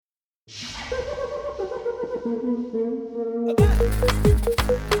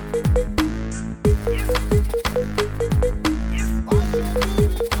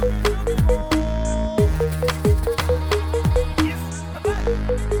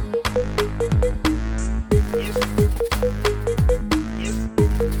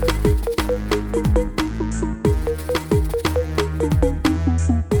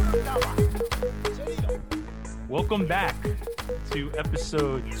Welcome back to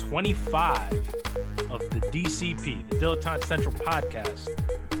episode 25 of the DCP, the Dilettante Central Podcast.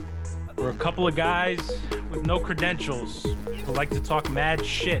 We're a couple of guys with no credentials who like to talk mad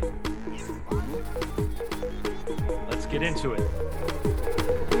shit. Let's get into it.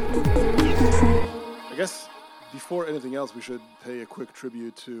 I guess before anything else, we should pay a quick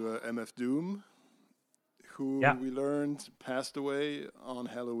tribute to MF Doom, who we learned passed away on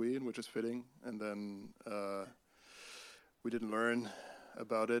Halloween, which is fitting, and then we didn't learn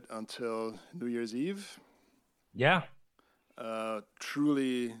about it until New Year's Eve. Yeah.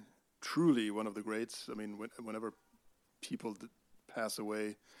 Truly one of the greats. I mean, whenever people pass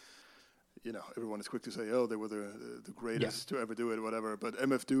away, you know, everyone is quick to say, oh, they were the greatest to ever do it, whatever. But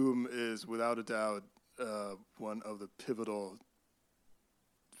MF Doom is, without a doubt, one of the pivotal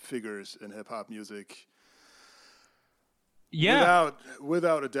figures in hip-hop music. Yeah.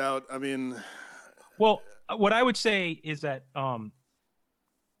 Without a doubt. I mean... Well, what I would say is that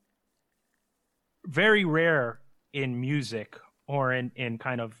very rare in music or in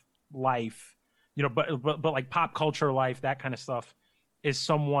kind of life, you know, but like pop culture life, that kind of stuff, is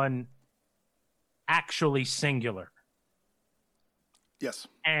someone actually singular. Yes.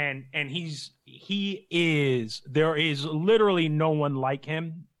 And there is literally no one like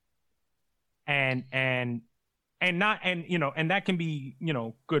him. And that can be, you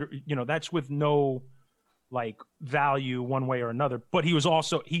know, good, you know, that's with no like value one way or another, but he's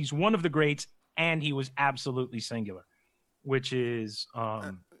one of the greats, and he was absolutely singular, which is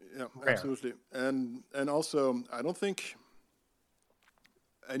yeah, rare. absolutely. And also, I don't think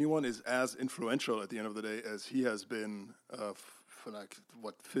anyone is as influential at the end of the day as he has been for like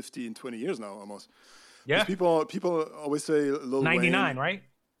 15, 20 years now almost. Yeah. People always say Lil 99, Wayne, right?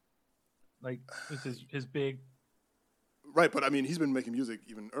 Like this is his big. Right, but I mean, he's been making music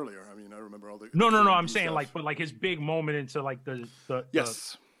even earlier. I mean, I remember all the... No, I'm stuff. saying but his big moment into like the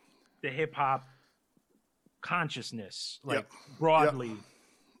hip hop consciousness, like broadly.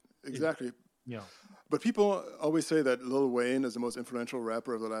 Exactly. You know. But people always say that Lil Wayne is the most influential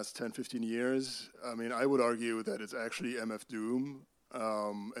rapper of the last 10, 15 years. I mean, I would argue that it's actually MF Doom.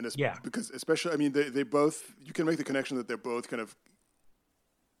 And it's because especially, I mean, they both, you can make the connection that they're both kind of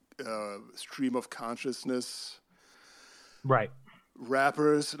stream of consciousness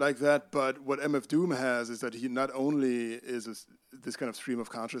rappers like that, but what MF Doom has is that he not only is this kind of stream of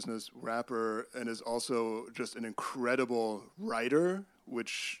consciousness rapper and is also just an incredible writer,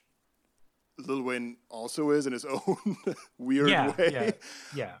 which Lil Wayne also is in his own weird way.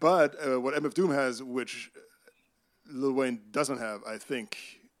 Yeah. But what MF Doom has, which Lil Wayne doesn't have, I think,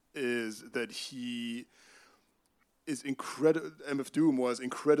 is that he is MF Doom was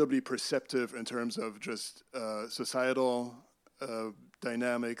incredibly perceptive in terms of just societal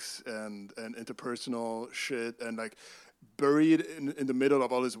dynamics and interpersonal shit, and like buried in the middle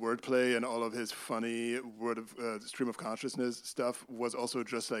of all his wordplay and all of his funny stream of consciousness stuff was also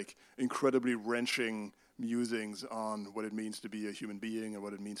just like incredibly wrenching musings on what it means to be a human being and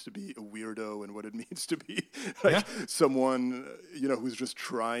what it means to be a weirdo and what it means to be like someone, you know, who's just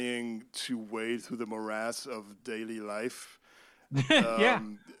trying to wade through the morass of daily life.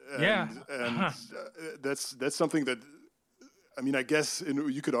 And that's something that, I mean, I guess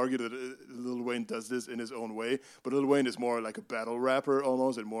you could argue that Lil Wayne does this in his own way, but Lil Wayne is more like a battle rapper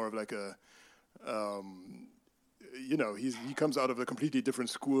almost, and more of like a, you know, he comes out of a completely different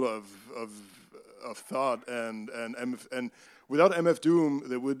school of thought, and without MF Doom,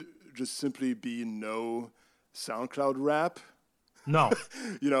 there would just simply be no SoundCloud rap. No,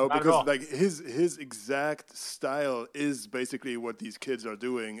 you know, because like his exact style is basically what these kids are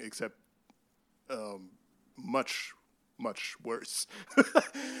doing, except much worse.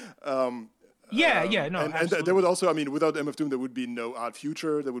 No, and there would also, I mean, without MF Doom, there would be no Odd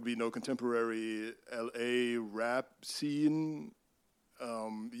Future, there would be no contemporary LA rap scene.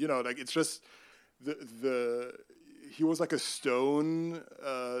 You know, like it's just he was like a stone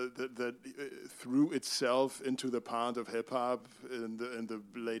that threw itself into the pond of hip hop in the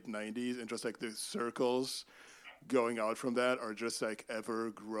late '90s, and just like the circles going out from that are just like ever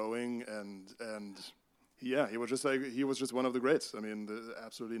growing, and yeah, he was just one of the greats. I mean,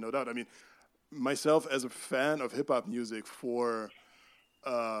 absolutely no doubt. I mean, myself as a fan of hip hop music for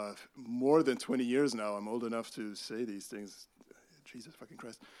more than 20 years now. I'm old enough to say these things. Jesus fucking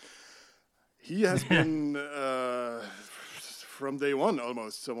Christ. He has been from day one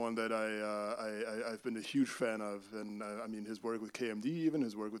almost someone that I've been a huge fan of, and I mean his work with KMD, even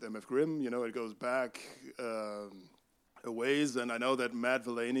his work with MF Grimm. It goes back a ways, and I know that Mad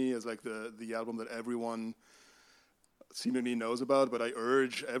Villainy is like the album that everyone seemingly knows about, but I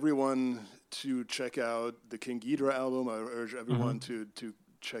urge everyone to check out the King Ghidorah album. I urge everyone to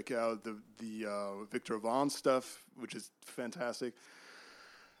check out the Victor Vaughn stuff, which is fantastic.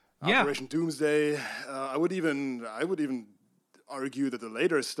 Yeah. Operation Doomsday. I would even argue that the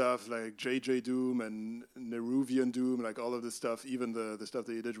later stuff, like JJ Doom and Neruvian Doom, like all of this stuff, even the stuff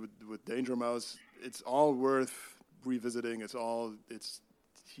that he did with Danger Mouse, it's all worth revisiting.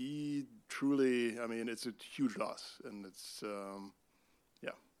 He truly, I mean, it's a huge loss, and it's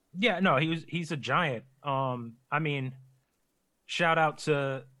Yeah, no, he's a giant. I mean, shout out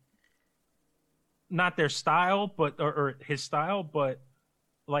to not their style, but or his style, but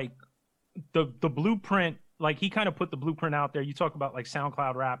like the blueprint. Like he kind of put the blueprint out there. You talk about like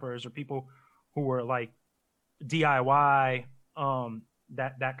SoundCloud rappers or people who were like DIY,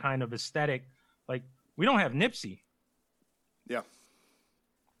 that kind of aesthetic. Like we don't have Nipsey. Yeah.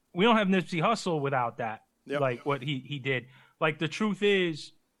 We don't have Nipsey Hussle without that. Yep. Like what he did. Like the truth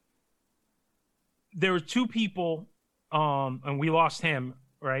is, there were two people, and we lost him.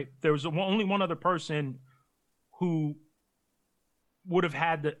 Right? There was only one other person who would have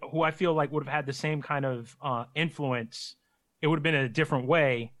had who I feel like would have had the same kind of influence. It would have been in a different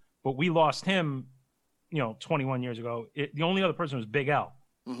way, but we lost him, 21 years ago. The only other person was Big L.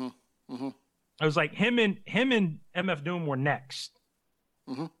 Mm-hmm. Mm-hmm. It was like him and MF Doom were next.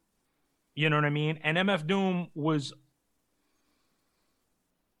 Mm-hmm. You know what I mean? And MF Doom was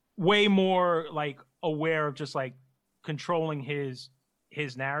way more like aware of just like controlling his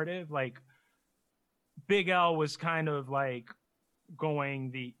narrative. Like Big L was kind of like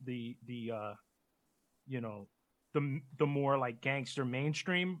going the more like gangster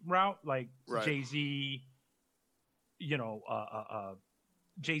mainstream route, like right. Jay-Z,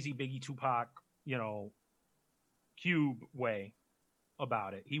 Jay-Z, Biggie, Tupac, Cube way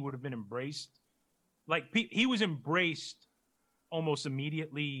about it. He would have been embraced. Like he was embraced almost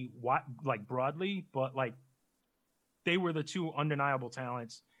immediately, like broadly, but like they were the two undeniable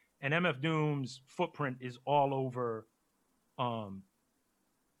talents. And MF Doom's footprint is all over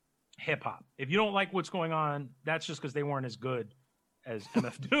hip hop. If you don't like what's going on, that's just because they weren't as good as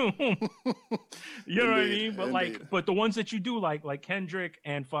MF Doom. You know what I mean? But indeed. but the ones that you do like Kendrick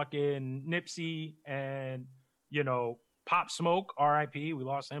and fucking Nipsey and Pop Smoke, R.I.P. We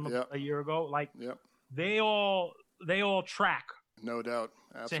lost him a year ago. Like they all track. No doubt.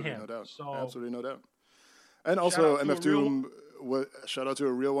 Absolutely no doubt. So, absolutely no doubt. And also MF Doom, shout out to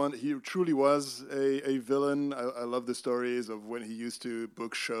a real one. He truly was a villain. I love the stories of when he used to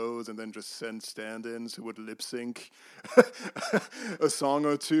book shows and then just send stand-ins who would lip sync a song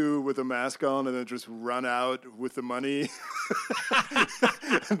or two with a mask on and then just run out with the money.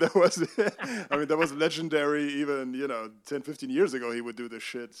 That was legendary even, 10, 15 years ago he would do this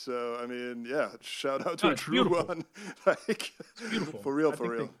shit. So, I mean, yeah, shout out to a true one. Like, it's beautiful. For real.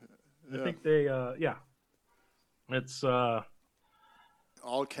 I think they, It's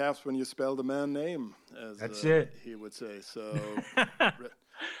all caps when you spell the man name, as that's it. He would say. So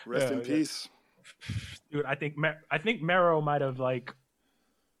rest in peace, dude. I think Mero might have like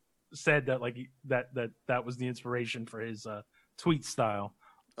said that like that was the inspiration for his tweet style.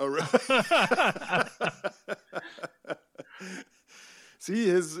 Oh, really? See,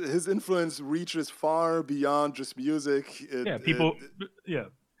 his influence reaches far beyond just music.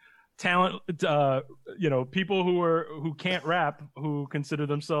 Talent, people who can't rap, who consider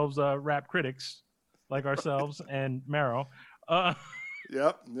themselves rap critics, like ourselves and Mero.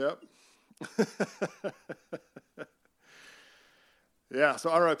 Yep. Yeah.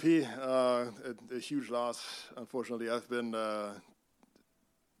 So R.I.P. A huge loss. Unfortunately, I've been.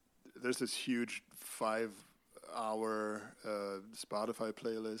 There's this huge 5-hour Spotify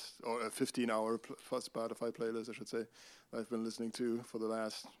playlist, or a 15-hour Spotify playlist, I should say. I've been listening to for the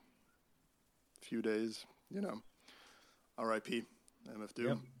last few days, R.I.P. MF Doom.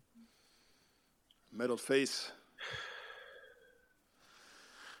 Yep. Metal Face.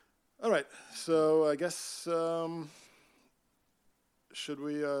 All right, so I guess should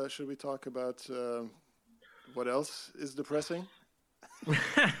we talk about what else is depressing?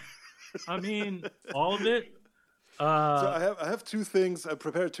 I mean, all of it. So I have two things. I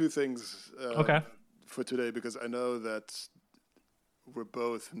prepared two things. Okay. For today, because I know that we're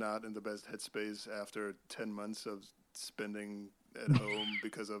both not in the best headspace after 10 months of spending at home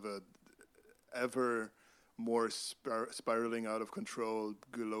because of a ever more spiraling out of control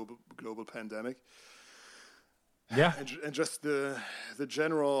global pandemic. Yeah. And just the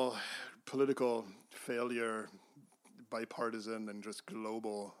general political failure, bipartisan and just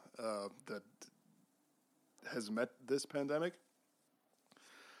global, that has met this pandemic.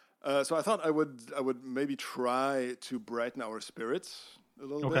 So I thought I would maybe try to brighten our spirits a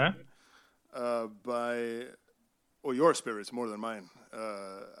little bit. Or your spirits more than mine,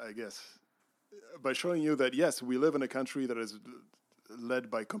 I guess, by showing you that, yes, we live in a country that is led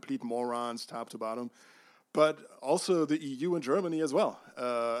by complete morons, top to bottom, but also the EU and Germany as well.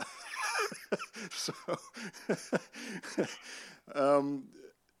 So,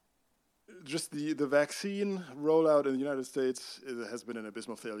 just the vaccine rollout in the United States has been an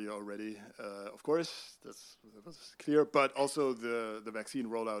abysmal failure already. Of course, that was clear, but also the vaccine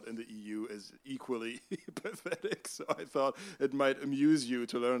rollout in the EU is equally pathetic. So I thought it might amuse you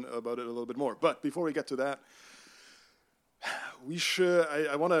to learn about it a little bit more. But before we get to that,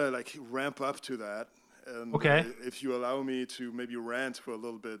 I want to ramp up to that. And, okay. If you allow me to maybe rant for a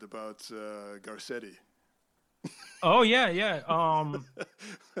little bit about Garcetti. Oh yeah. I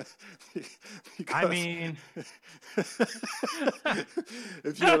mean,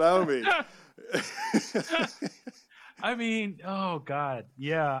 if you allow me. I mean, oh God,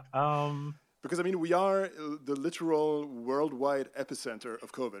 yeah. Because I mean, we are the literal worldwide epicenter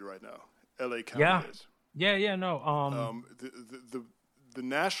of COVID right now. LA County is. Yeah. No. The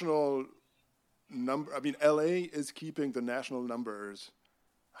national number. I mean, LA is keeping the national numbers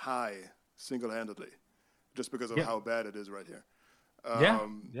high single-handedly. Just because of how bad it is right here.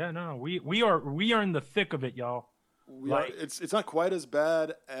 No. We are in the thick of it, y'all. It's not quite as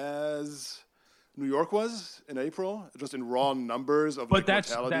bad as New York was in April, just in raw numbers of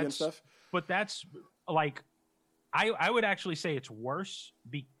mortality and stuff. But that's I would actually say it's worse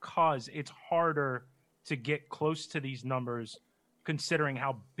because it's harder to get close to these numbers considering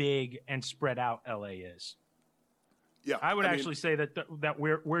how big and spread out LA is. Yeah, I would actually say that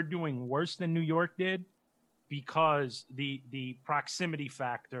we're doing worse than New York did. Because the proximity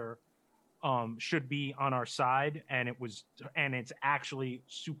factor should be on our side, and it's actually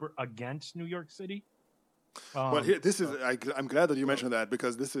super against New York City. Well, I'm glad that you mentioned that,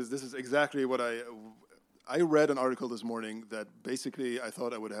 because this is exactly what I read an article this morning that basically I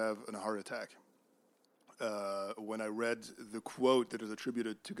thought I would have a heart attack when I read the quote that is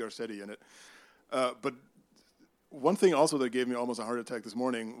attributed to Garcetti in it. But one thing also that gave me almost a heart attack this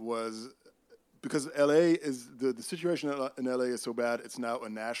morning was, because LA is the situation in LA is so bad, it's now a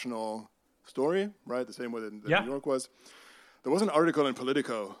national story, right? The same way that New York was. There was an article in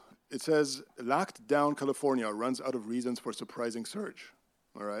Politico. It says, "Locked down California runs out of reasons for surprising surge."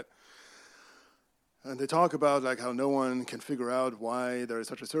 All right. And they talk about how no one can figure out why there is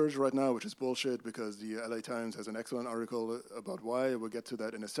such a surge right now, which is bullshit, because the LA Times has an excellent article about why. We'll get to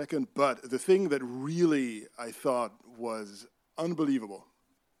that in a second. But the thing that really I thought was unbelievable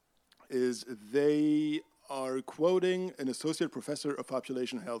is they are quoting an associate professor of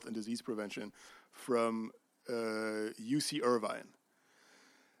population health and disease prevention from UC Irvine.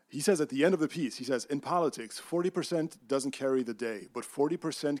 He says at the end of the piece, he says, "In politics, 40% doesn't carry the day, but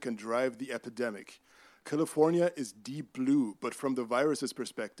 40% can drive the epidemic. California is deep blue, but from the virus's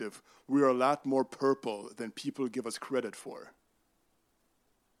perspective, we're a lot more purple than people give us credit for."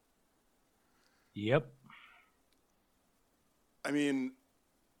 Yep. I mean,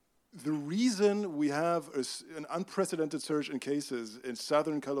 the reason we have an unprecedented surge in cases in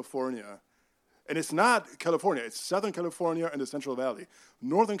Southern California, and it's not California, it's Southern California and the Central Valley.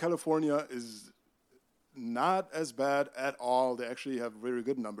 Northern California is not as bad at all. They actually have very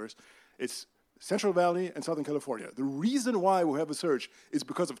good numbers. It's Central Valley and Southern California. The reason why we have a surge is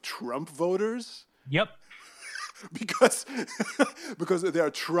because of Trump voters. Yep. because there are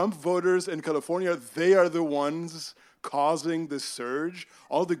Trump voters in California. They are the ones causing the surge.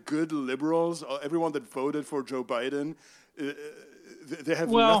 All the good liberals, everyone that voted for Joe Biden, they have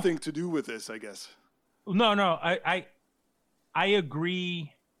nothing to do with this, I guess. No, I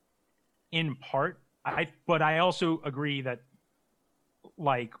agree in part. But I also agree that,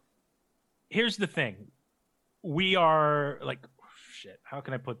 here's the thing. We are how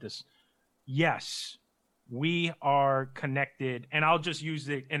can I put this? Yes, we are connected. And I'll just use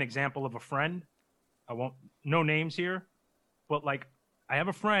an example of a friend. I won't, no names here, but I have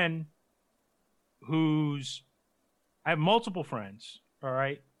a friend I have multiple friends, all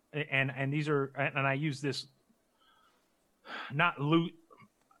right? And these are, and I use this not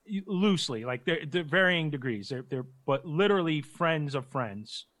loosely, they're varying degrees. They're but literally friends of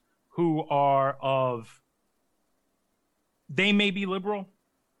friends who are of they may be liberal.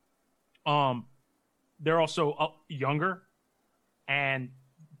 They're also younger,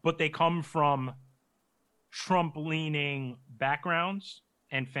 but they come from Trump-leaning backgrounds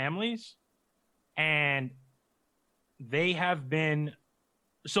and families, and they have been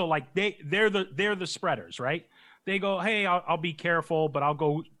so like they're the spreaders, right? They go, hey, I'll be careful, but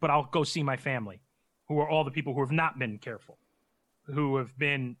I'll go see my family, who are all the people who have not been careful, who have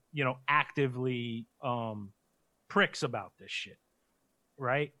been, actively pricks about this shit,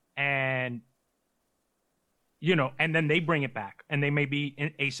 right? And and then they bring it back, and they may be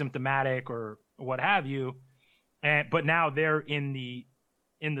asymptomatic or what have you, but now they're in the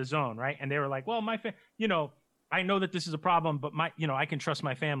zone, right? And they were like, well, I know that this is a problem, but I can trust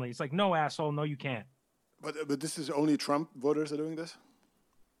my family. It's like, no, asshole, no, you can't. But this is only Trump voters are doing this?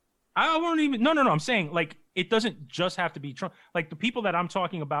 I won't even. No. I'm saying, like, it doesn't just have to be Trump. Like, the people that I'm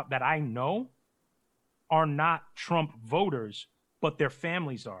talking about that I know are not Trump voters, but their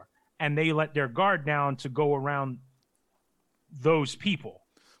families are, and they let their guard down to go around those people.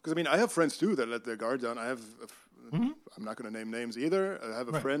 Because I have friends too that let their guard down. I have. I'm not going to name names either. I have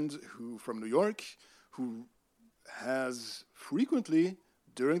a friend from New York who has frequently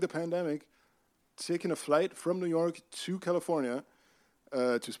during the pandemic taken a flight from New York to California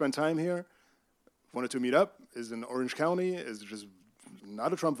to spend time here, wanted to meet up, is in Orange County, is just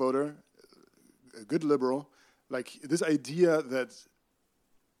not a Trump voter, a good liberal. Like, this idea that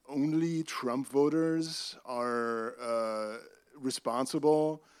only Trump voters are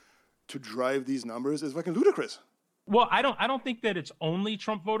responsible to drive these numbers is fucking ludicrous. Well, I don't think that it's only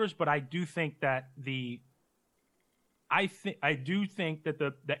Trump voters, but I do think that I do think that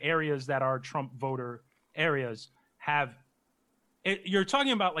the areas that are Trump voter areas have. You're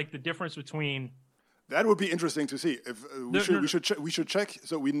talking about like the difference between. That would be interesting to see. If we should check.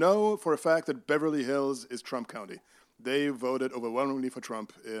 So we know for a fact that Beverly Hills is Trump County. They voted overwhelmingly for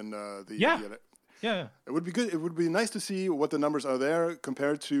Trump in Yeah. It would be good. It would be nice to see what the numbers are there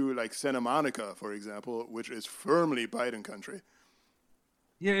compared to like Santa Monica, for example, which is firmly Biden country.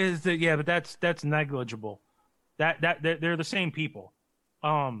 Yeah, but that's negligible. That they're the same people.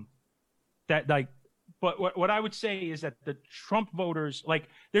 But what I would say is that the Trump voters, like,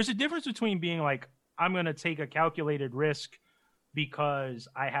 there's a difference between being like, I'm going to take a calculated risk because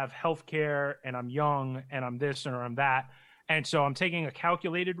I have health care and I'm young and I'm this or I'm that. And so I'm taking a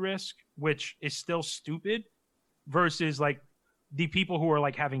calculated risk, which is still stupid, versus like the people who are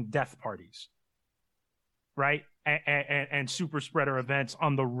like having death parties, right? And super spreader events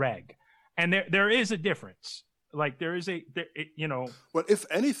on the reg. And there is a difference. Like Well, if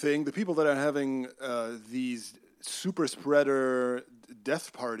anything, the people that are having these super spreader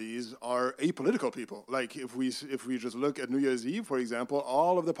death parties are apolitical people. Like if we just look at New Year's Eve, for example,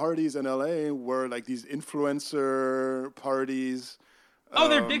 all of the parties in LA were like these influencer parties. Oh,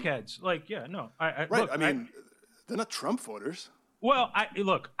 they're dickheads. Like, yeah, no. Right. Look, they're not Trump voters. Well, I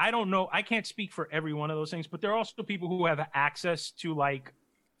don't know. I can't speak for every one of those things, but there are also people who have access to like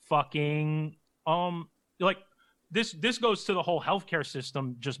fucking like. This goes to the whole healthcare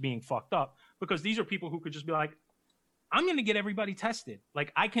system just being fucked up, because these are people who could just be like, I'm going to get everybody tested.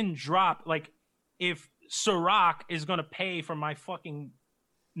 Like, I can drop, like, if Ciroc is going to pay for my fucking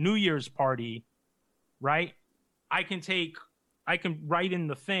New Year's party, right? I can write in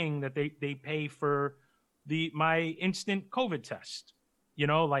the thing that they pay for my instant COVID test.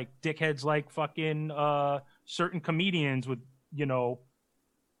 Like dickheads like fucking certain comedians with,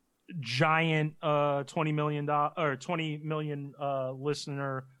 giant 20 million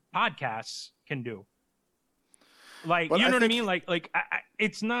listener podcasts can do. Like, well, what I mean? Like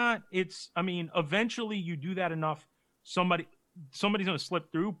eventually you do that enough, somebody's going to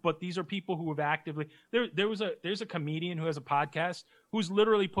slip through, but these are people who have actively there's a comedian who has a podcast who's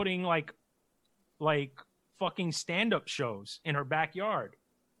literally putting like fucking stand-up shows in her backyard.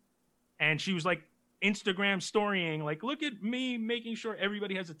 And she was like Instagram storying, like, look at me making sure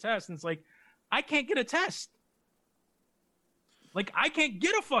everybody has a test. And it's like, I can't get a test. Like, I can't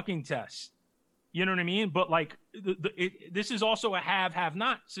get a fucking test. You know what I mean? But like, this is also a have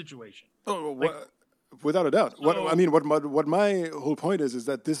not situation. Oh, like, without a doubt. What my whole point is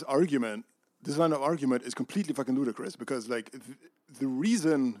that this line of argument is completely fucking ludicrous, because like the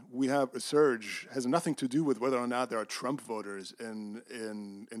reason we have a surge has nothing to do with whether or not there are Trump voters in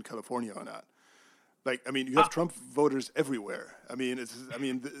California or not. Like, you have Trump voters everywhere.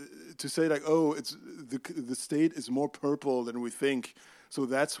 To say like, oh, it's the state is more purple than we think, so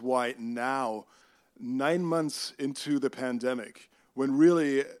that's why now, 9 months into the pandemic, when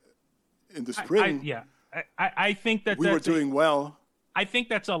really in the spring, I think that we were doing well. I think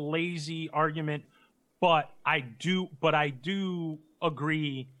that's a lazy argument But I do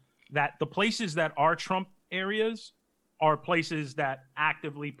agree that the places that are Trump areas are places that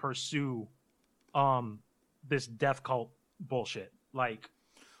actively pursue this death cult bullshit. Like,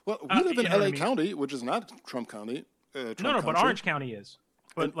 well, we live in you know what LA I mean? County, which is not Trump County. Trump No, but country. Orange County is.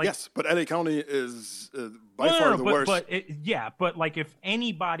 But And like, yes, but LA County is by far the worst. But like, if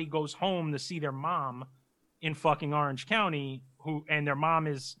anybody goes home to see their mom in fucking Orange County, and their mom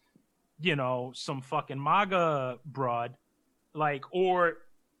is, you know, some fucking MAGA broad, like, or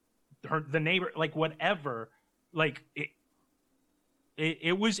the neighbor, like, whatever, like,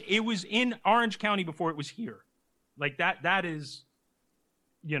 it was in Orange County before it was here, like that is,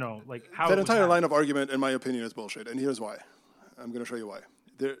 you know, like how that entire line of argument, in my opinion, is bullshit, and here's why. I'm going to show you why.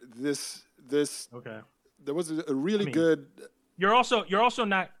 There was a really good. You're also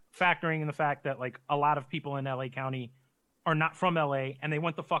not factoring in the fact that like a lot of people in LA County are not from LA and they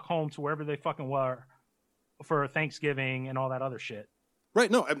went the fuck home to wherever they fucking were for Thanksgiving and all that other shit. Right.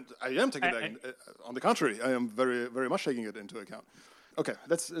 No, I am taking that. On the contrary, I am very, very much taking it into account. Okay,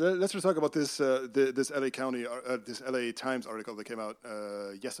 let's just talk about this this LA County this LA Times article that came out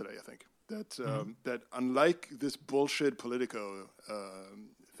yesterday. I think that unlike this bullshit Politico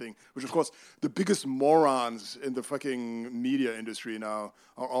thing, which of course the biggest morons in the fucking media industry now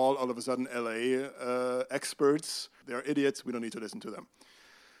are all of a sudden LA experts. They're idiots. We don't need to listen to them.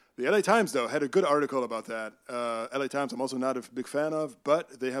 The LA Times, though, had a good article about that. LA Times, I'm also not a big fan of,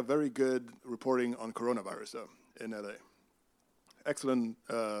 but they have very good reporting on coronavirus, though, in LA. Excellent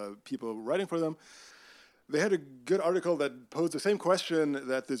people writing for them. They had a good article that posed the same question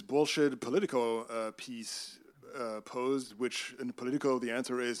that this bullshit Politico piece posed, which in Politico the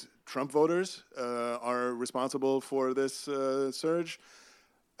answer is Trump voters are responsible for this surge.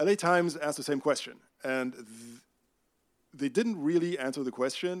 LA Times asked the same question, and they didn't really answer the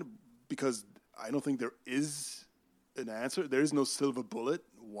question because I don't think there is an answer. There is no silver bullet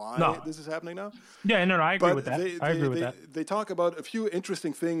why this is happening now. Yeah, no, I agree with that. I agree with that. They talk about a few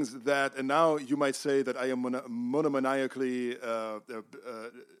interesting things that, and now you might say that I am monomaniacally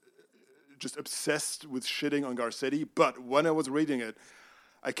just obsessed with shitting on Garcetti, but when I was reading it,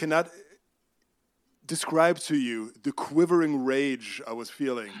 I cannot describe to you the quivering rage I was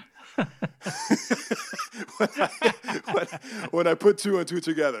feeling when I put two and two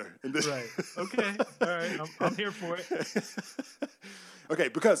together. Right. Okay. All right. I'm here for it. Okay,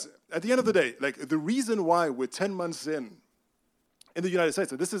 because at the end of the day, like the reason why we're 10 months in the United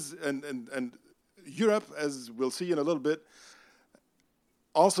States, and this is and Europe, as we'll see in a little bit,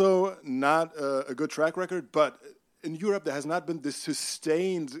 also not a good track record, but in Europe there has not been this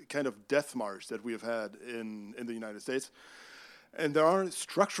sustained kind of death march that we have had in the United States. And there are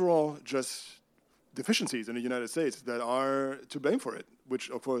structural just deficiencies in the United States that are to blame for it, which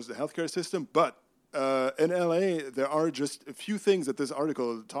of course the healthcare system, but in LA, there are just a few things that this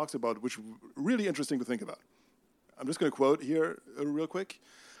article talks about which are really interesting to think about. I'm just going to quote here real quick.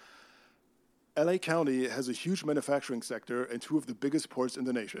 LA County has a huge manufacturing sector and two of the biggest ports in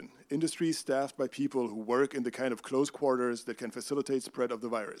the nation. Industries staffed by people who work in the kind of close quarters that can facilitate spread of the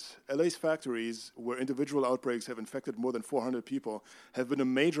virus. LA's factories, where individual outbreaks have infected more than 400 people, have been a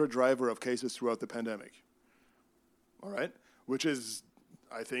major driver of cases throughout the pandemic. All right? Which is,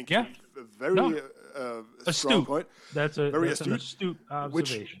 I think, a very strong point. That's an astute observation.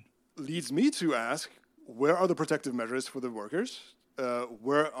 Which leads me to ask, where are the protective measures for the workers?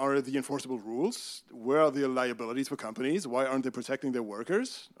 Where are the enforceable rules? Where are the liabilities for companies? Why aren't they protecting their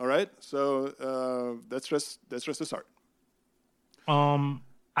workers? All right, so that's just a start.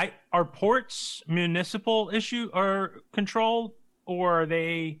 Are ports municipal issue or controlled, or are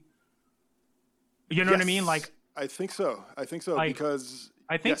they? You know what I mean? Like, I think so. Because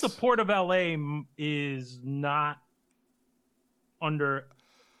I think the Port of LA is not under.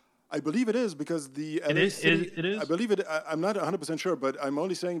 I believe it is because the LA City, it is. I believe it. I'm not 100% sure, but I'm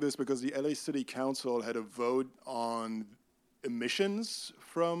only saying this because the LA City Council had a vote on emissions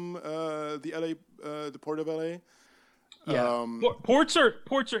from the Port of LA. Yeah, ports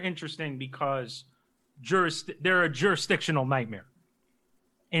are interesting because they're a jurisdictional nightmare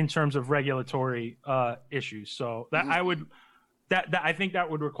in terms of regulatory issues. So that I would. That I think that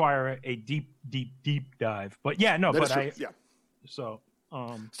would require a deep dive. But yeah, no, but I. Yeah. So.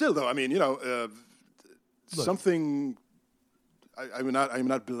 Still, though, I mean, something. I'm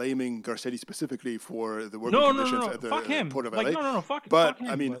not blaming Garcetti specifically for the working conditions at the Port of LA. Fuck him. But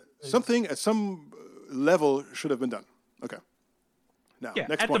I mean, something at some level should have been done. Okay. Now, yeah,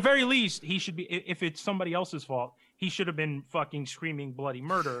 next at point. the very least, he should be. If it's somebody else's fault, he should have been fucking screaming bloody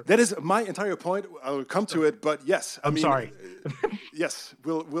murder. That is my entire point. I'll come to it, but yes, I'm sorry. Yes,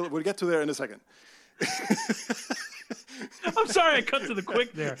 we'll get to there in a second. I'm sorry I cut to the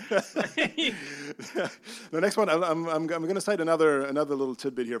quick there. The next one, I'm going to cite another little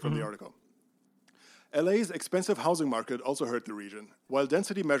tidbit here from the article. LA's expensive housing market also hurt the region. While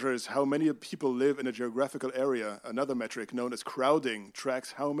density measures how many people live in a geographical area, another metric known as crowding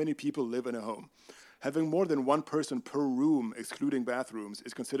tracks how many people live in a home. Having more than one person per room, excluding bathrooms,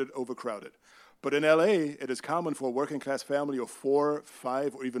 is considered overcrowded. But in LA, it is common for a working-class family of 4,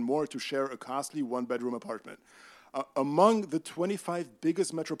 5, or even more to share a costly one-bedroom apartment. Among the 25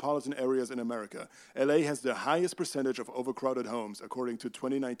 biggest metropolitan areas in America, LA has the highest percentage of overcrowded homes, according to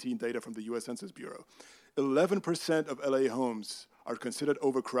 2019 data from the U.S. Census Bureau. 11% of LA homes are considered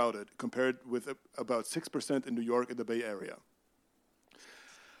overcrowded, compared with about 6% in New York and the Bay Area.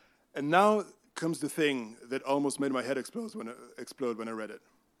 And now comes the thing that almost made my head explode when I read it.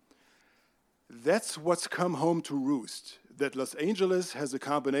 That's what's come home to roost, that Los Angeles has a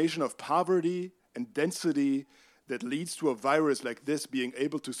combination of poverty and density that leads to a virus like this being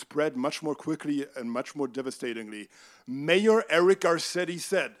able to spread much more quickly and much more devastatingly. Mayor Eric Garcetti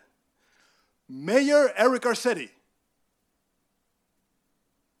said. Mayor Eric Garcetti.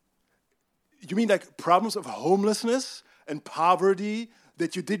 You mean like problems of homelessness and poverty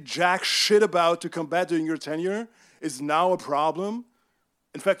that you did jack shit about to combat during your tenure is now a problem?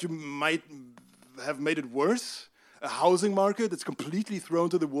 In fact, you might have made it worse. A housing market that's completely thrown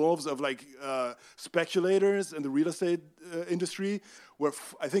to the wolves of like speculators in the real estate industry, where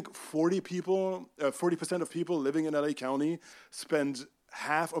I think 40% of people living in LA County spend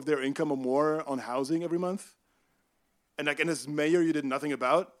half of their income or more on housing every month. And like, and as mayor, you did nothing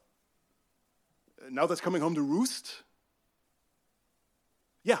about. Now that's coming home to roost.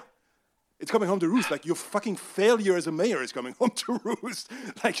 Yeah. It's coming home to roost. Like your fucking failure as a mayor is coming home to roost.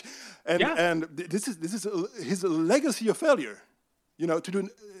 Like, and this is his legacy of failure. You know, to do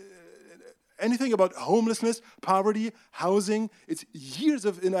anything about homelessness, poverty, housing. It's years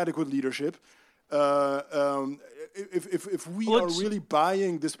of inadequate leadership. If we are really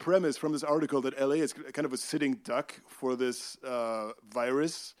buying this premise from this article that LA is kind of a sitting duck for this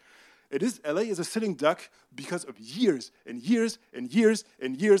virus. LA is a sitting duck because of years and years and years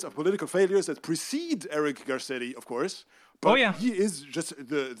and years of political failures that precede Eric Garcetti, of course. But he is just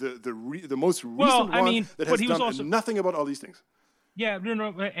the most recent one that has done nothing about all these things. Yeah,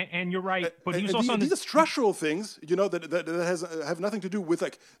 no, and you're right. But he was also these are structural things, you know, that have nothing to do with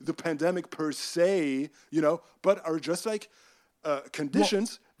like the pandemic per se, you know, but are just like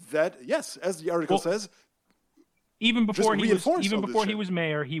conditions that, yes, as the article says. Even before he was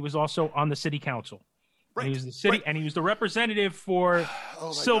mayor, he was also on the city council. Right. And he was the city, and he was the representative for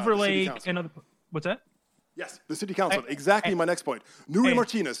Silver Lake and other. What's that? Yes, the city council. Exactly my next point. Nuri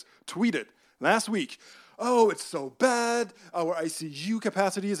Martinez tweeted last week. Oh, it's so bad. Our ICU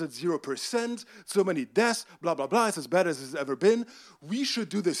capacity is at 0%. So many deaths. Blah blah blah. It's as bad as it's ever been. We should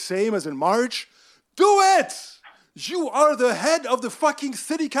do the same as in March. Do it. You are the head of the fucking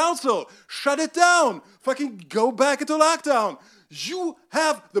city council. Shut it down. Fucking go back into lockdown. You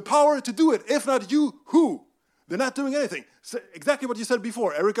have the power to do it. If not you, who? They're not doing anything. So exactly what you said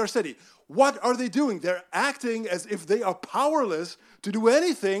before, Eric Garcetti. What are they doing? They're acting as if they are powerless to do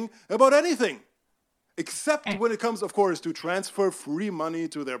anything about anything. Except when it comes, of course, to transfer free money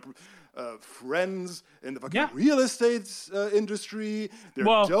to their friends in the fucking real estate industry, their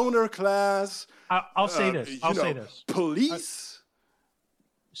donor class. I'll say this. I'll say this. Police.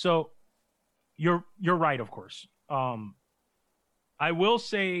 So you're right, of course. I will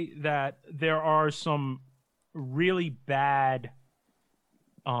say that there are some really bad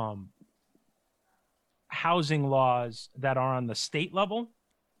housing laws that are on the state level.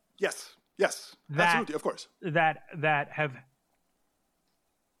 Yes, absolutely, of course. That have.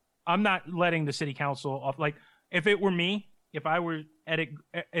 I'm not letting the city council off. Like, if it were me, if I were Eric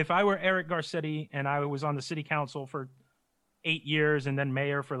Garcetti and I was on the city council for 8 years and then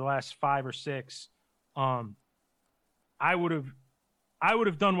mayor for the last 5 or 6, I would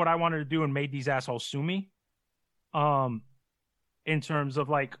have done what I wanted to do and made these assholes sue me. In terms of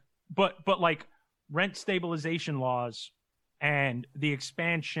like, but like rent stabilization laws and the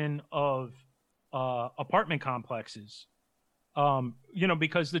expansion of apartment complexes. You know,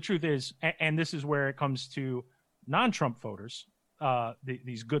 because the truth is, and this is where it comes to non-Trump voters,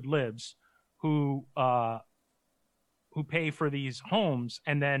 these good libs who pay for these homes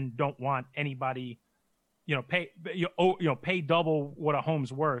and then don't want anybody, pay double what a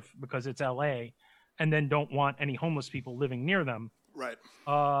home's worth because it's LA, and then don't want any homeless people living near them. Right.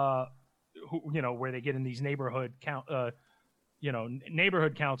 Where they get in these neighborhood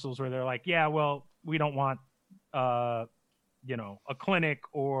councils where they're like, yeah, well, we don't want a clinic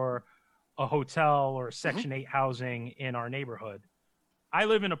or a hotel or Section 8 housing in our neighborhood. I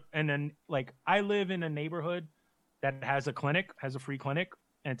live in a neighborhood that has a free clinic,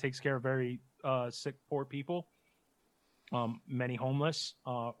 and takes care of very sick, poor people, many homeless,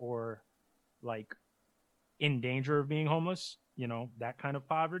 or like in danger of being homeless, that kind of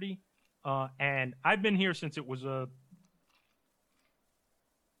poverty. And I've been here since it was a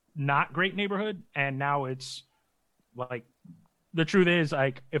not great neighborhood, and now it's like, the truth is,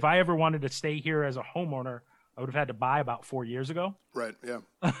 like, if I ever wanted to stay here as a homeowner, I would have had to buy about 4 years ago. Right. Yeah.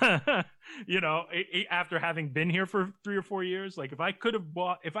 After having been here for 3 or 4 years, like, if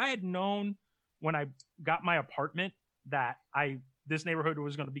I had known when I got my apartment that this neighborhood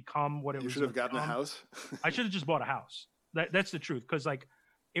was going to become what it was. You should have gotten a house. I should have just bought a house. That's the truth. Cause like,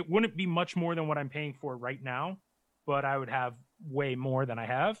 it wouldn't be much more than what I'm paying for right now, but I would have way more than I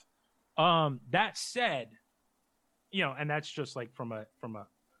have. That said, and that's just like from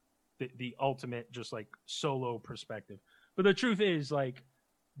the ultimate, just like solo perspective. But the truth is, like,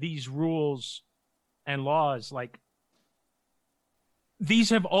 these rules and laws, like,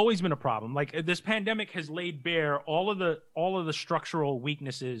 these have always been a problem. Like, this pandemic has laid bare all of the structural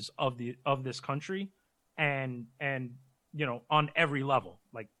weaknesses of this country, and on every level,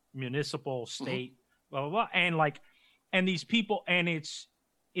 like municipal, state, blah blah blah, and these people, and it's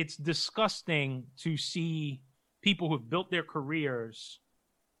disgusting to see people who've built their careers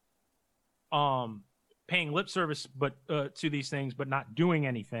paying lip service to these things but not doing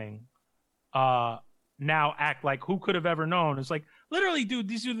anything, now act like, who could have ever known? It's like, literally, dude,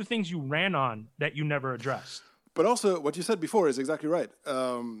 these are the things you ran on that you never addressed. But also, what you said before is exactly right.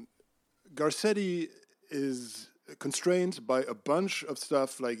 Garcetti is constrained by a bunch of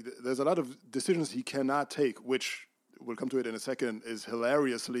stuff. Like, there's a lot of decisions he cannot take, which, we'll come to it in a second, is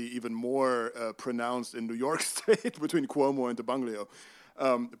hilariously even more pronounced in New York State between Cuomo and de Banglio.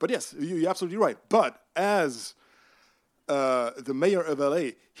 But yes, you're absolutely right. But as the mayor of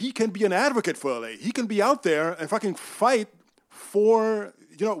LA, he can be an advocate for LA. He can be out there and fucking fight for,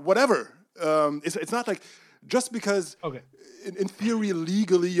 whatever. It's not like, just because in theory,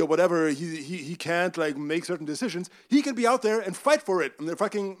 legally or whatever, he can't like make certain decisions, he can be out there and fight for it, and then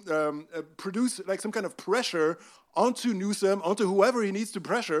fucking produce like some kind of pressure onto Newsom, onto whoever he needs to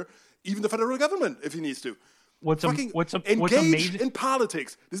pressure, even the federal government if he needs to. Engage in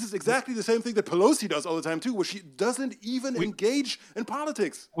politics. This is exactly the same thing that Pelosi does all the time too, where she doesn't even engage in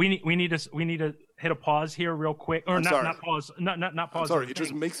politics. We need to hit a pause here real quick, or not pause. Not pause. I'm sorry, it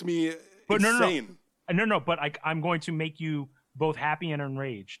just makes me insane. No. But I'm going to make you both happy and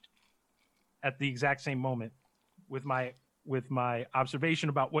enraged at the exact same moment with my observation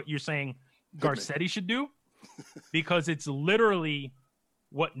about what you're saying Garcetti should do, because it's literally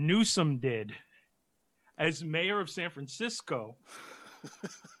what Newsom did as mayor of San Francisco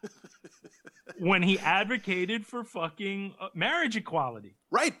when he advocated for fucking marriage equality.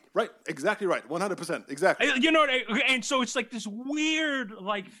 Right. Exactly right. 100%. Exactly. And so it's like this weird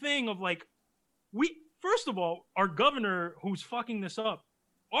like thing of like, first of all, our governor who's fucking this up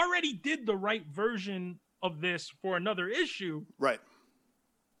already did the right version of this for another issue. Right.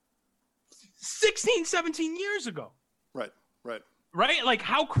 16, 17 years ago. Right. Right? Like,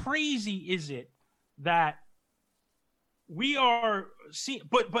 how crazy is it that we are seeing,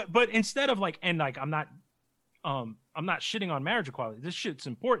 but instead of like, and like, I'm not shitting on marriage equality. This shit's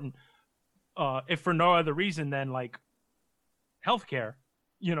important. If for no other reason than like healthcare,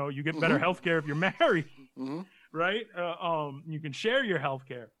 you get better healthcare if you're married, right? You can share your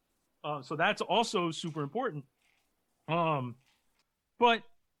healthcare. So that's also super important. But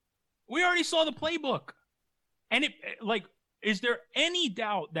we already saw the playbook, and is there any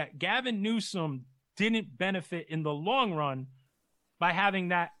doubt that Gavin Newsom didn't benefit in the long run by having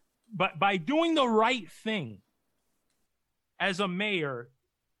that, but by doing the right thing as a mayor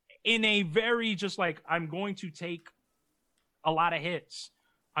in a very just like, I'm going to take a lot of hits.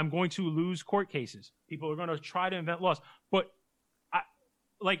 I'm going to lose court cases. People are going to try to invent laws, but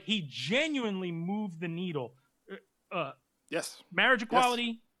he genuinely moved the needle. Yes. Marriage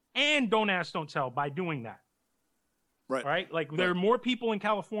equality and don't ask, don't tell by doing that. Right. Like there are more people in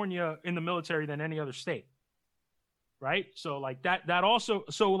California in the military than any other state. Right. So like that also,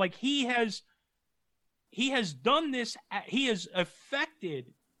 so like he has done this. He has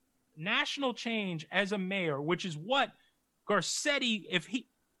affected national change as a mayor, which is what Garcetti, if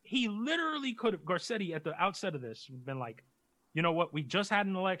he literally could have, Garcetti at the outset of this been like, you know what? We just had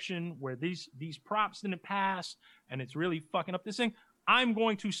an election where these props didn't pass and it's really fucking up this thing. I'm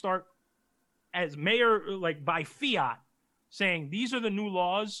going to start as mayor, like by fiat, saying these are the new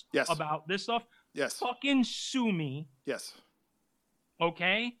laws about this stuff. Yes. Fucking sue me. Yes.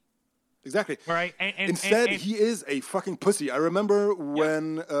 Okay. Exactly. Right. Instead, he is a fucking pussy. I remember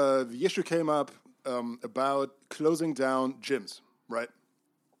when the issue came up about closing down gyms, right?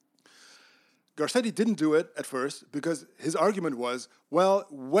 Garcetti didn't do it at first because his argument was, well,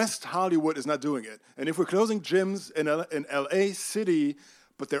 West Hollywood is not doing it. And if we're closing gyms in LA City,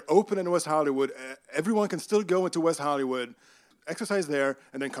 but they're open in West Hollywood, everyone can still go into West Hollywood, exercise there,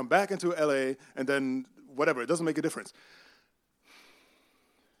 and then come back into LA, and then whatever. It doesn't make a difference.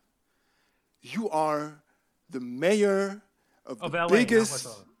 You are the mayor of the LA, biggest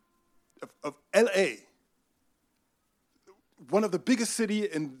of LA, one of the biggest city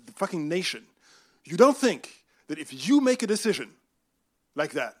in the fucking nation. You don't think that if you make a decision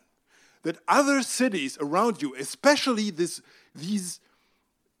like that, that other cities around you, especially these,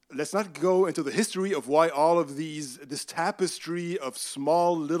 let's not go into the history of why all of this tapestry of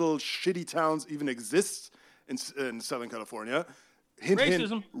small little shitty towns even exists in Southern California. Hint, racism.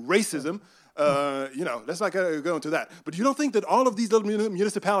 Hint, racism. Let's not go into that. But you don't think that all of these little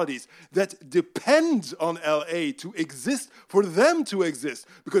municipalities that depend on LA to exist, for them to exist,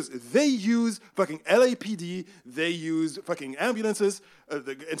 because they use fucking LAPD, they use fucking ambulances,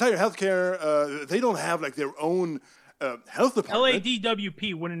 the entire healthcare, they don't have like their own health department.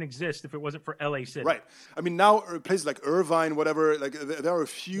 LADWP wouldn't exist if it wasn't for LA City. Right. I mean, now places like Irvine, whatever, like there are a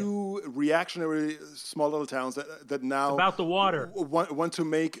few reactionary small little towns that now it's about the water want to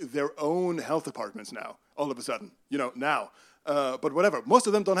make their own health departments now. All of a sudden, now. But whatever, most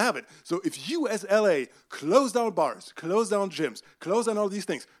of them don't have it. So if you, as LA, close down bars, close down gyms, close down all these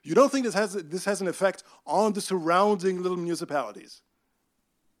things, you don't think this has an effect on the surrounding little municipalities,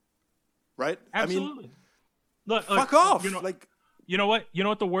 right? Absolutely. I mean, Look, fuck off! You know what? You know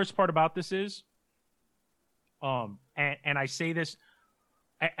what the worst part about this is? And I say this,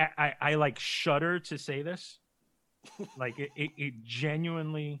 I like shudder to say this, like it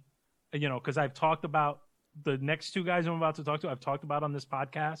genuinely, because I've talked about the next two guys I'm about to talk to. I've talked about on this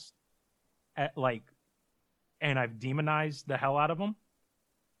podcast, and I've demonized the hell out of them.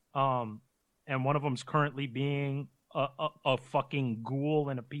 And one of them's currently being a fucking ghoul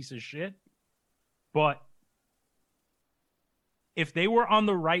and a piece of shit, but. If they were on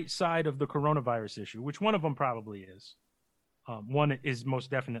the right side of the coronavirus issue, which one of them probably is, one is most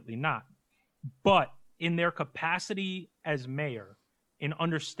definitely not. But in their capacity as mayor, in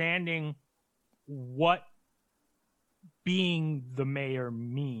understanding what being the mayor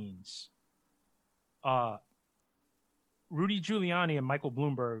means, Rudy Giuliani and Michael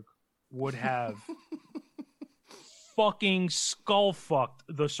Bloomberg would have fucking skull fucked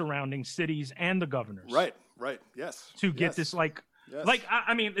the surrounding cities and the governors. Right. Yes. To get this, I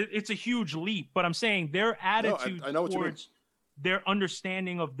mean, it's a huge leap, but I'm saying their attitude towards their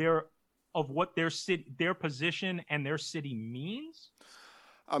understanding of what their position and their city means.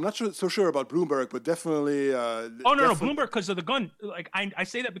 I'm not so sure about Bloomberg, but definitely. No, Bloomberg because of the gun. Like I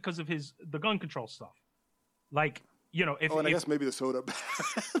say that because of the gun control stuff. Like if I guess maybe the soda.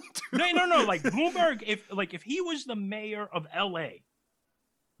 No. Like Bloomberg, if he was the mayor of LA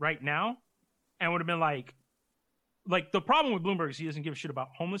right now, and would have been like the problem with Bloomberg is he doesn't give a shit about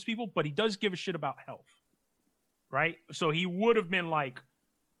homeless people, but he does give a shit about health, right? So he would have been like,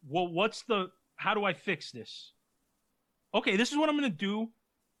 well, how do I fix this? Okay, this is what I'm going to do,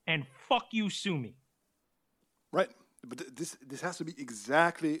 and fuck you, sue me. Right, but this has to be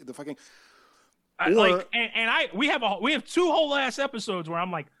exactly the fucking... we have two whole ass episodes where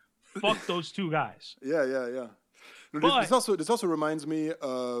I'm like, fuck those two guys. Yeah. No, this also reminds me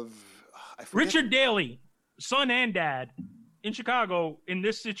of... Richard Daley, son and dad, in Chicago, in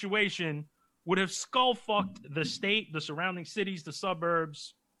this situation, would have skull fucked the state, the surrounding cities, the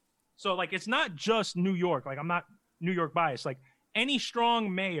suburbs. So, it's not just New York. I'm not New York biased. Any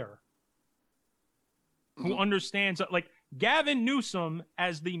strong mayor who understands, Gavin Newsom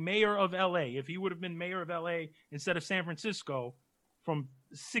as the mayor of LA, if he would have been mayor of LA instead of San Francisco from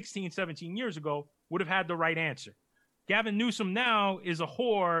 16, 17 years ago, would have had the right answer. Gavin Newsom now is a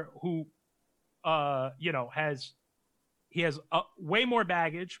whore who has way more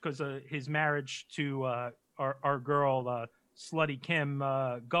baggage because of his marriage to our girl Slutty Kim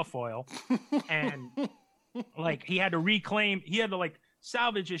Guilfoyle, and he had to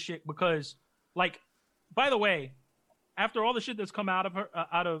salvage his shit because by the way, after all the shit that's come out of her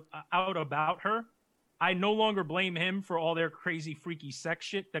out about her, I no longer blame him for all their crazy freaky sex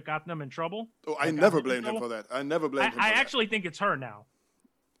shit that got them in trouble. Oh, I never blamed him for that. I never blamed him. I actually think it's her now.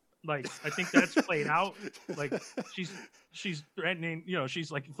 I think that's played out. She's threatening,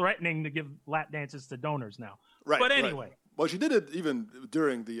 she's threatening to give lap dances to donors now. Right. But anyway. Right. Well, she did it even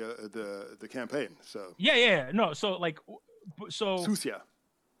during the campaign. So. Yeah. No. So Susia.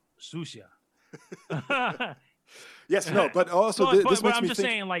 sucia. Yes, no, but also this makes I'm me just think.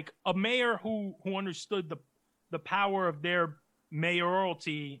 saying, like a mayor who understood the power of their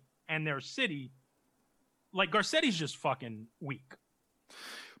mayoralty and their city, like Garcetti's just fucking weak.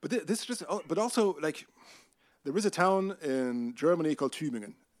 But this just, but also like, there is a town in Germany called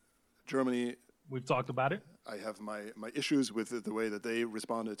Tübingen. Germany. We've talked about it. I have my issues with the way that they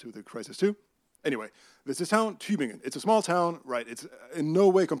responded to the crisis too. Anyway, there's this town, Tübingen. It's a small town, right? It's in no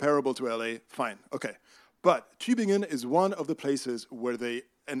way comparable to LA. Fine, okay. But Tübingen is one of the places where the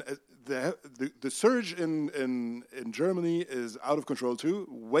surge in Germany is out of control too,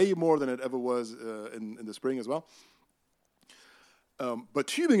 way more than it ever was in the spring as well. But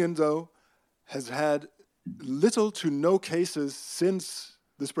Tübingen, though, has had little to no cases since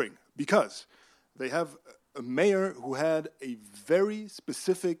the spring because they have a mayor who had a very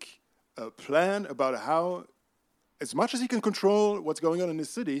specific plan about how, as much as he can control what's going on in his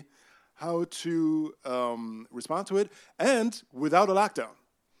city, how to respond to it, and without a lockdown.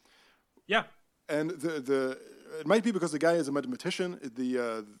 Yeah. And it might be because the guy is a mathematician.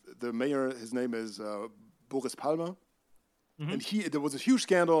 The mayor, his name is Boris Palmer. Mm-hmm. And there was a huge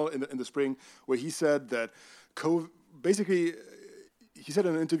scandal in the spring where he said that basically, he said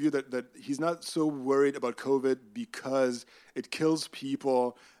in an interview that he's not so worried about COVID because it kills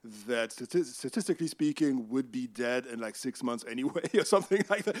people that statistically speaking would be dead in like 6 months anyway or something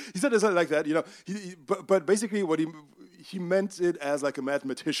like that. He said something like that, you know. But basically what he meant it as like a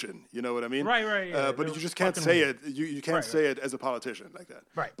mathematician, you know what I mean? Right. Yeah. But you just can't say it. You can't say it as a politician like that.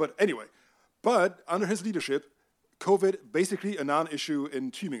 Right. But anyway, under his leadership, COVID basically a non-issue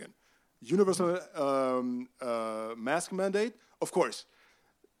in Tübingen. Universal mask mandate, of course.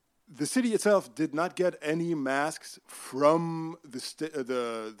 The city itself did not get any masks from the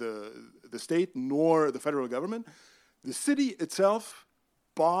state nor the federal government. The city itself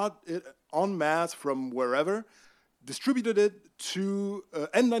bought it en masse from wherever, distributed it to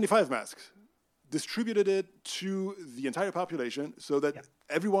N95 masks, distributed it to the entire population so that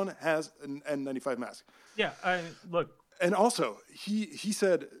everyone has an N95 mask. Yeah, look. And also, he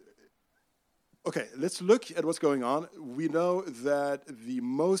said, okay, let's look at what's going on. We know that the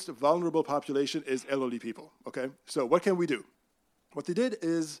most vulnerable population is elderly people, okay? So what can we do? What they did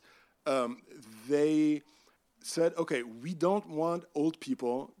is they said, okay, we don't want old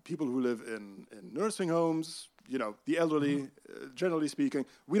people who live in nursing homes, you know, the elderly, generally speaking.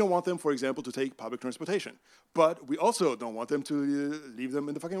 We don't want them, for example, to take public transportation. But we also don't want them to leave them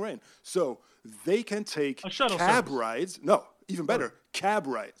in the fucking rain. So they can take cab rides. No, even better, cab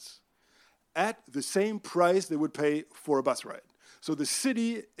rides at the same price they would pay for a bus ride. So the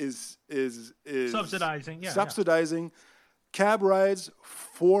city is subsidizing cab rides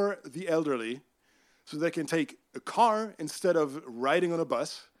for the elderly so they can take a car instead of riding on a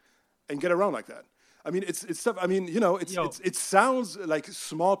bus and get around like that. I mean, it's stuff. I mean, you know, it sounds like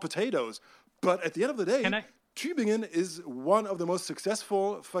small potatoes, but at the end of the day, Tübingen is one of the most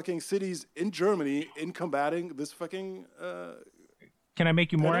successful fucking cities in Germany in combating this fucking. Can I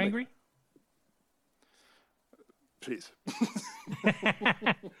make you more angry? Please.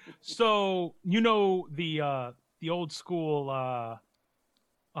 So you know the old school.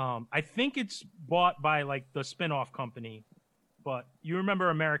 I think it's bought by like the spin-off company, but you remember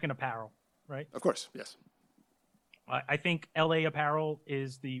American Apparel, right? Of course, yes. I think LA Apparel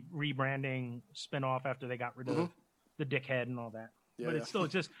is the rebranding spin-off after they got rid of the dickhead and all that. Yeah, but it's still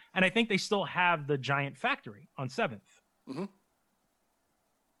just, and I think they still have the giant factory on 7th. Mm-hmm.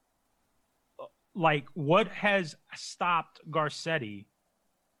 Like, what has stopped Garcetti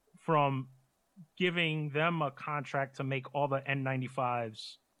from giving them a contract to make all the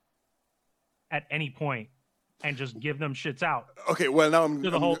N95s at any point and just give them shits out? Okay, well, now I'm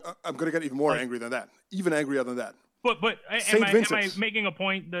going to get even more angry than that. Even angrier than that. But am I making a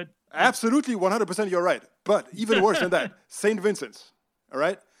point that... Absolutely, 100% you're right. But even worse than that, St. Vincent's, all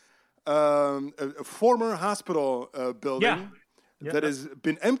right? A former hospital building that has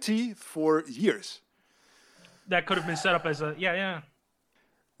been empty for years. That could have been set up as a... Yeah.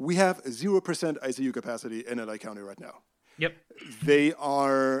 We have 0% ICU capacity in LA County right now. Yep. They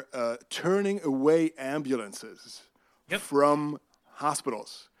are turning away ambulances from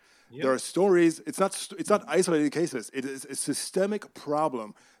hospitals. Yep. There are stories. It's not isolated cases. It is a systemic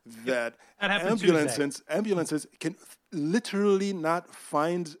problem that ambulances can literally not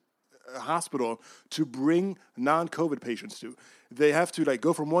find a hospital to bring non-COVID patients to. They have to like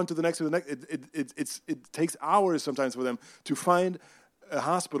go from one to the next to the next. It takes hours sometimes for them to find a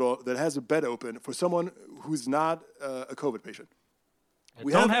hospital that has a bed open for someone who's not a COVID patient.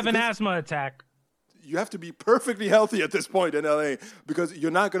 Don't have an asthma attack. you have to be perfectly healthy at this point in LA, because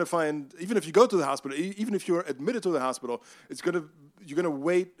you're not going to find, even if you go to the hospital, even if you're admitted to the hospital, you're going to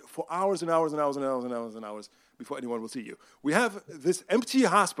wait for hours and hours and hours and hours and hours and hours before anyone will see you. We have this empty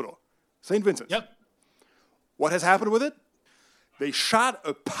hospital, St. Vincent's. Yep. What has happened with it? They shot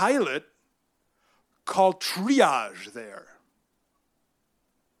a pilot called Triage there.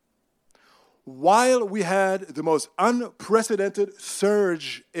 While we had the most unprecedented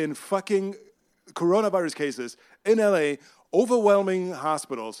surge in fucking coronavirus cases in LA, overwhelming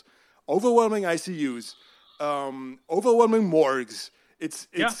hospitals, overwhelming ICUs, overwhelming morgues. It's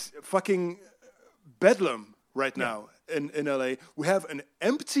fucking bedlam right now in LA. We have an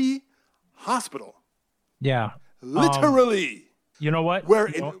empty hospital. Yeah. Literally. You know what?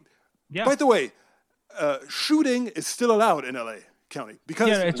 By the way, shooting is still allowed in LA County.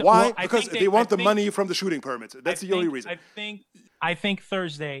 Because why? Well, because they want the money from the shooting permits. That's the only reason. I think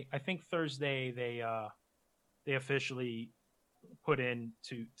Thursday they officially put in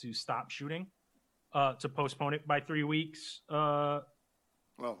to stop shooting, to postpone it by 3 weeks. Well,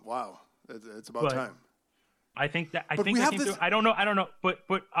 wow, it's about time. I think that I don't know,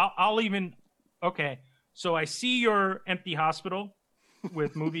 but I'll even okay. So I see your empty hospital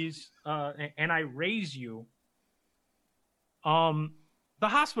with movies, and I raise you. The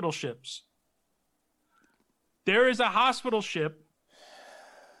hospital ships. There is a hospital ship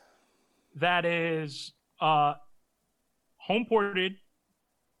that is home ported,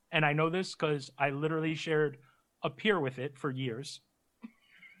 and I know this because I literally shared a pier with it for years.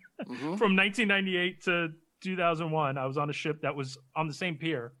 Mm-hmm. From 1998 to 2001, I was on a ship that was on the same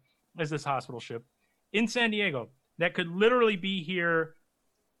pier as this hospital ship in San Diego that could literally be here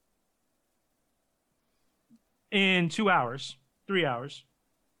in 2 hours, 3 hours,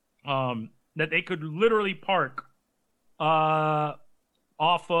 that they could literally park off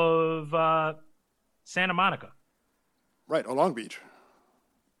of Santa Monica. Right, or Long Beach.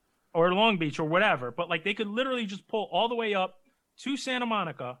 Or Long Beach or whatever. But like they could literally just pull all the way up to Santa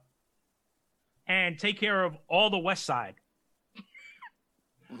Monica and take care of all the west side.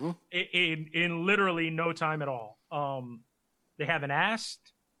 Mm-hmm. in literally no time at all. They haven't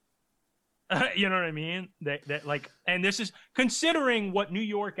asked. You know what I mean? That like, and this is considering what New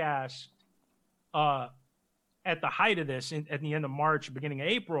York asked at the height of this, at the end of March, beginning of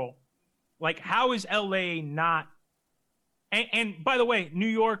April. Like, how is LA not? And by the way, New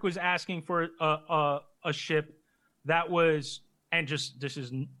York was asking for a ship that was, and just this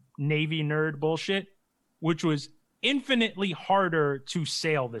is Navy nerd bullshit, which was infinitely harder to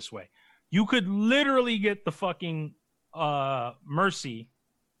sail this way. You could literally get the fucking Mercy.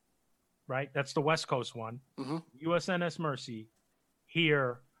 Right, that's the West Coast one. Mm-hmm. USNS Mercy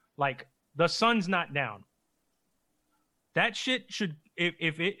here. Like the sun's not down. That shit should,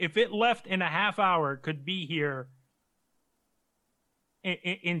 if it left in a half hour, could be here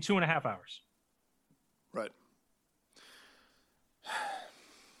in 2.5 hours. Right.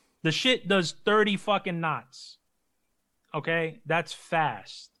 The shit does 30 fucking knots. Okay, that's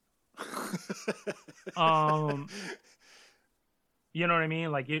fast. You know what I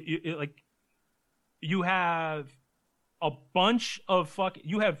mean? Like like you have a bunch of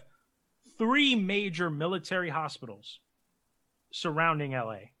you have 3 major military hospitals surrounding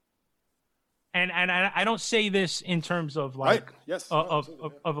LA. And I don't say this in terms of like right. Yes.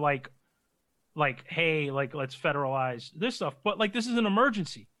 of like hey, like let's federalize this stuff, but like this is an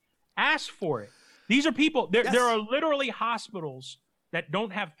emergency. Ask for it. These are people there are literally hospitals that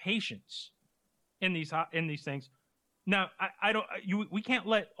don't have patients in these things. Now, we can't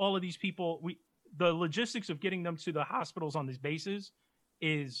let all of these people, the logistics of getting them to the hospitals on these bases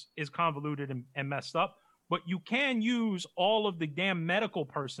is convoluted and messed up, but you can use all of the damn medical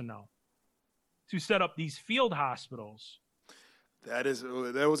personnel to set up these field hospitals. That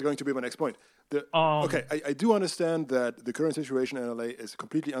was going to be my next point. Okay, I do understand that the current situation in LA is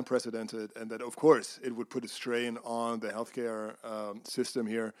completely unprecedented, and that, of course, it would put a strain on the healthcare system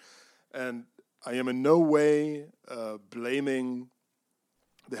here. And I am in no way blaming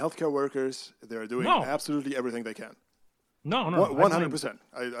the healthcare workers. They're doing absolutely everything they can. No, 100%.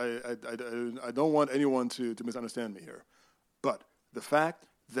 I don't want anyone to misunderstand me here. But the fact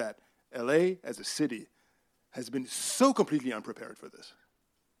that LA as a city has been so completely unprepared for this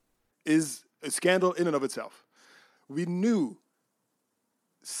is a scandal in and of itself. We knew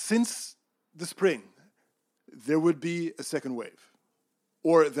since the spring there would be a second wave.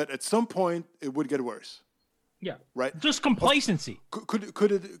 Or that at some point it would get worse. Yeah. Right. Just complacency.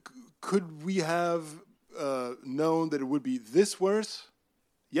 Could we have known that it would be this worse?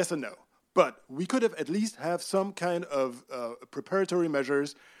 Yes and no. But we could have at least have some kind of preparatory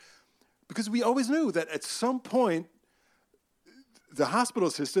measures. because we always knew that at some point the hospital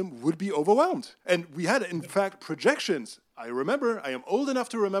system would be overwhelmed. And we had, in fact, projections. I am old enough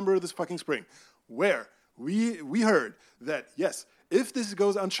to remember this fucking spring, where we heard that, yes, if this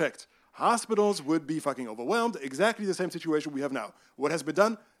goes unchecked, hospitals would be fucking overwhelmed. Exactly the same situation we have now. What has been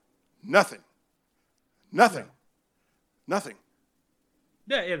done? Nothing. Nothing. Yeah. Nothing.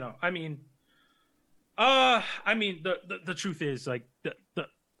 Yeah, the truth is, like,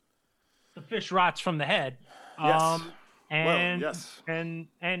 the fish rots from the head. Yes. And yes. and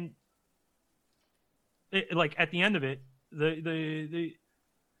like at the end of it, the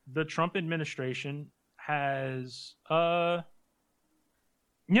Trump administration has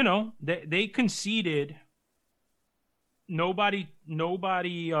they conceded. Nobody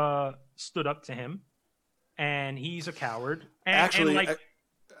stood up to him, and he's a coward. And,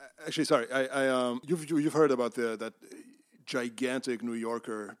 Actually, sorry, you've heard about that gigantic New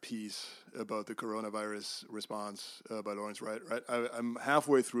Yorker piece about the coronavirus response by Lawrence Wright, right? I'm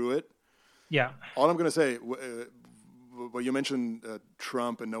halfway through it. Yeah. All I'm going to say, well, you mentioned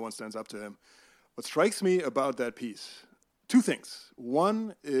Trump and no one stands up to him. What strikes me about that piece, two things.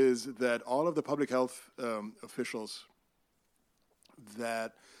 One is that all of the public health officials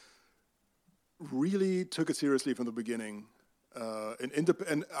that really took it seriously from the beginning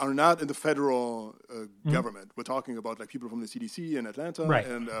and are not in the federal government. We're talking about like people from the CDC in Atlanta, right.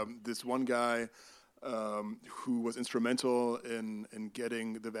 And this one guy who was instrumental in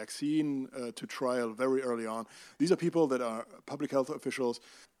getting the vaccine to trial very early on. These are people that are public health officials.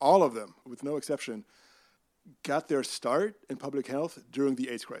 All of them, with no exception, got their start in public health during the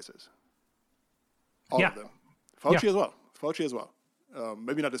AIDS crisis. All of them. Fauci as well.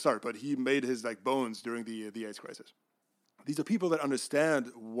 Maybe not the start, but he made his like bones during the AIDS crisis. These are people that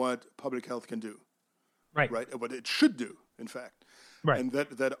understand what public health can do, right? What it should do, in fact, right? And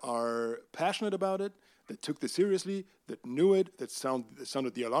that are passionate about it, that took this seriously, that knew it, that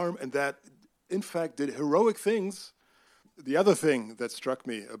sounded the alarm, and that, in fact, did heroic things. The other thing that struck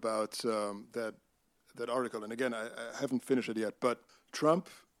me about that article, and again, I haven't finished it yet, but Trump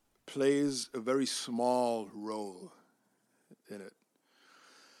plays a very small role in it.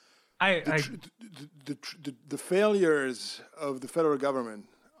 The failures of the federal government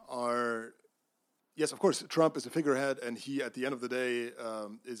are, yes, of course, Trump is a figurehead, and he, at the end of the day,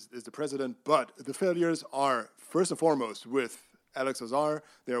 is the president. But the failures are, first and foremost, with Alex Azar.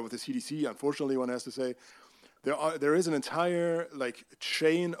 They are with the CDC, unfortunately, one has to say. There is an entire like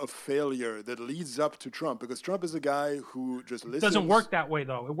chain of failure that leads up to Trump, because Trump is a guy who just listens. It doesn't work that way,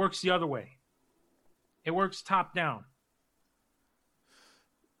 though. It works the other way. It works top down.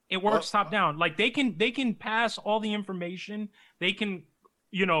 It works top down. Like they can pass all the information. They can,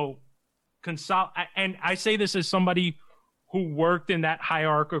 consult. And I say this as somebody who worked in that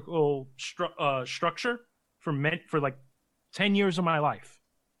hierarchical structure for like 10 years of my life.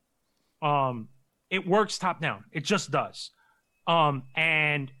 It works top down. It just does.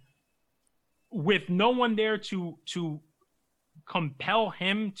 And with no one there to compel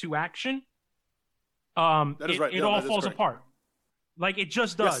him to action, it all falls apart. Like it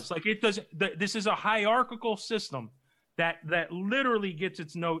just does. Yes. Like it does. This is a hierarchical system that literally gets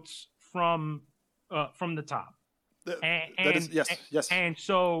its notes from the top. Yes. And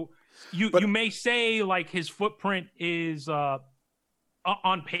so you may say like his footprint is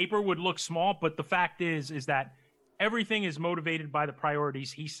on paper would look small, but the fact is that everything is motivated by the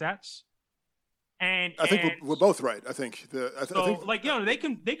priorities he sets. And I think we're both right. I think they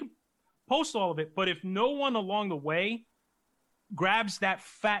can post all of it, but if no one along the way grabs that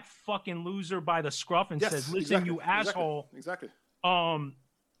fat fucking loser by the scruff and says, "Listen, you asshole," exactly, and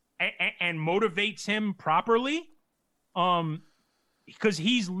motivates him properly, because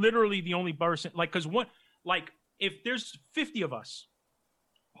he's literally the only person. If there's 50 of us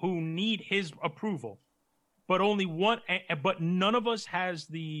who need his approval, but only one, but none of us has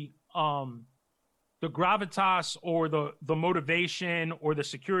the gravitas or the motivation or the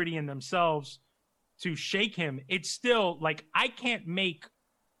security in themselves to shake him, it's still like I can't make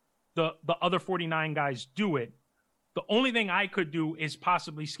the other 49 guys do it. The only thing I could do is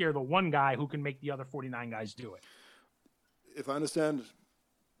possibly scare the one guy who can make the other 49 guys do it. If I understand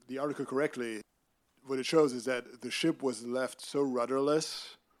the article correctly, what it shows is that the ship was left so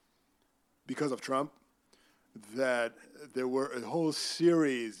rudderless because of Trump that there were a whole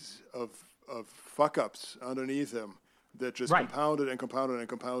series of fuck-ups underneath him that just compounded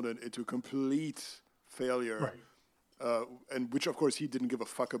into complete failure, and which of course he didn't give a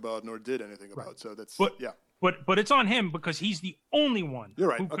fuck about nor did anything about. So that's but it's on him because he's the only one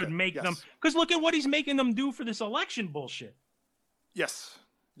who could make them. Because look at what he's making them do for this election bullshit. Yes,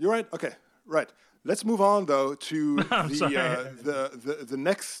 You're right. Okay, right. Let's move on though to the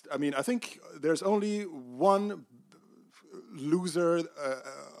next. I mean, I think there's only one loser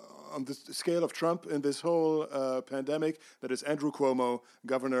on the scale of Trump in this whole pandemic. That is Andrew Cuomo,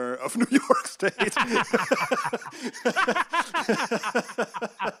 governor of New York State.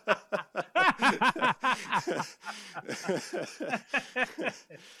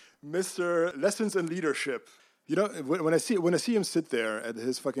 Mr. Lessons in Leadership. You know, when I see him sit there at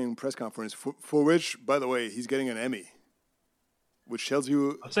his fucking press conference, for which, by the way, he's getting an Emmy, which tells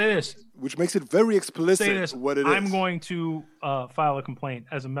you. I'll say this. Which makes it very explicit what it is. I'm going to file a complaint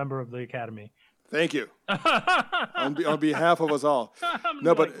as a member of the Academy. Thank you. on behalf of us all.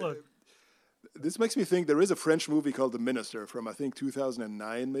 No, but this makes me think there is a French movie called The Minister from, I think,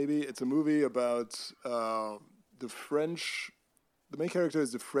 2009, maybe. It's a movie about the French. The main character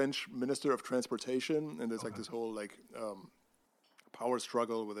is the French Minister of Transportation, and there's like this whole power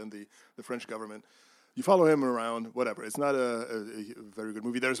struggle within the French government. You follow him around, whatever. It's not a very good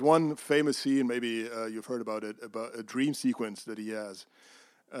movie. There's one famous scene, maybe you've heard about it, about a dream sequence that he has,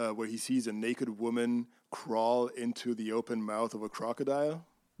 where he sees a naked woman crawl into the open mouth of a crocodile.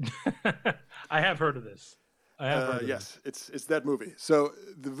 I have heard of this. Yes, it's that movie. So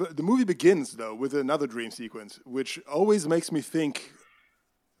the movie begins though with another dream sequence, which always makes me think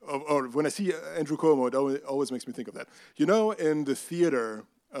of, or when I see Andrew Cuomo, it always makes me think of that. You know, in the theater,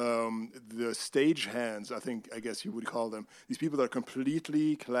 the stage hands, I guess you would call them, these people that are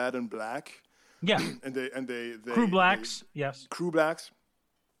completely clad in black. Yeah. and they crew blacks. Yes. Crew blacks.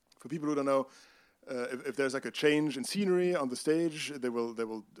 For people who don't know, if there's like a change in scenery on the stage, they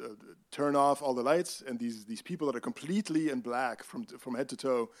will turn off all the lights, and these people that are completely in black from head to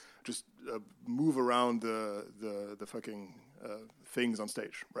toe just move around the fucking things on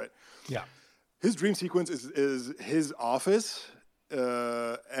stage, right? Yeah. His dream sequence is his office,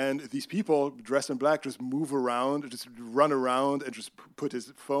 and these people dressed in black just move around, just run around, and just put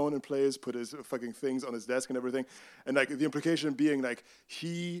his phone in place, put his fucking things on his desk and everything. And like the implication being like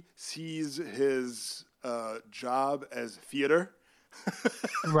he sees his job as theater,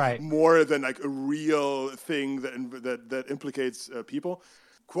 right? More than like a real thing that implicates people.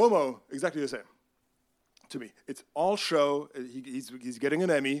 Cuomo, exactly the same. To me, it's all show. He's getting an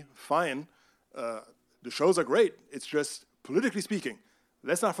Emmy, fine. The shows are great. It's just, politically speaking,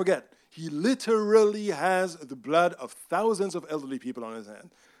 let's not forget, he literally has the blood of thousands of elderly people on his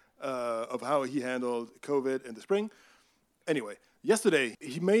hand, of how he handled COVID in the spring. Anyway, yesterday,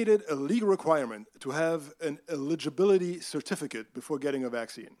 he made it a legal requirement to have an eligibility certificate before getting a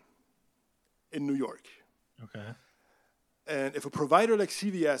vaccine in New York. Okay. And if a provider like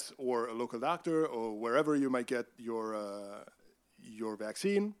CVS or a local doctor or wherever you might get your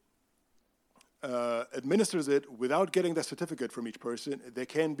vaccine administers it without getting the certificate from each person, they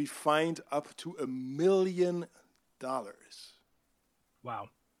can be fined up to $1 million. Wow.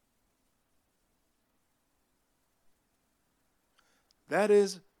 That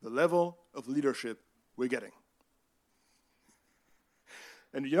is the level of leadership we're getting.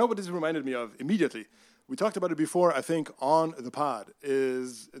 And you know what this reminded me of immediately? We talked about it before, I think, on the pod,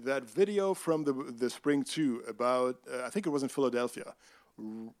 is that video from the spring too about, I think it was in Philadelphia.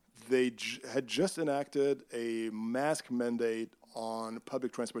 They had just enacted a mask mandate on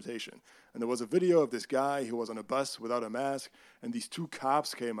public transportation. And there was a video of this guy who was on a bus without a mask, and these two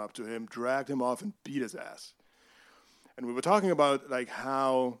cops came up to him, dragged him off, and beat his ass. And we were talking about like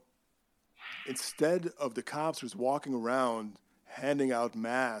how instead of the cops just walking around handing out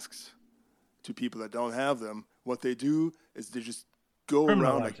masks to people that don't have them, what they do is they just go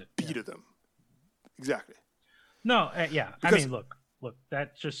around like beat at them. Exactly. No, yeah. Because, I mean, look,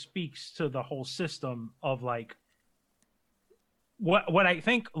 that just speaks to the whole system of like what I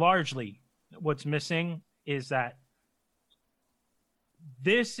think largely what's missing is that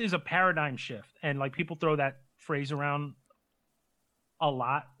this is a paradigm shift, and like people throw that phrase around a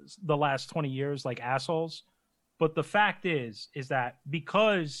lot the last 20 years like assholes, but the fact is that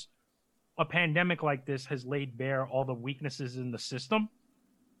because a pandemic like this has laid bare all the weaknesses in the system,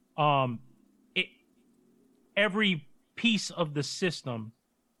 every piece of the system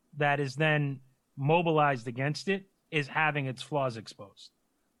that is then mobilized against it is having its flaws exposed,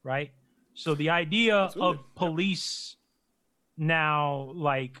 right? So the idea of police now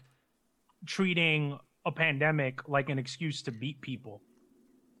like treating a pandemic like an excuse to beat people,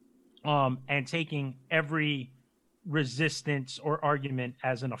 and taking every resistance or argument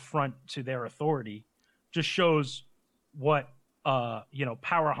as an affront to their authority just shows what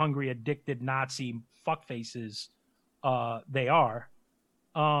power hungry, addicted Nazi fuckfaces they are.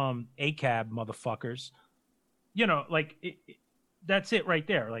 ACAB motherfuckers. You know, like that's it right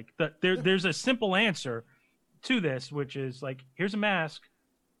there. Like there's a simple answer to this, which is like, here's a mask.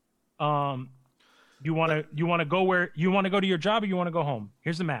 You want to go to your job, or you want to go home?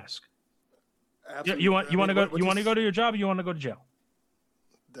 Here's the mask. Absolutely. You want to go to your job, or you want to go to jail?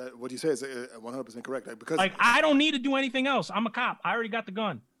 That what you say is 100% correct. Because like, I don't need to do anything else. I'm a cop. I already got the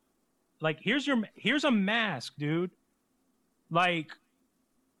gun. Like, here's a mask, dude. Like,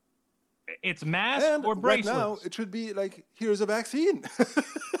 it's mask and or bracelets. Right now, it should be like, here's a vaccine.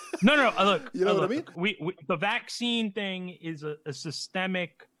 No. Look, you know look, what I mean? We the vaccine thing is a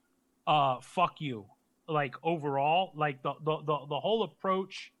systemic, fuck you. Like, overall, like the whole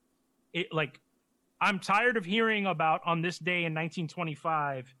approach, it like. I'm tired of hearing about, on this day in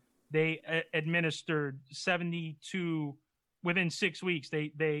 1925, they administered 72 within 6 weeks.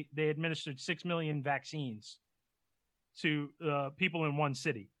 They administered 6 million vaccines to people in one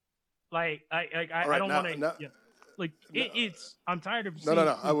city. Like I don't want to. Yeah. Like it's. I'm tired of.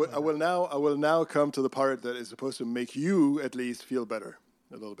 No. I will now come to the part that is supposed to make you at least feel better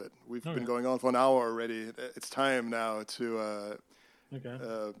a little bit. We've been going on for an hour already. It's time now to.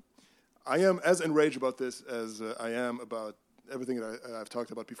 I am as enraged about this as I am about everything that I've talked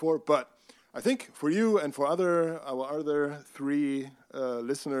about before. But I think for you and for our other 3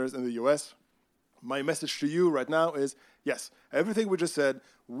 listeners in the U.S., my message to you right now is, yes, everything we just said,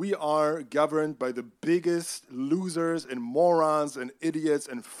 we are governed by the biggest losers and morons and idiots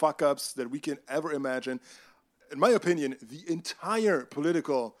and fuck-ups that we can ever imagine. In my opinion, the entire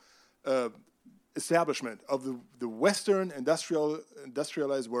political establishment of the Western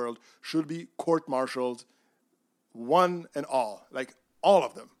industrialized world should be court-martialed, one and all, like all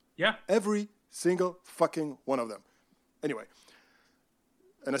of them. Yeah. Every single fucking one of them. Anyway,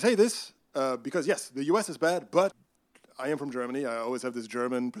 and I say this because, yes, the U.S. is bad, but I am from Germany. I always have this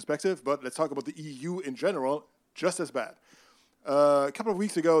German perspective, but let's talk about the EU in general, just as bad. A couple of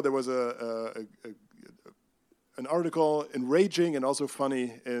weeks ago, there was an article, enraging and also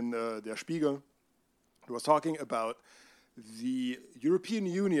funny, in Der Spiegel. It was talking about the European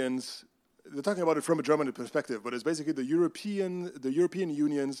Union's. They're talking about it from a German perspective, but it's basically the European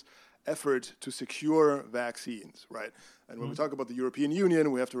Union's effort to secure vaccines, right? And when we talk about the European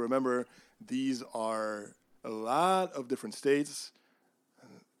Union, we have to remember these are a lot of different states,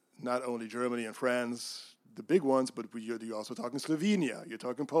 not only Germany and France, the big ones, but you're also talking Slovenia, you're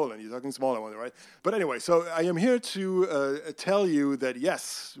talking Poland, you're talking smaller ones, right? But anyway, so I am here to tell you that,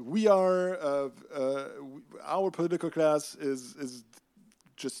 yes, we are, our political class is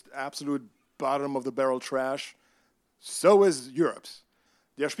just absolute bottom of the barrel trash. So is Europe's.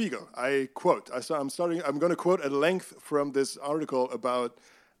 Der Spiegel, I quote, I'm going to quote at length from this article about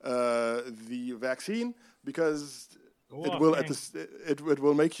the vaccine, because it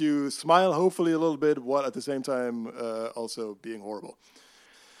will make you smile, hopefully a little bit, while at the same time also being horrible.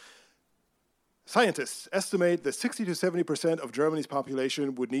 Scientists estimate that 60 to 70% of Germany's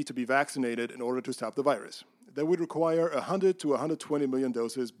population would need to be vaccinated in order to stop the virus. That would require 100 to 120 million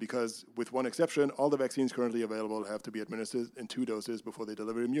doses because, with one exception, all the vaccines currently available have to be administered in 2 doses before they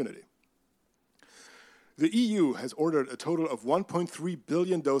deliver immunity. The EU has ordered a total of 1.3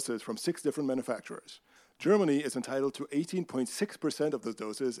 billion doses from 6 different manufacturers. Germany is entitled to 18.6% of those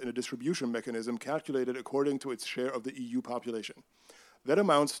doses in a distribution mechanism calculated according to its share of the EU population. That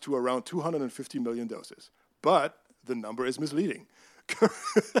amounts to around 250 million doses. But the number is misleading.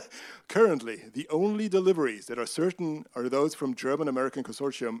 Currently, the only deliveries that are certain are those from German-American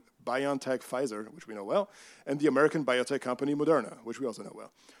consortium BioNTech-Pfizer, which we know well, and the American biotech company Moderna, which we also know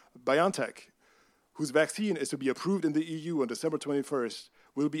well. BioNTech, whose vaccine is to be approved in the EU on December 21st,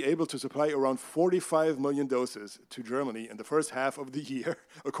 will be able to supply around 45 million doses to Germany in the first half of the year,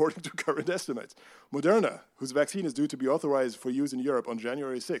 according to current estimates. Moderna, whose vaccine is due to be authorized for use in Europe on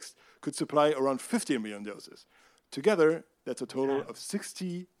January 6th, could supply around 15 million doses. Together, that's a total of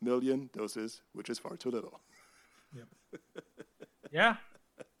 60 million doses, which is far too little. Yep. Yeah.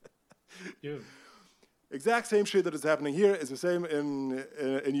 Dude. Exact same shit that is happening here is the same in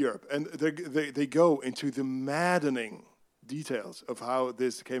Europe. And they go into the maddening details of how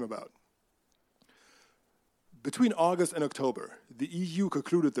this came about. Between August and October, the EU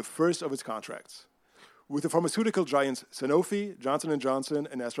concluded the first of its contracts with the pharmaceutical giants Sanofi, Johnson & Johnson,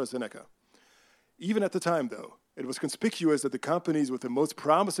 and AstraZeneca. Even at the time, though, it was conspicuous that the companies with the most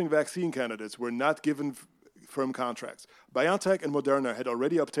promising vaccine candidates were not given firm contracts. BioNTech and Moderna had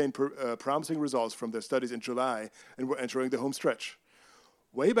already obtained promising results from their studies in July and were entering the home stretch.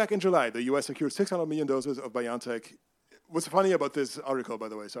 Way back in July, the U.S. secured 600 million doses of BioNTech. What's funny about this article, by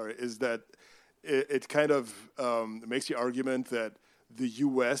the way, is that it kind of makes the argument that the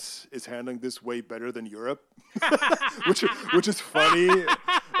U.S. is handling this way better than Europe, which is funny.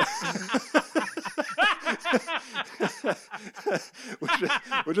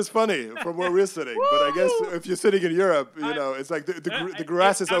 which is funny from where we're sitting. Woo! But I guess if you're sitting in Europe, it's like the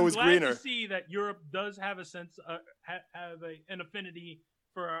grass is always greener. I'm glad to see that Europe does have a sense, an affinity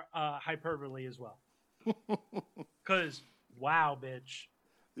for hyperbole as well. Because, wow, bitch.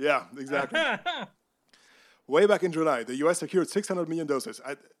 Yeah, exactly. Way back in July, the U.S. secured 600 million doses.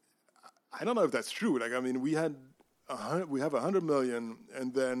 I don't know if that's true. Like, I mean, we have 100 million,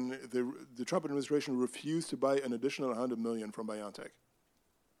 and then the Trump administration refused to buy an additional 100 million from BioNTech.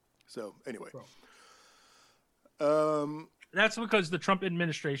 So anyway, that's because the Trump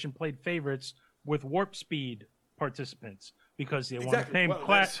administration played favorites with Warp Speed participants because they want to pay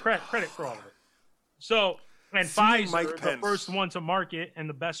credit for all of it. So, and Pfizer, the first one to market and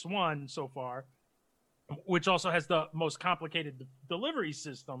the best one so far, which also has the most complicated delivery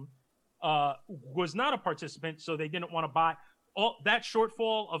system, was not a participant, so they didn't want to buy. All that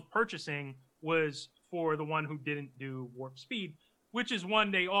shortfall of purchasing was for the one who didn't do Warp Speed, which is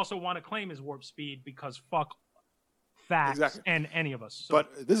one they also want to claim as Warp Speed because fuck facts and any of us. So.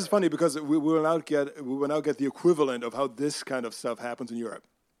 But this is funny because we will now get the equivalent of how this kind of stuff happens in Europe.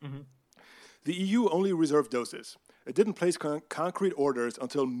 Mm-hmm. The EU only reserved doses. It didn't place concrete orders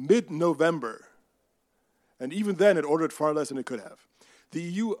until mid-November. And even then, it ordered far less than it could have. The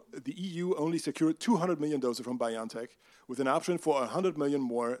EU only secured 200 million doses from BioNTech, with an option for 100 million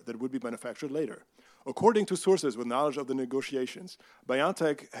more that would be manufactured later. According to sources with knowledge of the negotiations,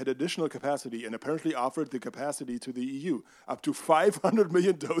 BioNTech had additional capacity and apparently offered the capacity to the EU, up to 500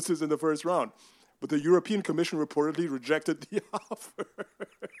 million doses in the first round. But the European Commission reportedly rejected the offer.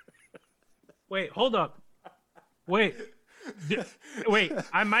 Wait, hold up. Wait,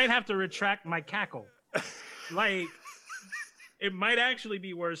 I might have to retract my cackle. Like, it might actually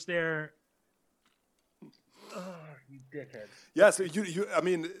be worse there. Oh, you dickhead. Yes, I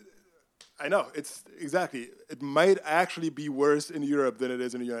mean, I know it's exactly. It might actually be worse in Europe than it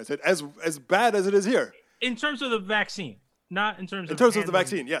is in the United States, as bad as it is here. In terms of the vaccine, not in terms of. In terms of the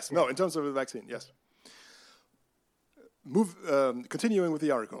vaccine, yes. No, in terms of the vaccine, yes. Continuing with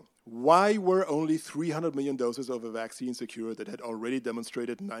the article. Why were only 300 million doses of a vaccine secured that had already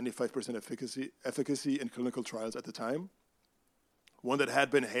demonstrated 95% efficacy in clinical trials at the time? One that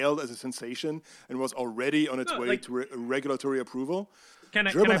had been hailed as a sensation and was already on its way to regulatory approval.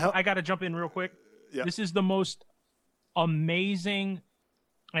 I got to jump in real quick. Yeah. This is the most amazing,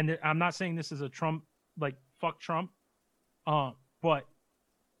 and I'm not saying this is a Trump, like, fuck Trump, but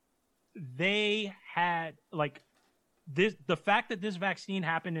they had, like, the fact that this vaccine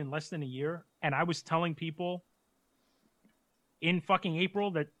happened in less than a year, and I was telling people in fucking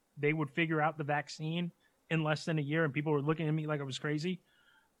April that they would figure out the vaccine in less than a year, and people were looking at me like I was crazy.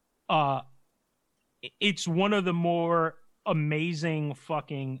 It's one of the more amazing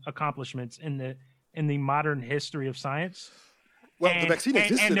fucking accomplishments in the modern history of science. Well, the vaccine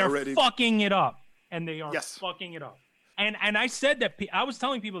existed and they're already. Fucking it up, and they are fucking it up. And I said that I was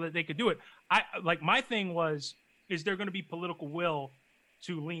telling people that they could do it. My thing was, is there going to be political will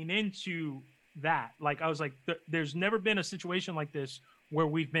to lean into that? Like, I was like, there's never been a situation like this where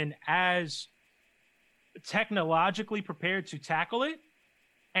we've been as technologically prepared to tackle it,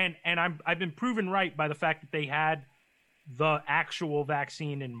 and I've been proven right by the fact that they had the actual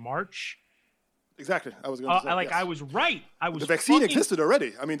vaccine in March. Exactly, I was going to say. I was right. The vaccine existed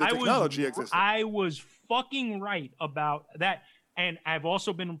already. I mean, the technology existed. I was fucking right about that, and I've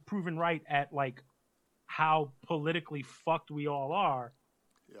also been proven right at like how politically fucked we all are.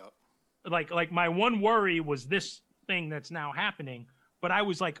 Yeah. Like my one worry was this thing that's now happening. But I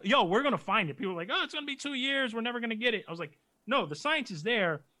was like, yo, we're going to find it. People were like, oh, it's going to be 2 years. We're never going to get it. I was like, no, the science is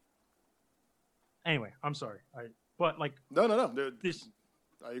there. Anyway, I'm sorry. No.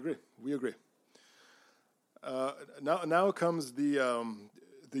 I agree. We agree. Now comes the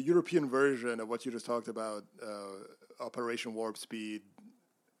European version of what you just talked about, Operation Warp Speed,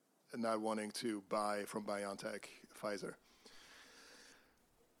 and not wanting to buy from BioNTech, Pfizer.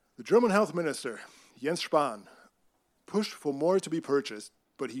 The German health minister, Jens Spahn, pushed for more to be purchased,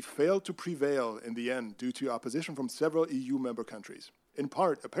 but he failed to prevail in the end due to opposition from several EU member countries. In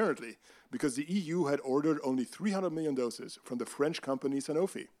part, apparently, because the EU had ordered only 300 million doses from the French company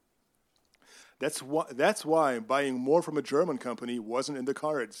Sanofi. That's why buying more from a German company wasn't in the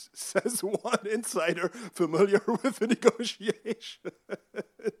cards, says one insider familiar with the negotiations.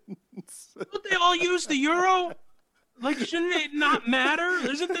 But they all use the euro? Like, shouldn't it not matter?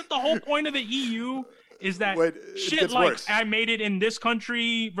 Isn't that the whole point of the EU? Is that shit like worse. I made it in this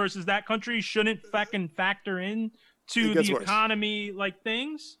country versus that country shouldn't fucking factor in to the economy, like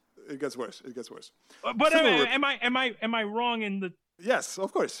things. It gets worse. It gets worse. But am I wrong in the? Yes,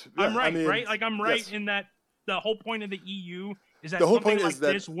 of course. Yeah, I'm right, right? Like I'm right in that the whole point of the EU is that the whole something point like is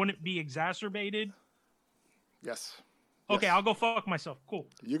that, this wouldn't be exacerbated. Yes. Okay, yes. I'll go fuck myself. Cool.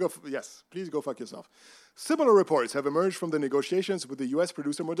 You go. Yes, please go fuck yourself. Similar reports have emerged from the negotiations with the U.S.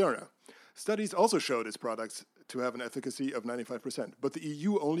 producer Moderna. Studies also showed its products to have an efficacy of 95%, but the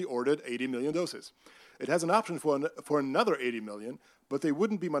EU only ordered 80 million doses. It has an option for another 80 million, but they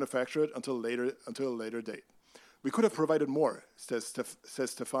wouldn't be manufactured until a later date. We could have provided more, says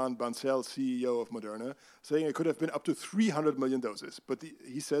Stéphane Bancel, CEO of Moderna, saying it could have been up to 300 million doses, but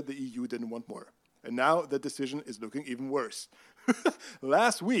he said the EU didn't want more. And now the decision is looking even worse.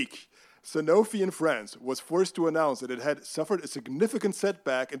 Last week, Sanofi in France was forced to announce that it had suffered a significant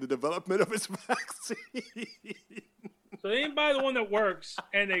setback in the development of its vaccine. So they didn't buy the one that works,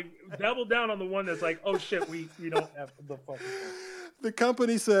 and they doubled down on the one that's like, oh shit, we don't have the fucking thing. The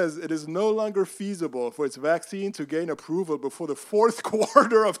company says it is no longer feasible for its vaccine to gain approval before the fourth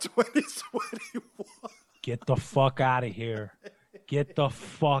quarter of 2021. Get the fuck out of here. Get the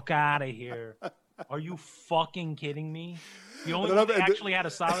fuck out of here. Are you fucking kidding me? The only one they actually had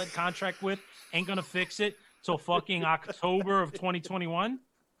a solid contract with ain't gonna fix it till fucking October of 2021?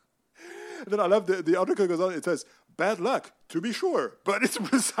 Then I love the article goes on, it says, bad luck, to be sure, but it's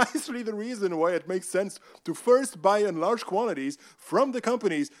precisely the reason why it makes sense to first buy in large quantities from the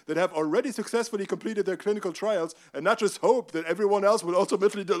companies that have already successfully completed their clinical trials and not just hope that everyone else will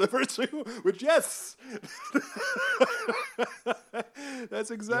ultimately deliver to, which, yes, that's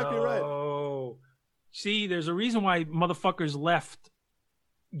exactly right. See, there's a reason why motherfuckers left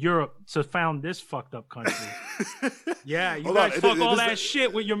Europe to found this fucked up country. Yeah, you guys fuck all that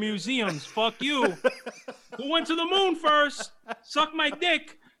shit with your museums. Fuck you. Who went to the moon first? Suck my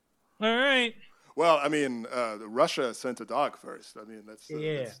dick. All right. Well, I mean, Russia sent a dog first. I mean, that's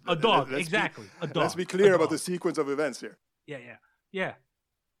a dog. Exactly, a dog. Let's be clear about the sequence of events here. Yeah.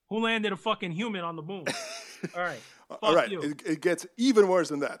 Who landed a fucking human on the moon? All right. All right. It gets even worse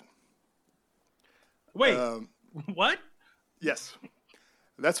than that. Wait. What? Yes.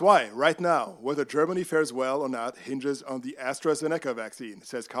 That's why, right now, whether Germany fares well or not hinges on the AstraZeneca vaccine,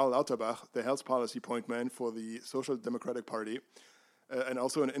 says Karl Lauterbach, the health policy point man for the Social Democratic Party, and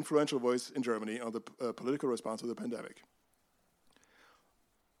also an influential voice in Germany on the political response to the pandemic.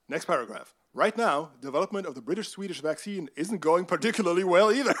 Next paragraph. Right now, development of the British-Swedish vaccine isn't going particularly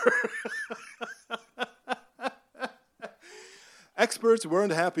well either. Experts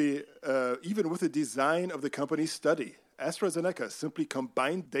weren't happy even with the design of the company's study. AstraZeneca simply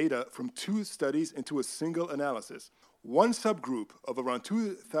combined data from two studies into a single analysis. One subgroup of around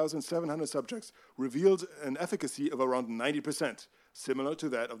 2,700 subjects revealed an efficacy of around 90%, similar to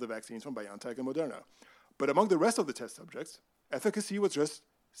that of the vaccines from BioNTech and Moderna. But among the rest of the test subjects, efficacy was just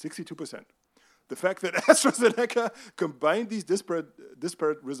 62%. The fact that AstraZeneca combined these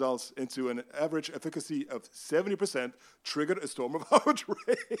disparate results into an average efficacy of 70% triggered a storm of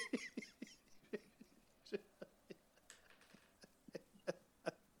outrage.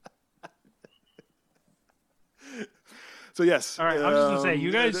 So yes. All right, I'm just gonna say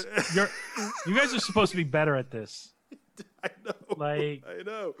you guys are supposed to be better at this. I know. Like I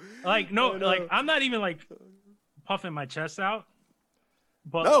know. Like no, like I'm not even like puffing my chest out.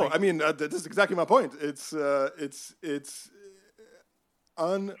 But no, like, I mean this is exactly my point. It's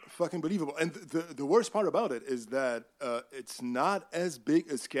unfucking believable. And the worst part about it is that it's not as big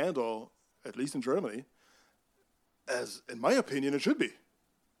a scandal, at least in Germany, as in my opinion it should be.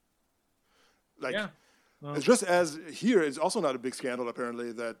 Like. Yeah. It's just as here, it's also not a big scandal,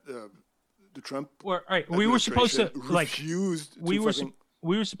 apparently, that the Trump we were supposed to refused we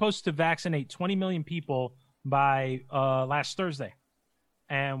were supposed to vaccinate 20 million people by last Thursday,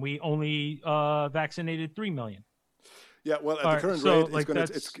 and we only vaccinated 3 million. Yeah, well, at the current rate,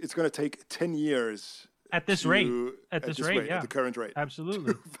 it's going to take 10 years. At this rate, yeah, at the current rate,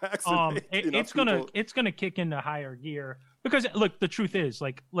 absolutely. It's gonna kick into higher gear because look, the truth is,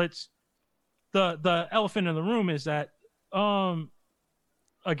 like, The elephant in the room is that,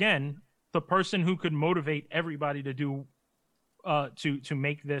 again, the person who could motivate everybody to do, to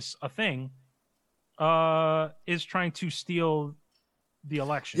make this a thing, is trying to steal the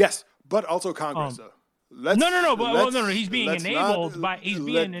election. Yes, but also Congress. No. He's being enabled by. He's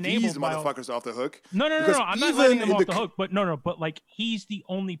being enabled these motherfuckers off the hook. No. I'm not letting them off the hook. But but like he's the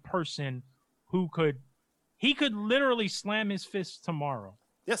only person who could. He could literally slam his fist tomorrow.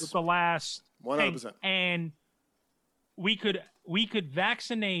 Yes. With the last. 100%. And we could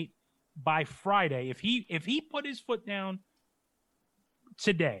vaccinate by Friday if he put his foot down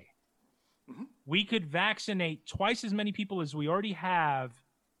today. we could vaccinate twice as many people as we already have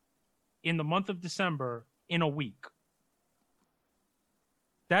in the month of December in a week.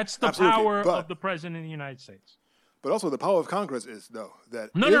 That's the power of the president of the United States. But also the power of Congress is that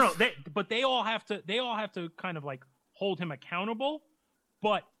no. But they all have to kind of like hold him accountable.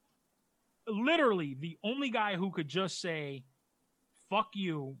 But literally, the only guy who could just say, "Fuck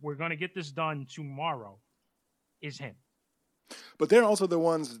you, we're gonna get this done tomorrow," is him. But they're also the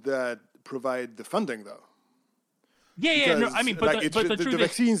ones that provide the funding, though. Yeah. No, I mean, but the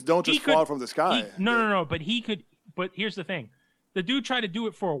vaccines don't just fall from the sky. No. But he could. But here's the thing: the dude tried to do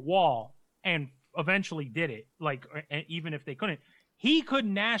it for a wall and eventually did it. Like, even if they couldn't, he could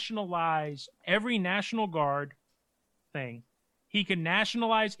nationalize every National Guard thing. He could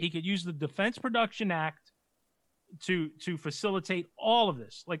nationalize. He could use the Defense Production Act to facilitate all of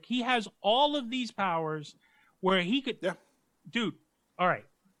this. Like, he has all of these powers where he could. Yeah. Dude. All right.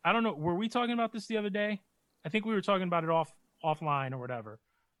 I don't know. Were we talking about this the other day? I think we were talking about it offline or whatever.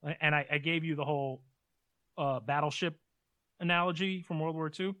 And I gave you the whole battleship analogy from World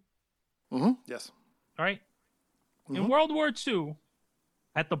War II. Mm-hmm. Yes. All right. Mm-hmm. In World War II,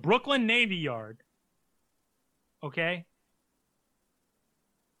 at the Brooklyn Navy Yard, okay,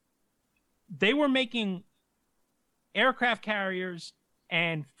 they were making aircraft carriers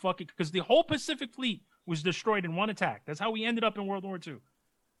and fucking, because the whole Pacific Fleet was destroyed in one attack. That's how we ended up in World War II.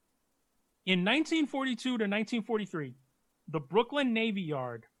 In 1942 to 1943, the Brooklyn Navy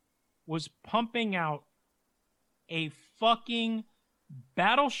Yard was pumping out a fucking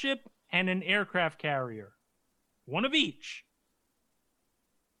battleship and an aircraft carrier, one of each,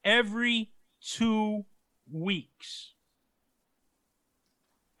 every 2 weeks.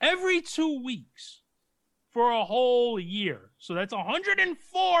 Every 2 weeks for a whole year. So that's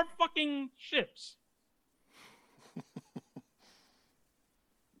 104 fucking ships.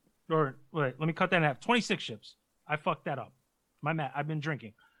 Or wait, let me cut that in half. 26 ships. I fucked that up. My math. I've been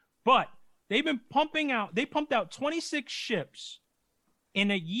drinking. But they've been pumping out. They pumped out 26 ships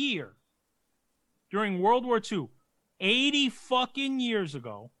in a year during World War II. 80 fucking years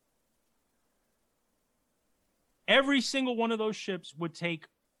ago. Every single one of those ships would take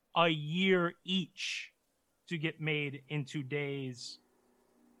a year each to get made in today's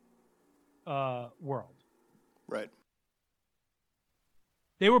world. Right.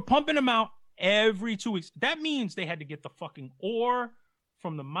 They were pumping them out every 2 weeks. That means they had to get the fucking ore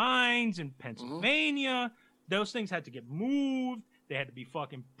from the mines in Pennsylvania. Those things had to get moved. They had to be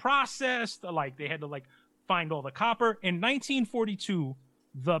fucking processed. Like, they had to, like, find all the copper. In 1942,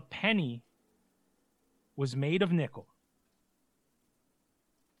 the penny was made of nickel.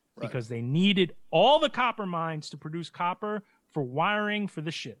 Right. Because they needed all the copper mines to produce copper for wiring for the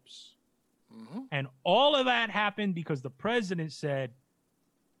ships. Mm-hmm. And all of that happened because the president said,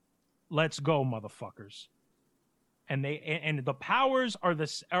 "Let's go, motherfuckers." And the powers are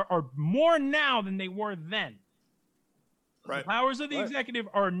more now than they were then. Right. The powers of the executive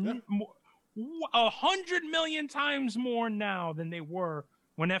are 100 million times more now than they were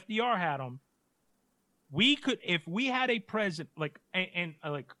when FDR had them. We could, if we had a president, like, and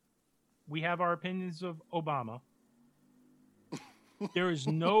we have our opinions of Obama. There is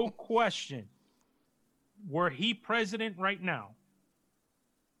no question. Were he president right now,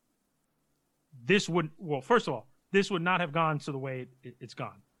 this would, well, first of all, this would not have gone to the way it's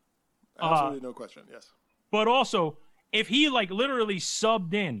gone. Absolutely no question, yes. But also, if he, like, literally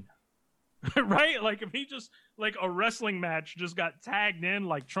subbed in, right? Like, if he just, like, a wrestling match just got tagged in,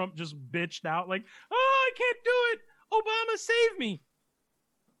 like Trump just bitched out, like, "Oh, I can't do it. Obama, save me."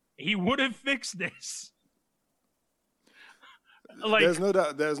 He would have fixed this. Like, there's no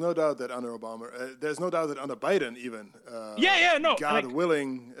doubt that under Obama, there's no doubt that under Biden even. No, God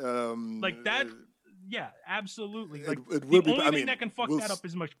willing. Like that. Yeah, absolutely. Like, it will the only thing that can fuck that up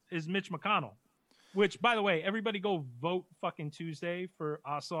is Mitch McConnell. Which, by the way, everybody go vote fucking Tuesday for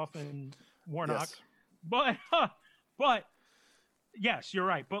Ossoff and Warnock. Yes. But yes, you're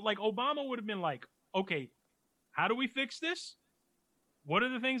right. But, like, Obama would have been like, okay, how do we fix this? What are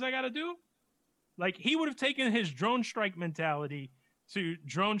the things I got to do? Like, he would have taken his drone strike mentality to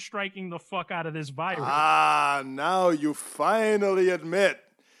drone striking the fuck out of this virus. Now you finally admit.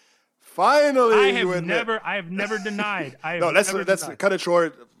 Finally, I have never denied. Let's cut it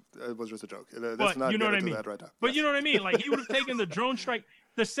short. It was just a joke. Let's not you know get what into I mean. that right now. But you know what I mean? Like, he would have taken the drone strike.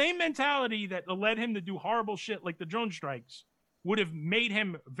 The same mentality that led him to do horrible shit like the drone strikes would have made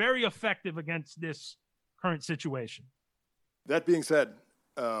him very effective against this current situation. That being said,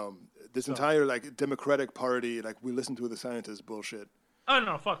 this entire, like, Democratic Party, like, we listen to the scientists bullshit. Oh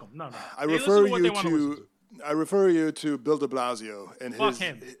no, fuck them. No. I refer you to Bill de Blasio and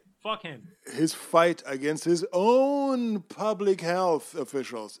Fuck him. His fight against his own public health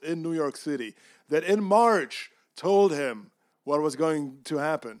officials in New York City that in March told him what was going to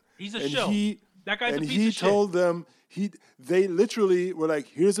happen. He's a shill. That guy's a piece of shit. And he told them, they literally were like,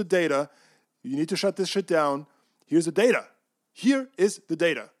 here's the data. You need to shut this shit down. Here's the data. Here is the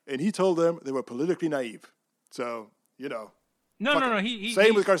data. And he told them they were politically naive. So, you know. No.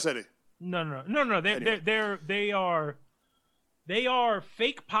 Same with Garcetti. No. They are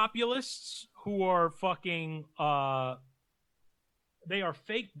fake populists who are fucking. They are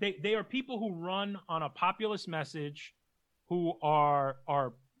fake. They are people who run on a populist message, who are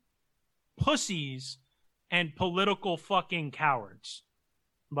pussies and political fucking cowards.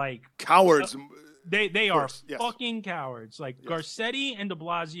 Like cowards. They are fucking cowards. Like Garcetti and De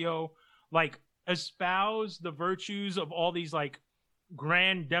Blasio, like espouse the virtues of all these like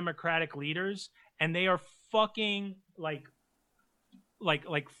grand democratic leaders, and they are fucking like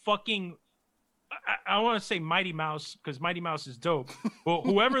fucking. I want to say Mighty Mouse because Mighty Mouse is dope. But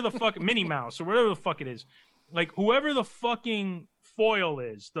whoever the fuck Minnie Mouse or whatever the fuck it is, like whoever the fucking foil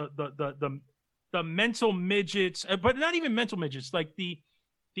is, the mental midgets, but not even mental midgets, like the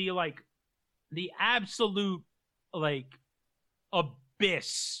absolute like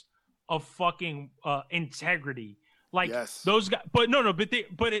abyss of fucking integrity. Like those guys, but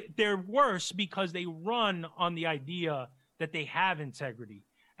they're worse because they run on the idea that they have integrity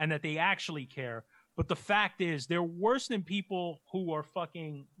and that they actually care. But the fact is, they're worse than people who are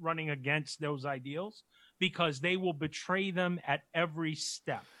fucking running against those ideals because they will betray them at every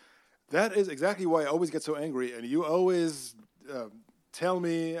step. That is exactly why I always get so angry, and you always tell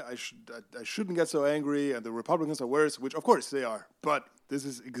me I shouldn't get so angry, and the Republicans are worse, which of course they are. But this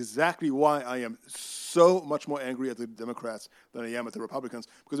is exactly why I am so much more angry at the Democrats than I am at the Republicans,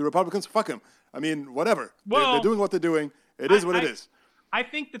 because the Republicans, fuck them. I mean, whatever. Well, they're doing what they're doing. It is what it is. I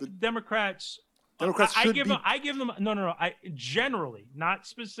think that the Democrats should I give them no. I generally, not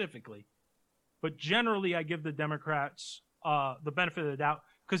specifically, but generally, I give the Democrats the benefit of the doubt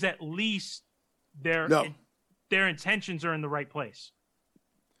because at least their intentions are in the right place.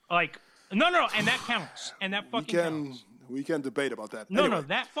 Like no, and that counts, and that fucking counts. We can debate about that. No,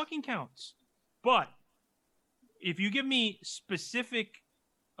 that fucking counts. But if you give me specific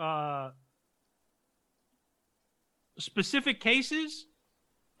cases,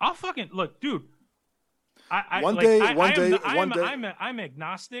 I'll fucking look, dude. I'm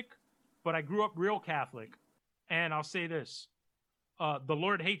agnostic, but I grew up real Catholic, and I'll say this: the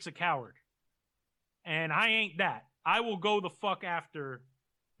Lord hates a coward, and I ain't that. I will go the fuck after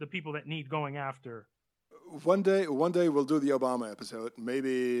the people that need going after. One day we'll do the Obama episode.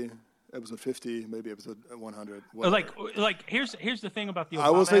 Maybe episode 50, maybe episode 100. Whatever. Like here's the thing about the Obama I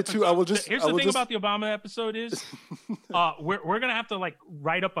will say episode. too. About the Obama episode is we're gonna have to like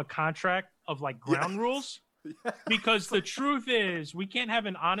write up a contract of like ground rules because the truth is we can't have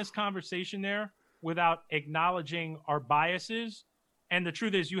an honest conversation there without acknowledging our biases. And the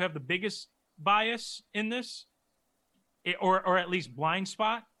truth is you have the biggest bias in this, or at least blind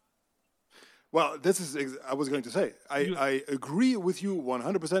spot. Well, this is I was going to say. I agree with you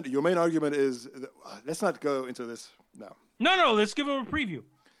 100%. Your main argument is let's not go into this now. No. Let's give them a preview.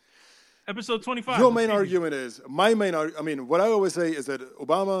 Episode 25. Your main argument is what I always say is that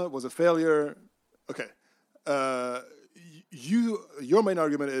Obama was a failure. Okay. Your main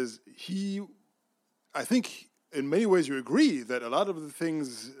argument is I think in many ways you agree that a lot of the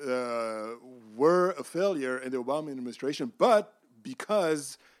things were a failure in the Obama administration, but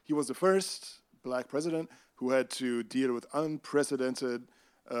because he was the first black president who had to deal with unprecedented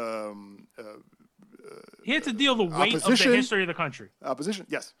he had to deal the weight of the history of the country. Opposition,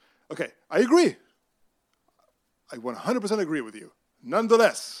 yes. Okay, I agree. I 100% agree with you.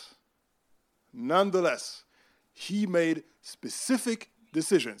 Nonetheless, he made specific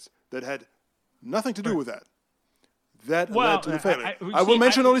decisions that had nothing to do with that. That led to the failure. I will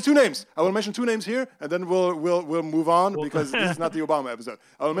mention only two names. I will mention two names here, and then we'll move on because this is not the Obama episode.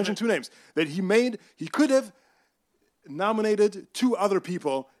 I will mention two names that he made. He could have nominated two other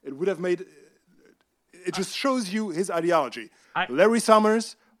people. It would have made. It just shows you his ideology. Larry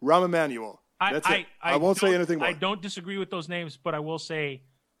Summers, Rahm Emanuel. That's it. I won't say anything more. I don't disagree with those names, but I will say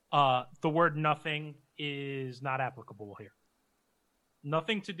the word "nothing" is not applicable here.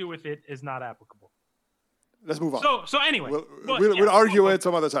 Nothing to do with it is not applicable. Let's move on. So anyway. We'll argue it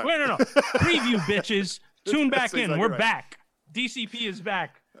some other time. Wait, no. Preview, bitches. Tune back in. We're back. DCP is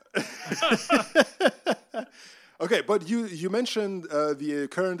back. Okay, but you mentioned the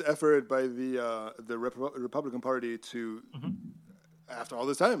current effort by the Republican Party to after all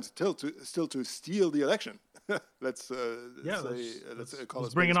this time, still to steal the election. Let's call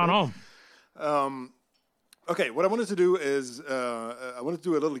let's bring it on home. Okay, what I wanted to do is I wanted to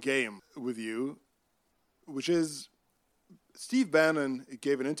do a little game with you, which is Steve Bannon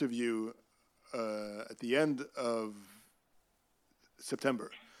gave an interview at the end of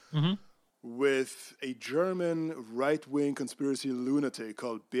September with a German right-wing conspiracy lunatic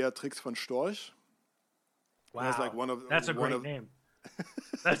called Beatrix von Storch. Wow, that's a great name.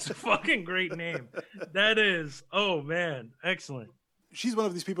 That's a fucking great name. That is. Oh man, excellent. She's one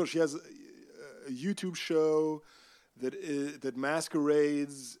of these people. She has a YouTube show that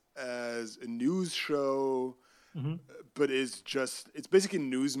masquerades as a news show, but it's basically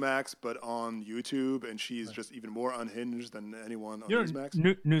Newsmax but on YouTube, and she's just even more unhinged than anyone on Newsmax.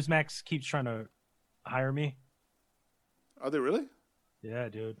 Newsmax keeps trying to hire me. Are they really? Yeah,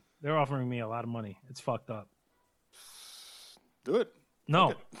 dude. They're offering me a lot of money. It's fucked up. Do it.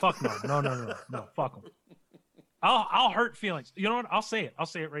 No, fuck no. No, fuck them. I'll hurt feelings. You know what? I'll say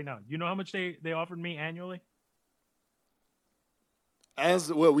it right now. You know how much they offered me annually?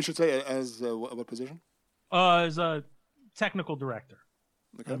 As well, we should say as what position? As a technical director.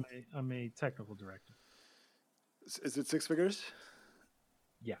 Okay. I'm a technical director. Is it six figures?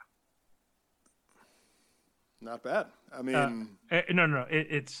 Yeah. Not bad. I mean, no.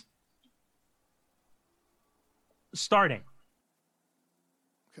 It's starting.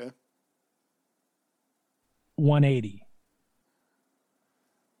 Okay. 180.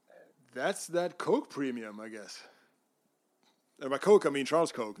 That's that Coke premium, I guess. And by Coke, I mean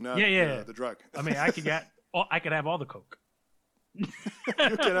Charles Coke, not the drug. I mean, I could have all the Coke. You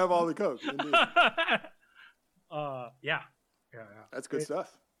can have all the Coke. Indeed. Yeah. That's good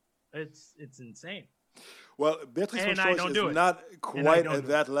stuff. It's insane. Well, Beatrix von Storch is not quite at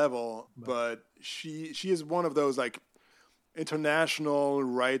that level, but she is one of those like international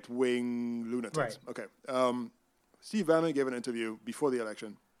right-wing lunatics. Right. Okay. Steve Bannon gave an interview before the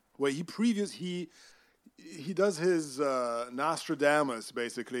election where he does his Nostradamus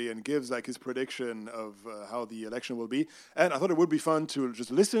basically and gives like his prediction of how the election will be. And I thought it would be fun to just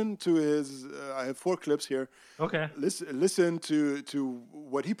listen to his. I have 4 clips here. Okay. Listen to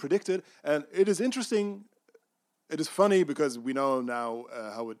what he predicted, and it is interesting. It is funny because we know now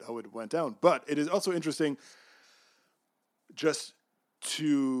how it went down, but it is also interesting just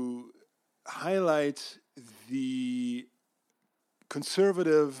to highlight the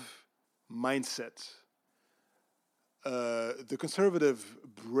conservative mindset, the conservative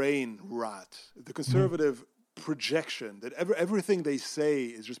brain rot, the conservative projection that everything they say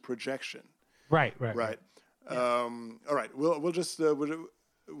is just projection. Right. Yeah. All right, we'll just we'll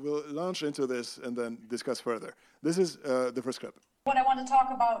launch into this and then discuss further. This is the first clip. What I want to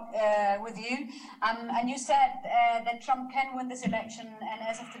talk about with you, and you said that Trump can win this election, and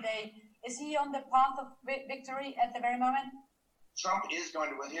as of today, is he on the path of victory at the very moment? Trump is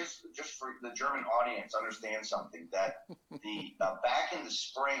going to win. Here's just for the German audience, understand something, that the back in the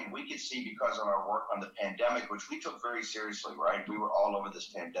spring, we could see because of our work on the pandemic, which we took very seriously, right? We were all over this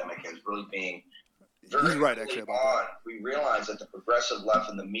pandemic as really being very right, actually, about that. We realized that the progressive left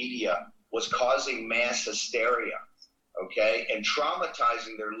and the media was causing mass hysteria, okay, and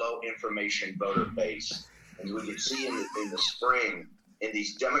traumatizing their low information voter base. And we could see in the spring, in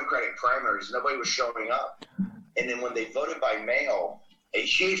these Democratic primaries, nobody was showing up. And then when they voted by mail, a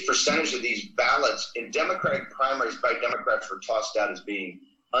huge percentage of these ballots in Democratic primaries by Democrats were tossed out as being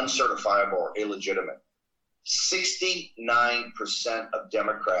uncertifiable or illegitimate. 69% of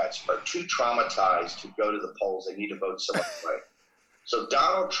Democrats are too traumatized to go to the polls. They need to vote some other way. So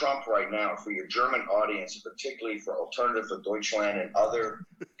Donald Trump right now, for your German audience, particularly for Alternative for Deutschland and other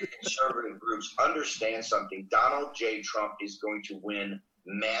conservative groups, understand something. Donald J. Trump is going to win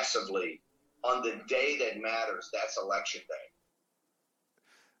massively on the day that matters. That's Election Day.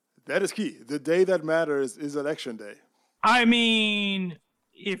 That is key. The day that matters is Election Day. I mean,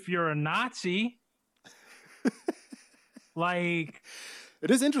 if you're a Nazi, like... It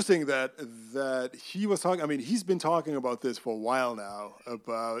is interesting that he was talking. I mean, he's been talking about this for a while now.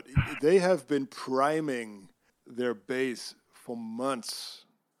 About they have been priming their base for months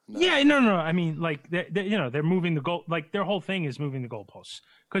now. Yeah, no. I mean, like they're moving the goal. Like their whole thing is moving the goalposts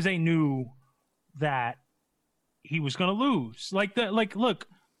because they knew that he was going to lose. Look,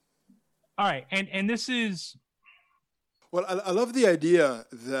 all right, and this is. Well, I love the idea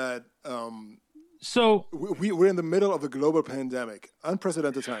that. So we're in the middle of a global pandemic,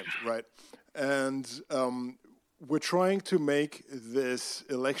 unprecedented times, right? And we're trying to make this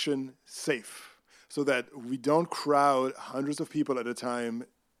election safe so that we don't crowd hundreds of people at a time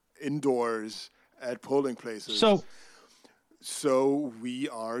indoors at polling places. So So we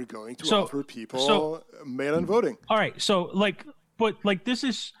are going to offer people mail-in voting. All right. So this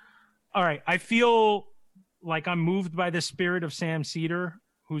is all right. I feel like I'm moved by the spirit of Sam Cedar,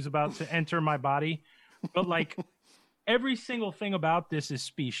 who's about to enter my body. But like every single thing about this is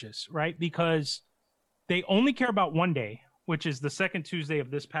specious, right? Because they only care about one day, which is the second Tuesday of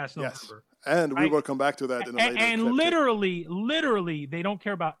this past November. And we will come back to that in a later clip. And literally, they don't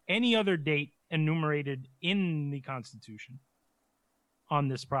care about any other date enumerated in the Constitution on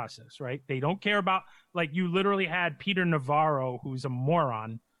this process, right? They don't care about, like, you literally had Peter Navarro, who's a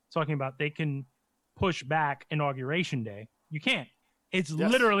moron, talking about they can push back Inauguration Day. You can't. It's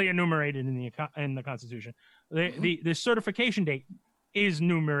literally enumerated in the Constitution. The certification date is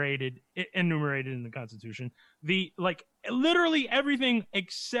enumerated in the Constitution. Literally everything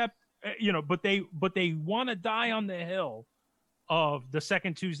except but they want to die on the hill of the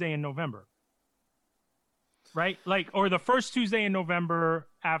second Tuesday in November. Right? Like, or the first Tuesday in November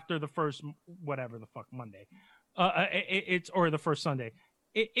after the first whatever the fuck Monday. Or the first Sunday.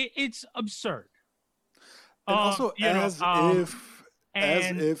 It's absurd. And also, as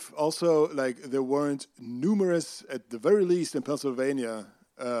if also, like, there weren't numerous, at the very least in Pennsylvania,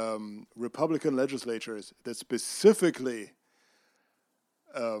 Republican legislatures that specifically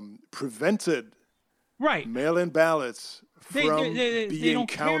prevented mail-in ballots from being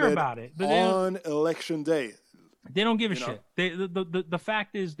counted about it. On election day. They don't give a shit. The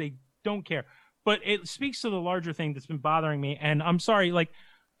fact is they don't care. But it speaks to the larger thing that's been bothering me. And I'm sorry, like,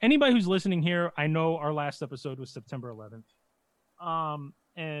 anybody who's listening here, I know our last episode was September 11th.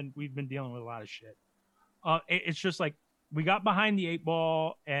 And we've been dealing with a lot of shit. It's just like we got behind the 8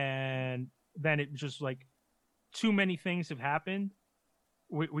 ball, and then it just like too many things have happened.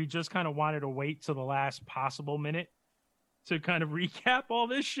 We just kind of wanted to wait till the last possible minute to kind of recap all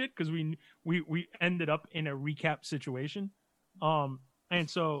this shit, because we ended up in a recap situation. And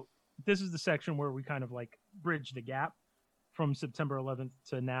so this is the section where we kind of like bridge the gap from September 11th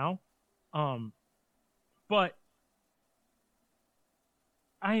to now. But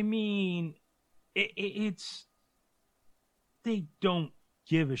I mean, it's they don't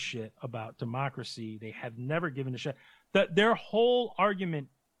give a shit about democracy. They have never given a shit. Their whole argument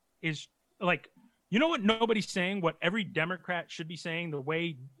is like, you know what nobody's saying? What every Democrat should be saying, the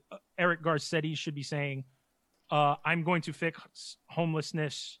way Eric Garcetti should be saying, I'm going to fix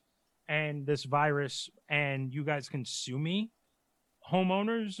homelessness and this virus, and you guys can sue me,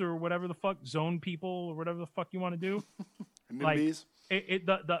 homeowners or whatever the fuck, zone people or whatever the fuck you want to do.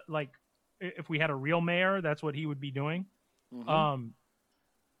 Like, if we had a real mayor, that's what he would be doing. Mm-hmm.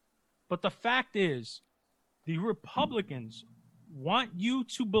 But the fact is, the Republicans want you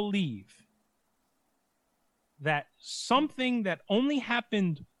to believe that something that only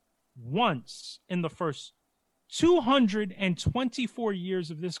happened once in the first 224 years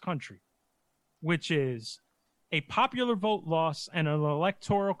of this country, which is a popular vote loss and an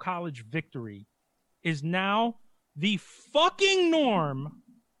electoral college victory, is now the fucking norm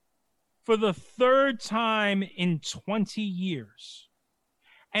for the third time in 20 years.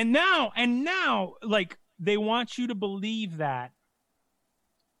 And now, like, they want you to believe that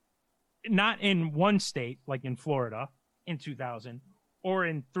not in one state, like in Florida in 2000, or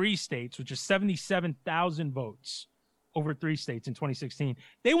in 3 states, which is 77,000 votes over 3 states in 2016.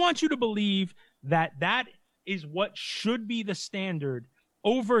 They want you to believe that that is what should be the standard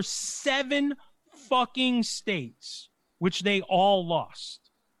over 7 fucking states, which they all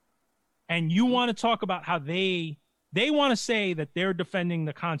lost. And you want to talk about how they want to say that they're defending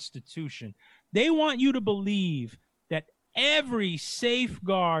the Constitution. They want you to believe that every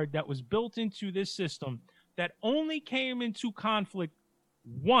safeguard that was built into this system that only came into conflict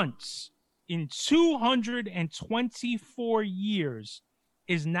once in 224 years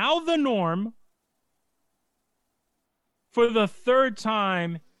is now the norm for the third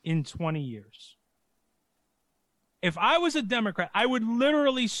time in 20 years. If I was a Democrat, I would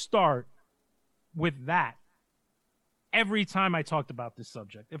literally start with that every time I talked about this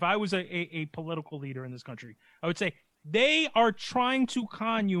subject. If I was a political leader in this country, I would say they are trying to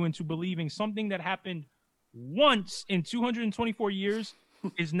con you into believing something that happened once in 224 years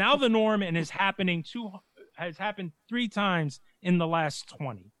is now the norm and has happened 3 times in the last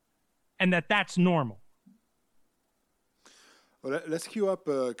 20, and that's normal. Well, let's cue up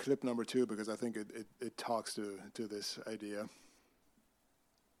clip number 2, because I think it talks to this idea.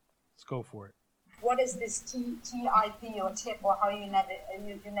 Let's go for it. What is this TIP or TIP or how you name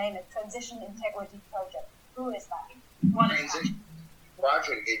it, Transition Integrity Project? Who is that? What is that?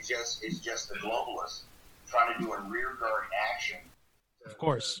 Project is just the globalists trying to do a rearguard action. Of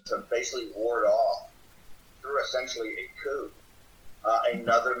course. To basically ward off through essentially a coup.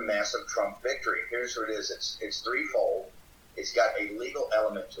 Another massive Trump victory. Here's what it is. It's threefold. It's got a legal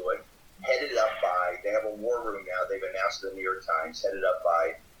element to it, headed up by, they have a war room now, they've announced in the New York Times, headed up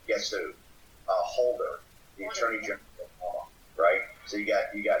by, guess who? Holder, the Attorney General of Oklahoma, right? So you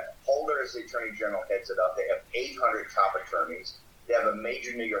got Holder as the Attorney General, heads it up. They have 800 top attorneys. They have a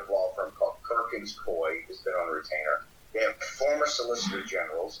major New York law firm called Perkins Coie, who's been on retainer. They have former Solicitor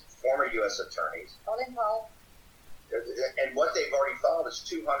Generals, former U.S. attorneys. And what they've already filed is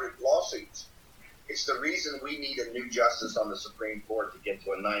 200 lawsuits. It's the reason we need a new justice on the Supreme Court to get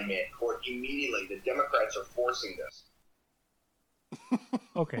to a 9-man court immediately. The Democrats are forcing this.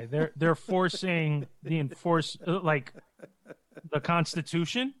 Okay, they're forcing the the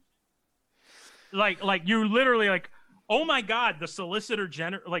Constitution. Like you're literally like, oh my God, the Solicitor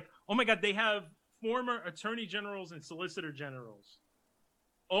General. Like, oh my God, they have former Attorney Generals and Solicitor Generals.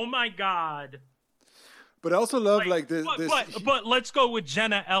 Oh my God. But I also love this. But let's go with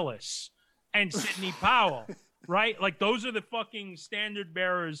Jenna Ellis and Sidney Powell, right? Like those are the fucking standard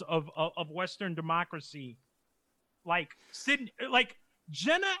bearers of Western democracy. Like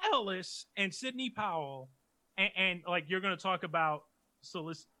Jenna Ellis and Sidney Powell, and like you're gonna talk about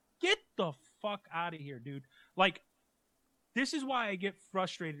get the fuck out of here, dude. Like this is why I get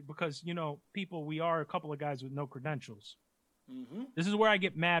frustrated because people, we are a couple of guys with no credentials. Mm-hmm. This is where I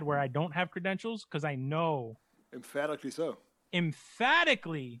get mad where I don't have credentials because I know emphatically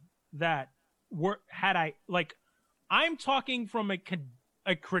that I'm talking from a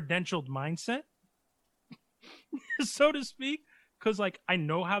credentialed mindset, so to speak, because like I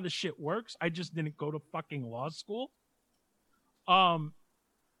know how the shit works. I just didn't go to fucking law school.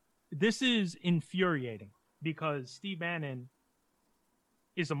 This is infuriating because Steve Bannon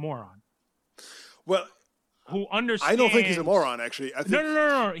is a moron. Well, who understands? I don't think he's a moron. Actually, I think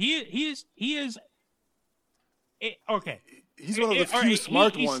no. He is. Okay. He's one of the few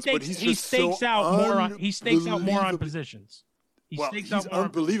smart ones, but he stakes out moron positions. He's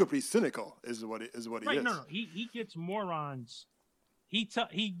unbelievably cynical, is what he is. No. He gets morons.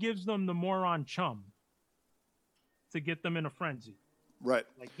 He gives them the moron chum to get them in a frenzy. Right.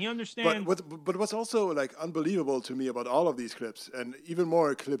 Like he understands. But what's also like unbelievable to me about all of these clips, and even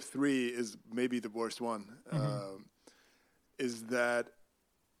more, clip 3 is maybe the worst one, is that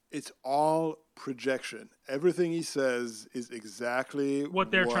it's all projection. Everything he says is exactly what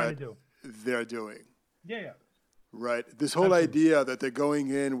they're trying to do. They're doing. Yeah. Right. This whole idea that they're going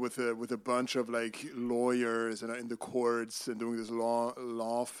in with a bunch of like lawyers and in the courts and doing this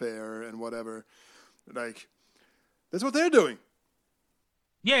lawfare and whatever, like that's what they're doing.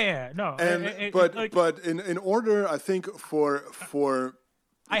 Yeah, no. And but in order, I think for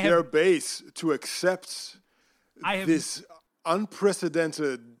their base to accept this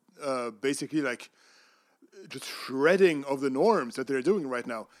unprecedented, basically like just shredding of the norms that they're doing right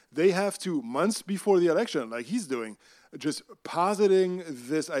now, they have to, months before the election, like he's doing, just positing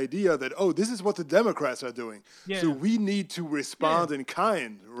this idea that, this is what the Democrats are doing. Yeah. So we need to respond in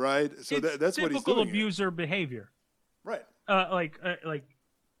kind, right? So that's what he's doing. Typical abuser behavior. Right.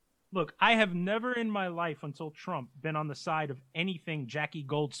 Look, I have never in my life until Trump been on the side of anything Jackie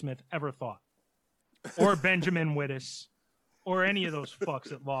Goldsmith ever thought, or Benjamin Wittes, or any of those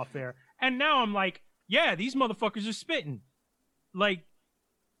fucks at lawfare. And now I'm like, yeah, these motherfuckers are spitting. Like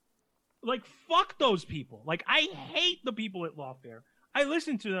fuck those people. Like I hate the people at lawfare. I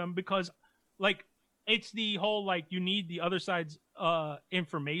listen to them because like it's the whole like you need the other side's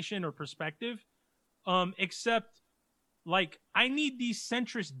information or perspective. Except like I need these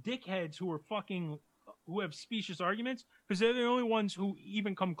centrist dickheads who have specious arguments because they're the only ones who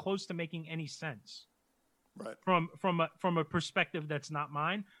even come close to making any sense. Right. From a perspective that's not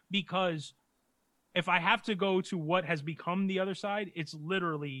mine, because if I have to go to what has become the other side, it's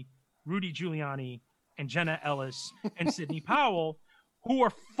literally Rudy Giuliani and Jenna Ellis and Sidney Powell, who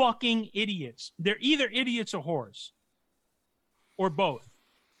are fucking idiots. They're either idiots or whores, or both.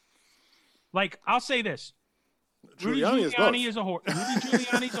 Like I'll say this. Rudy Giuliani is a whore. Rudy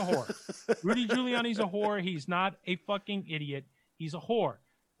Giuliani's a whore. Rudy Giuliani's a whore. He's not a fucking idiot. He's a whore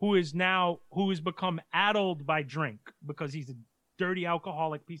who has become addled by drink because he's a dirty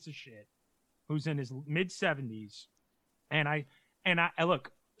alcoholic piece of shit who's in his mid-70s. And I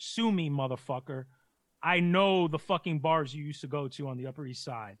look, sue me, motherfucker. I know the fucking bars you used to go to on the Upper East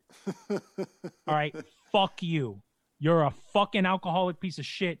Side. All right, fuck you. You're a fucking alcoholic piece of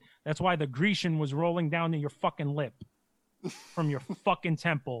shit. That's why the Grecian was rolling down to your fucking lip from your fucking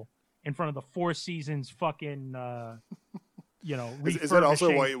temple in front of the Four Seasons fucking Is that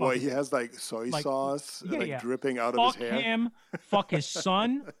also why fucking- he has like soy sauce dripping out Fuck of his hair? him. Fuck his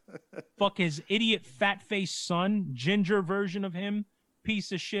son. Fuck his idiot fat-faced son. Ginger version of him.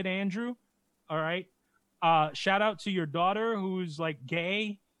 Piece of shit, Andrew. All right. Shout out to your daughter who's like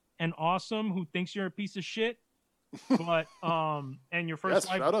gay and awesome, who thinks you're a piece of shit. But and your first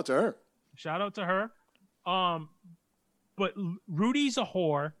wife. Shout out to her. Shout out to her. But Rudy's a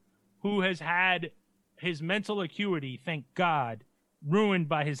whore who has had his mental acuity, thank God, ruined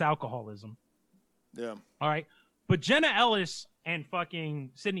by his alcoholism. Yeah. All right. But Jenna Ellis and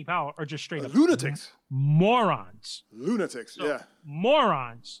fucking Sidney Powell are just straight up lunatics. Morons. Lunatics, So, yeah.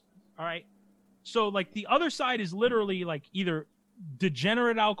 Morons. All right. So, like, the other side is literally, like, either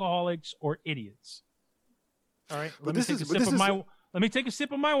degenerate alcoholics or idiots. All right. Let me take a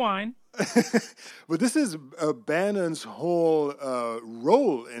sip of my wine. But this is Bannon's whole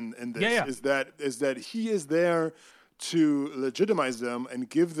role in this. Yeah. Is that he is there to legitimize them and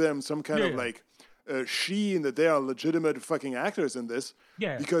give them some kind of like sheen that they are legitimate fucking actors in this.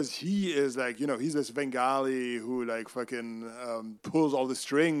 Yeah. Because he is like, he's this Bengali who like fucking pulls all the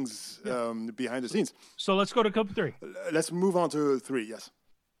strings behind the scenes. So let's go to clip 3. Let's move on to 3. Yes.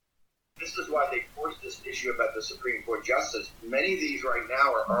 This is why they forced this issue about the Supreme Court justice. Many of these right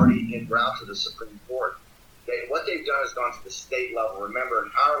now are already en route to the Supreme Court. What they've done is gone to the state level. Remember,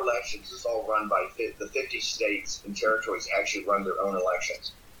 in our elections, it's all run by the 50 states and territories actually run their own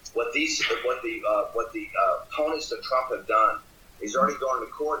elections. What the opponents of Trump have done is already gone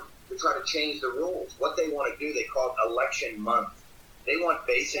to court to try to change the rules. What they want to do, they call it election month. They want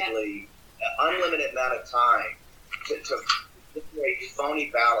basically an unlimited amount of time to create phony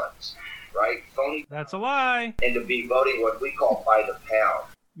ballots, right? Phony. That's a lie. And to be voting what we call by the pound.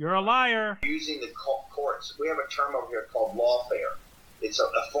 You're a liar. Using the courts. We have a term over here called lawfare. It's a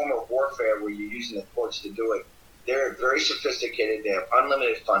form of warfare where you're using the courts to do it. They're very sophisticated. They have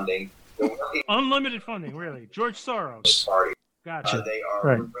unlimited funding. They're working unlimited funding, really. George Soros. Party. Gotcha. They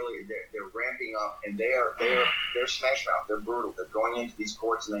are really they're ramping up, and they're smash mouth. They're brutal. They're going into these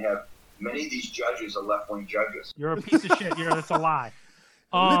courts, and they have many of these judges are left wing judges. You're a piece of shit. That's a lie.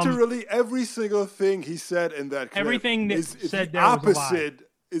 Literally every single thing he said in that clip everything that is said the there was a lie. opposite.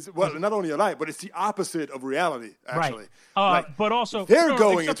 Is not only a lie, but it's the opposite of reality. Actually, right. But also they're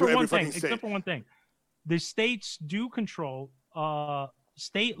going into every fucking state. Except for one thing, the states do control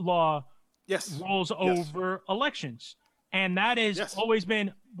state law. Rolls over elections, and that has always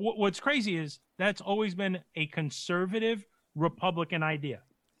been. What's crazy is that's always been a conservative Republican idea.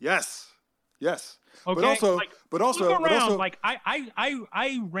 Yes. Okay. But also, like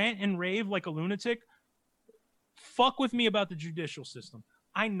I rant and rave like a lunatic. Fuck with me about the judicial system.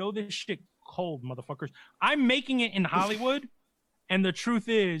 I know this shit cold, motherfuckers. I'm making it in Hollywood, and the truth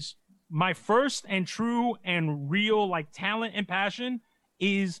is, my first and true and real like talent and passion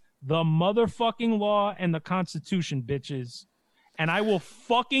is the motherfucking law and the Constitution, bitches. And I will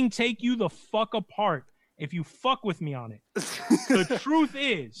fucking take you the fuck apart if you fuck with me on it. The truth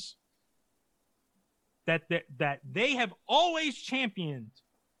is that they have always championed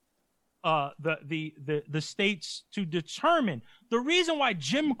the states to determine. The reason why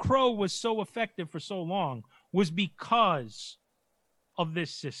Jim Crow was so effective for so long was because of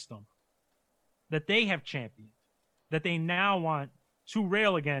this system that they have championed, that they now want to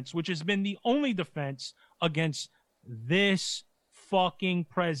rail against, which has been the only defense against this fucking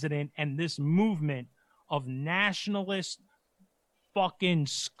president and this movement of nationalist fucking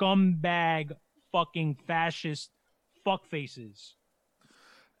scumbag fucking fascist fuckfaces.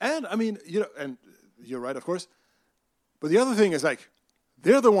 And I mean, and you're right, of course. But the other thing is like,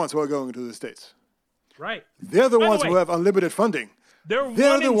 they're the ones who are going to the states. Right. They're the ones who have unlimited funding.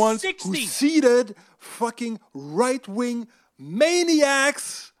 They're the ones 60. who seated fucking right-wing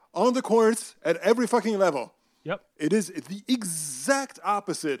maniacs on the courts at every fucking level. Yep. It is the exact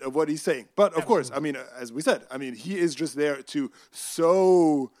opposite of what he's saying. But of course, I mean, as we said, I mean, he is just there to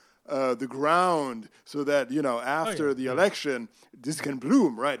sow the ground so that, after the election, this can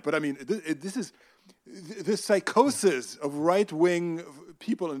bloom, right? But I mean, this is the psychosis of right-wing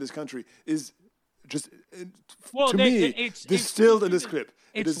people in this country is just, distilled in this clip.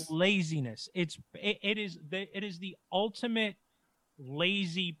 It's laziness. It is the ultimate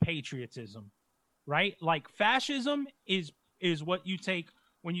lazy patriotism, right? Like fascism is what you take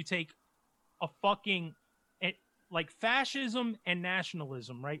when you take a fucking like fascism and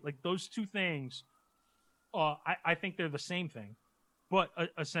nationalism, right? Like those two things, I think they're the same thing, but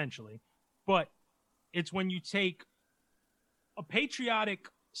essentially, but it's when you take a patriotic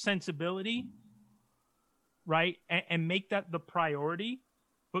sensibility, right, and make that the priority,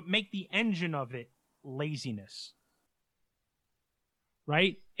 but make the engine of it laziness.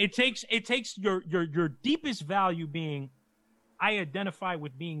 right? It takes your deepest value being, I identify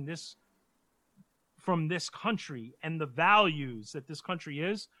with being this from this country and the values that this country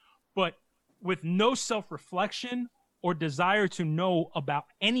is, but with no self-reflection or desire to know about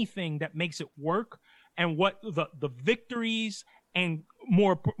anything that makes it work and what the victories and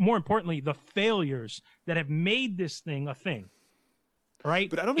more importantly the failures that have made this thing a thing. Right?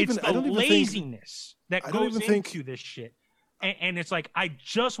 But I don't it's even, the I don't even laziness think, that goes into this shit. And it's like, I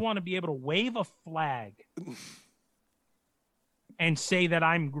just want to be able to wave a flag and say that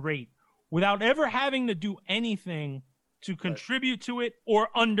I'm great without ever having to do anything to contribute to it or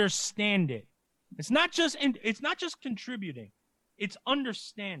understand it. It's not just contributing. It's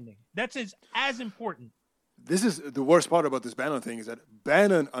understanding. That's as important. This is the worst part about this Bannon thing, is that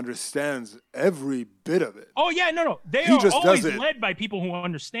Bannon understands every bit of it. Oh, yeah, no. They He are just always does it. led by people who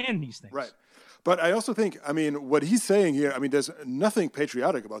understand these things. Right. But I also think, I mean, what he's saying here, I mean, there's nothing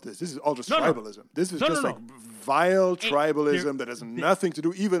patriotic about this. This is all just tribalism. This is just like vile tribalism that has nothing to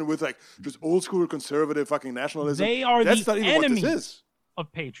do even with like just old school conservative fucking nationalism. They are That's the not even what this enemies is.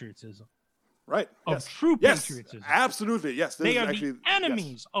 of patriotism. Right. Of Yes. true Yes. patriotism. Absolutely. Yes. This They is are actually, the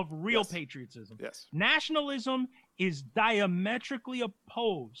enemies of real Yes. patriotism. Yes. Nationalism is diametrically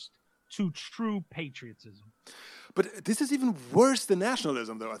opposed to true patriotism. But this is even worse than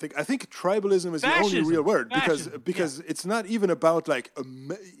nationalism, though. I think tribalism is the only Fascism. real word Fascism, because it's not even about like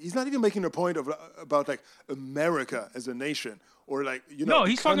he's not even making a point about like America as a nation or like No,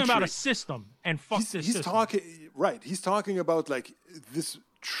 he's talking about a country. system and fuck this He's system. talking right. He's talking about like this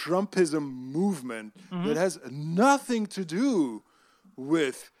Trumpism movement Mm-hmm. that has nothing to do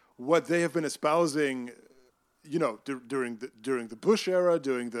with what they have been espousing. You know, during the Bush era,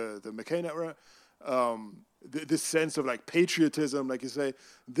 during the McCain era. This sense of like patriotism, like you say,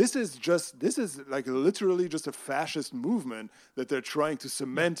 this is like literally just a fascist movement that they're trying to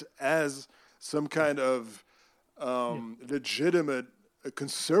cement as some kind of legitimate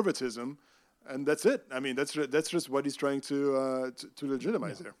conservatism, and that's it. I mean, that's just what he's trying to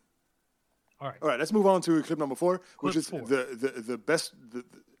legitimize there. All right. Let's move on to clip number 4, which is the best.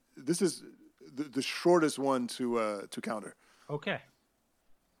 This is the shortest one to counter. Okay,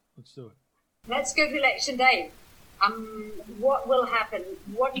 let's do it. Let's go to election day. What will happen?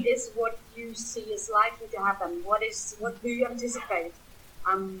 What is what you see is likely to happen? What do you anticipate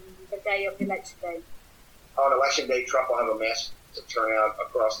the day of election day? On election day, Trump will have a massive turnout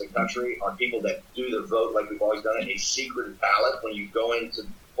across the country on people that do the vote like we've always done it, a secret ballot. When you go in to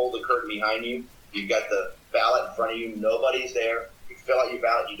pull the curtain behind you, you've got the ballot in front of you. Nobody's there. You fill out your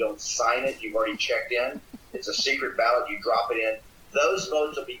ballot. You don't sign it. You've already checked in. It's a secret ballot. You drop it in. Those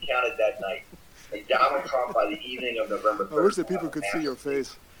votes will be counted that night. And Donald Trump, by the evening of November 3rd, I wish that people could see your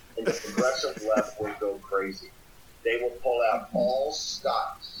face. and the progressive left will go crazy. They will pull out all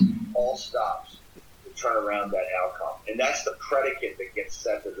stops to turn around that outcome. And that's the predicate that gets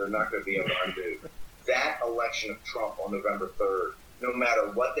set that they're not going to be able to undo. That election of Trump on November 3rd, no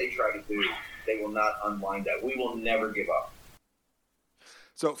matter what they try to do, they will not unwind that. We will never give up.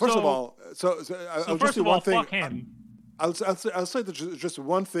 So first of all, I'll just say one thing. Fuck him. I'll say just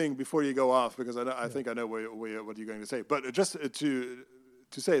one thing before you go off, because I think I know what you're going to say. But just to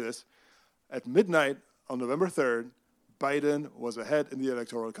say this, at midnight on November 3rd, Biden was ahead in the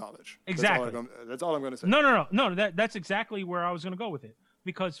Electoral College. Exactly. That's all I'm going to say. No. That's exactly where I was going to go with it.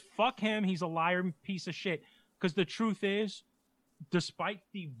 Because fuck him, he's a liar, piece of shit. Because the truth is, despite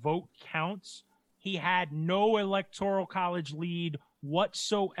the vote counts, he had no Electoral College lead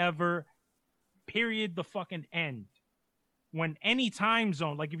whatsoever. Period. The fucking end. When any time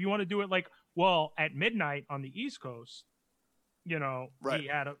zone, like if you want to do it like, well, at midnight on the East Coast, you know, right.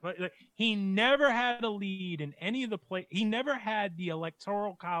 He never had a lead in any of the play. He never had the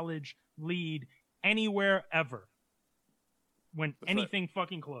Electoral College lead anywhere ever when anything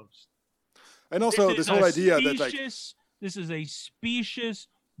fucking closed. And also this whole idea that like this is a specious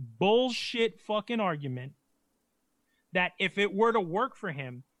bullshit fucking argument that if it were to work for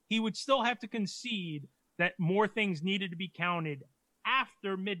him, he would still have to concede that more things needed to be counted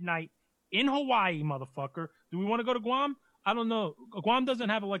after midnight in Hawaii, motherfucker. Do we want to go to Guam? I don't know. Guam doesn't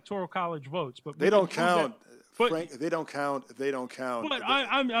have Electoral College votes, but they don't count. Frank, they don't count. They don't count. But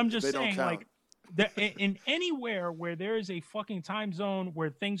I'm just saying, like, in anywhere where there is a fucking time zone where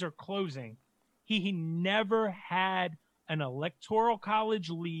things are closing, he never had an Electoral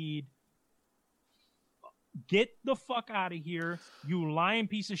College lead. Get the fuck out of here, you lying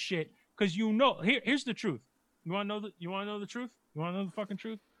piece of shit. Because you know, here's the truth. You want to know the truth? You want to know the fucking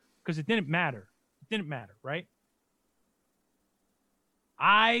truth? Because it didn't matter. It didn't matter, right?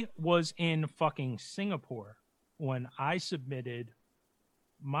 I was in fucking Singapore when I submitted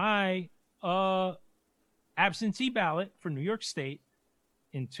my absentee ballot for New York State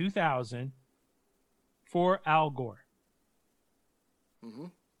in 2000 for Al Gore. Mm-hmm.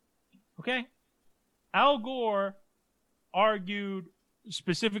 Okay? Al Gore argued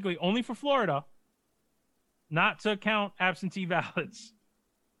specifically only for Florida not to count absentee ballots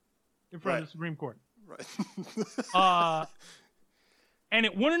in front of the Supreme Court. Right. And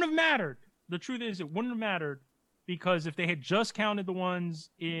it wouldn't have mattered. The truth is, it wouldn't have mattered because if they had just counted the ones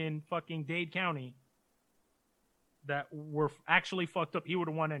in fucking Dade County that were actually fucked up, he would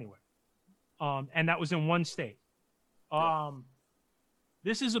have won anyway. And that was in one state.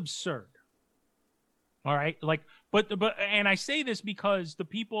 This is absurd. All right, like, but, and I say this because the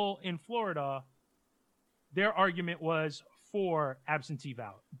people in Florida, their argument was for absentee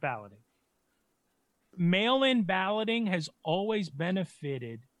balloting. Mail-in balloting has always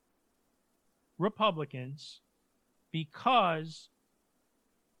benefited Republicans because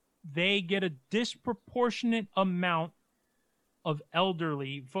they get a disproportionate amount of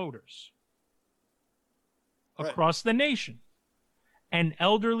elderly voters across the nation. And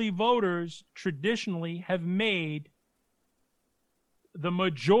elderly voters traditionally have made the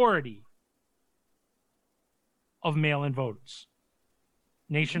majority of mail-in votes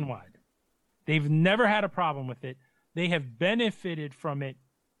nationwide. They've never had a problem with it. They have benefited from it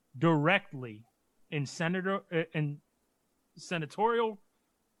directly in senatorial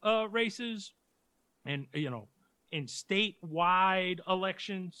races and, in statewide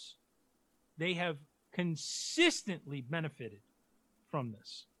elections. They have consistently benefited from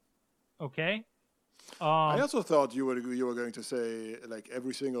this. Okay? I also thought you were going to say like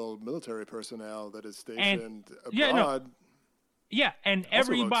every single military personnel that is stationed abroad. And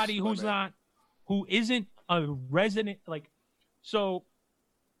everybody who isn't a resident, so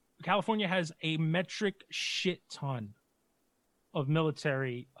California has a metric shit ton of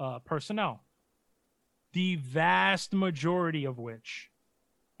military personnel, the vast majority of which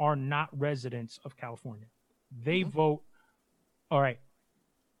are not residents of California. They vote. All right.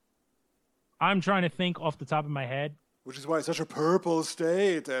 I'm trying to think off the top of my head. Which is why it's such a purple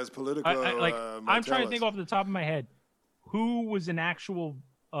state as political. I'm trying to think off the top of my head who was an actual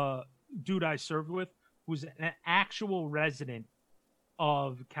dude I served with who's an actual resident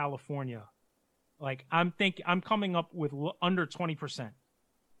of California. Like, I'm coming up with under 20%.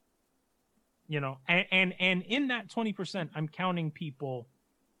 And in that 20%, I'm counting people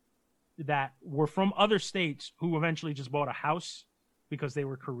that were from other states who eventually just bought a house because they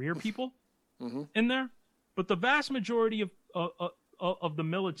were career people in there. But the vast majority of the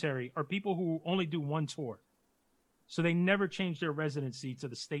military are people who only do one tour. So they never change their residency to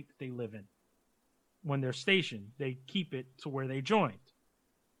the state that they live in. When they're stationed, they keep it to where they joined.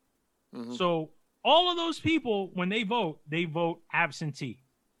 So all of those people, when they vote absentee.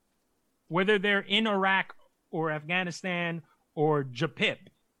 Whether they're in Iraq or Afghanistan or JAPIP,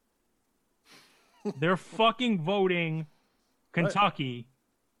 they're fucking voting Kentucky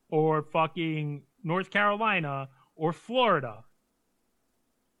or fucking North Carolina or Florida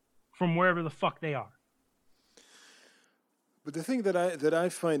from wherever the fuck they are. But the thing that I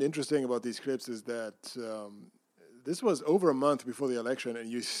find interesting about these clips is that this was over a month before the election, and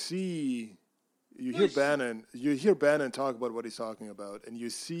you hear Bannon talk about what he's talking about, and you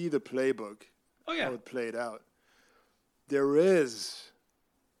see the playbook, how it played out. There is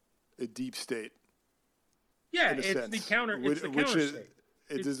a deep state. Yeah, it's the counter state.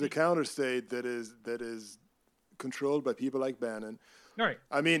 It is a counter state that is controlled by people like Bannon. All right.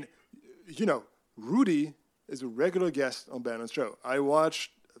 I mean, Rudy is a regular guest on Bannon's show. I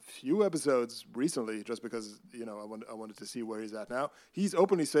watched a few episodes recently just because, I wanted to see where he's at now. He's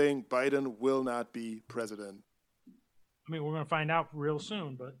openly saying Biden will not be president. I mean, we're going to find out real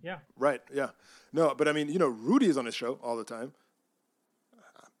soon, but yeah. Right, yeah. No, but I mean, Rudy is on his show all the time.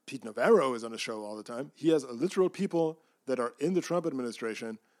 Pete Navarro is on his show all the time. He has literal people that are in the Trump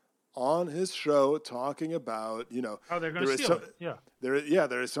administration on his show talking about, how they're going to steal it. Yeah.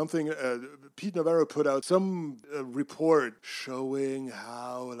 There is something. Pete Navarro put out some report showing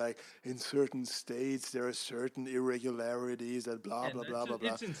how, in certain states there are certain irregularities and blah blah blah blah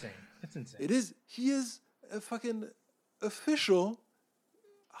blah. It's insane. It's insane. It is. He is a fucking official,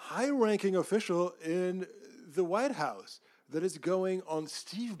 high-ranking official in the White House that is going on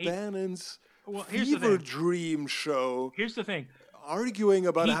Steve Bannon's fever dream show. Here's the thing. Arguing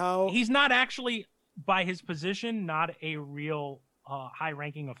about how he's not actually, by his position, not a real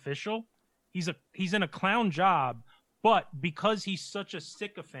high-ranking official. He's in a clown job, but because he's such a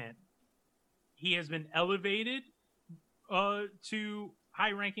sycophant, he has been elevated to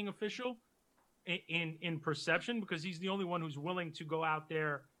high-ranking official, in perception, because he's the only one who's willing to go out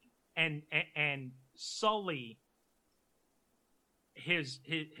there and sully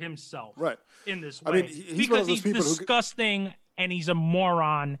himself Right. in this way. I mean, he's because one of those he's people disgusting and he's a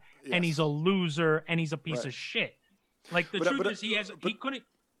moron and Yes. he's a loser and he's a piece Right. of shit. Like the But- truth but- is, he couldn't.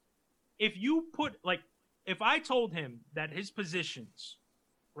 If you put if I told him that his positions,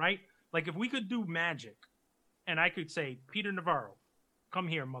 right? Like if we could do magic, and I could say, Peter Navarro, come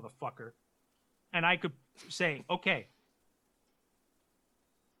here, motherfucker, and I could say, okay,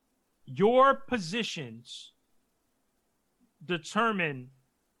 your positions determine.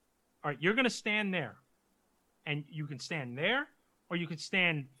 All right, you're going to stand there, and you can stand there, or you can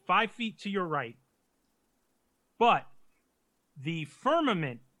stand 5 feet to your right. But the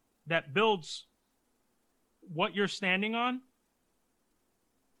firmament that builds what you're standing on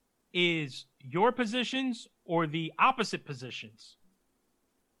is your positions or the opposite positions.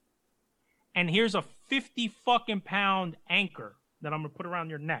 And here's a 50 fucking pound anchor that I'm going to put around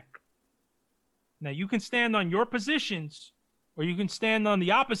your neck. Now you can stand on your positions or you can stand on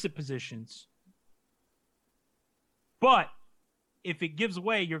the opposite positions. But if it gives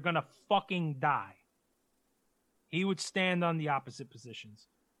way, you're going to fucking die. He would stand on the opposite positions.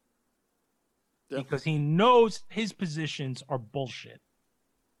 Yeah. Because he knows his positions are bullshit.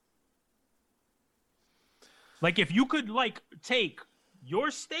 Like, if you could, take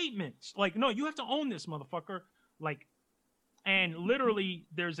your statements, no, you have to own this, motherfucker. And literally,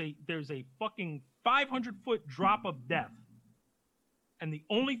 there's a fucking 500-foot drop of death. And the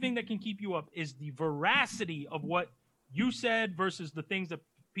only thing that can keep you up is the veracity of what you said versus the things that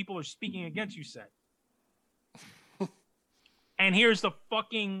people are speaking against you said. And here's the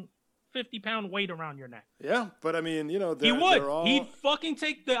fucking 50-pound weight around your neck. Yeah, but I mean, He would. they're all... He'd fucking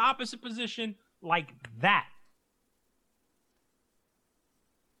take the opposite position like that.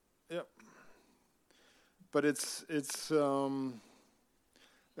 Yep. But it's amazing.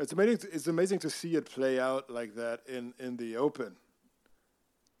 It's amazing to see it play out like that in the open.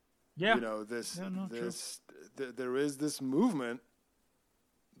 Yeah. There is this movement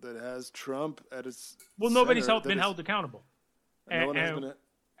that has Trump at its. Well, nobody's center been held accountable. No one has been.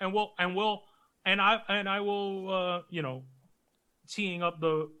 I will, teeing up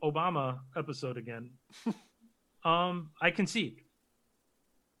the Obama episode again. I concede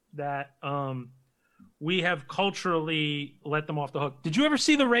that we have culturally let them off the hook. Did you ever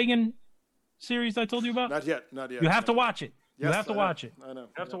see the Reagan series I told you about? Not yet. You have to watch it. Yes, you have to watch it. I know. You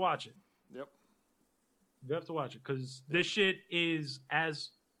have to watch it. Yep. You have to watch it because this shit is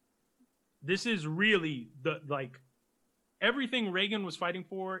this is really everything Reagan was fighting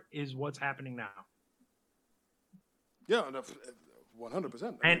for is what's happening now. Yeah,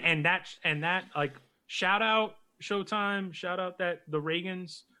 100%. And that shout out Showtime, shout out the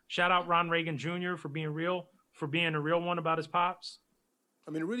Reagans, shout out Ron Reagan Jr. for being a real one about his pops.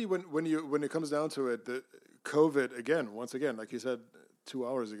 I mean, really, when it comes down to it, the COVID once again, like you said 2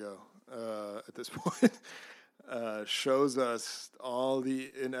 hours ago, at this point, shows us all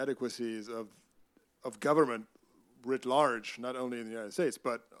the inadequacies of government writ large, not only in the United States,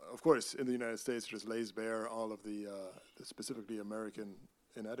 but of course in the United States, just lays bare all of the specifically American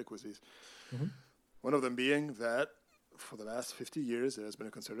inadequacies. Mm-hmm. One of them being that for the last 50 years, there has been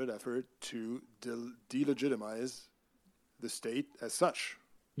a concerted effort to delegitimize the state as such.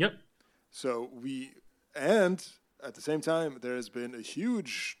 Yep. So and at the same time, there has been a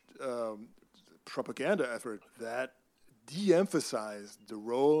huge propaganda effort that de-emphasized the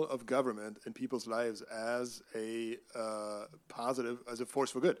role of government in people's lives as a positive, as a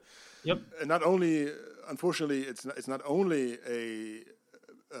force for good. Yep. And not only, unfortunately, it's not only a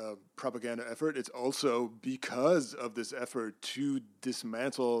propaganda effort, it's also because of this effort to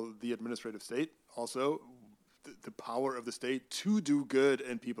dismantle the administrative state. Also, the power of the state to do good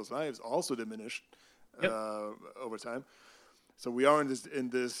in people's lives also diminished over time. So we are in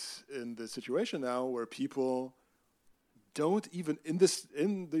this situation now where people don't even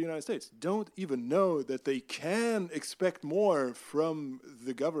in the United States don't even know that they can expect more from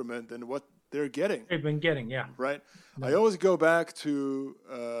the government than what they're getting. They've been getting, yeah. Right. No. I always go back to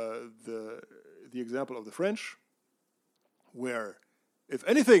the example of the French, where if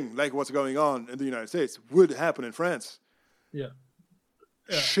anything like what's going on in the United States would happen in France,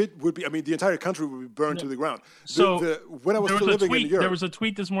 shit would be. I mean, the entire country would be burned to the ground. So when I was still living in Europe, there was a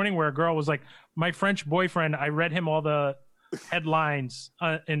tweet this morning where a girl was like, "My French boyfriend, I read him all the headlines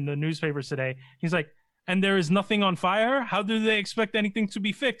in the newspapers today. He's like, and there is nothing on fire. How do they expect anything to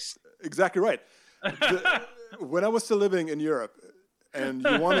be fixed?" Exactly right. When I was still living in Europe, and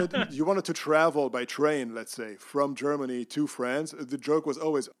you wanted to travel by train, let's say, from Germany to France, the joke was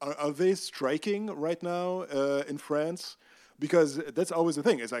always, are they striking right now in France? Because that's always the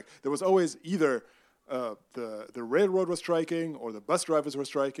thing. It's like there was always either the railroad was striking, or the bus drivers were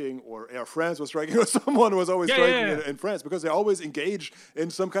striking, or Air France was striking, or someone was always striking in France, because they always engage in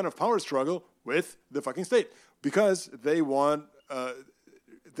some kind of power struggle with the fucking state, because they want...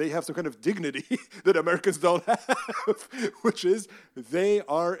 they have some kind of dignity that Americans don't have, which is they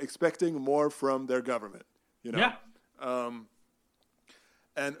are expecting more from their government, you know? Yeah.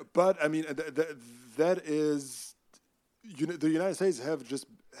 But I mean, that is, the United States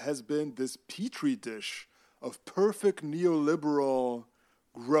has been this petri dish of perfect neoliberal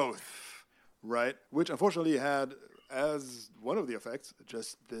growth, right? Which unfortunately had as one of the effects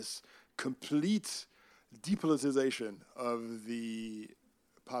just this complete depoliticization of the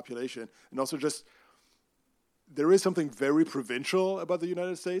population, and also just there is something very provincial about the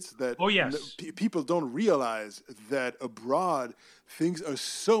United States that people don't realize, that abroad things are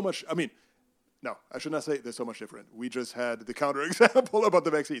so much. I mean, no, I should not say they're so much different. We just had the counterexample about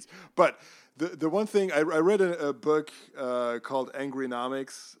the vaccines. But the one thing, I read a book called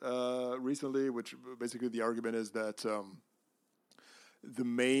Angrynomics recently, which basically the argument is that the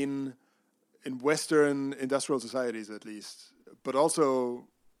main, in Western industrial societies at least, but also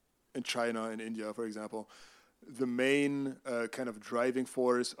in China and India, for example, the main kind of driving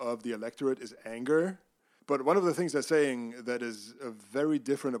force of the electorate is anger. But one of the things they're saying that is very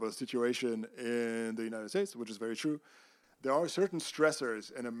different about the situation in the United States, which is very true, there are certain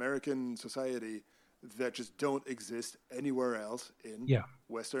stressors in American society that just don't exist anywhere else in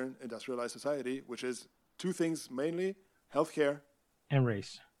Western industrialized society, which is two things mainly: healthcare and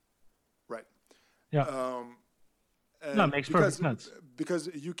race. Right. Yeah. No, it makes perfect sense. Because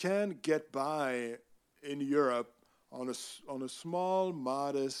you can get by in Europe on a small,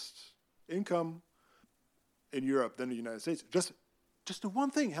 modest income in Europe than the United States. Just the one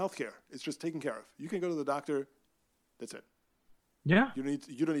thing, healthcare, is just taken care of. You can go to the doctor. That's it. Yeah. You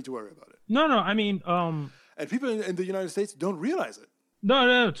don't need to worry about it. No. I mean, and people in the United States don't realize it.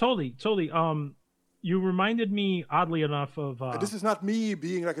 No, totally. You reminded me, oddly enough, of... this is not me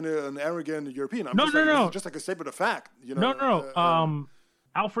being like an arrogant European. No. This is just like a statement of fact. You know? No.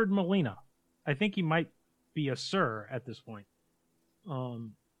 Alfred Molina. I think he might be a sir at this point.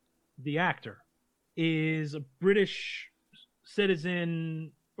 The actor is a British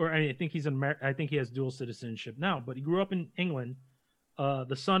citizen, or I think he's I think he has dual citizenship now, but he grew up in England,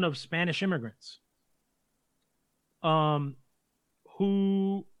 the son of Spanish immigrants, who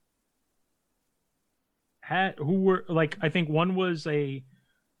were like, I think one was I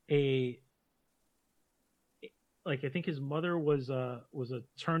think his mother was a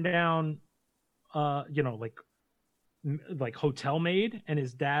turn down, like hotel maid, and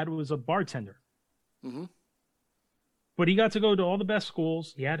his dad was a bartender. Mm-hmm. But he got to go to all the best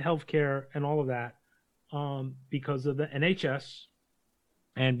schools. He had health care and all of that, because of the NHS,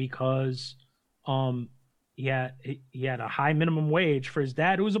 and because he had a high minimum wage for his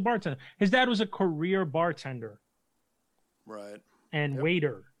dad, who was a bartender. His dad was a career bartender, right, and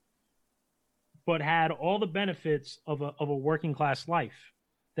waiter, but had all the benefits of a working class life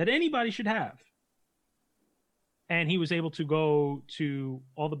that anybody should have. And he was able to go to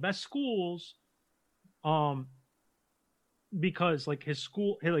all the best schools, because like his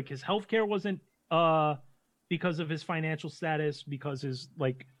school, like his healthcare wasn't because of his financial status, because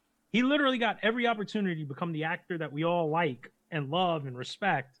he literally got every opportunity to become the actor that we all like and love and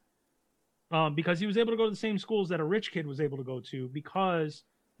respect, because he was able to go to the same schools that a rich kid was able to go to, because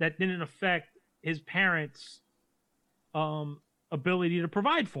that didn't affect his parents' ability to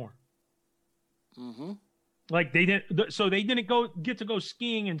provide for him. Mm-hmm. Like they didn't get to go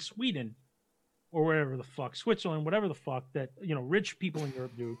skiing in Sweden or wherever the fuck, Switzerland, whatever the fuck that rich people in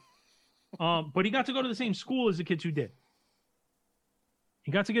Europe do. But he got to go to the same school as the kids who did.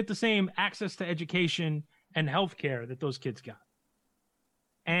 He got to get the same access to education and healthcare that those kids got.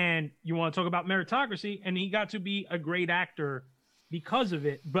 And you want to talk about meritocracy, and he got to be a great actor because of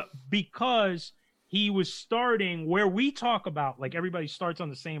it, but because he was starting where we talk about like everybody starts on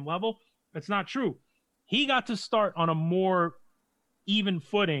the same level. That's not true. He got to start on a more even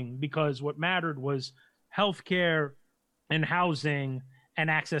footing, because what mattered was healthcare and housing and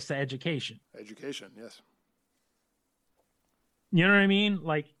access to education. Education, yes. You know what I mean?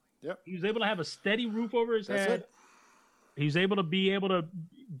 Like, yep. He was able to have a steady roof over his head. He was able to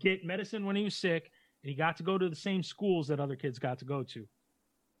get medicine when he was sick, and he got to go to the same schools that other kids got to go to.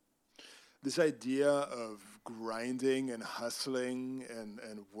 This idea of grinding and hustling and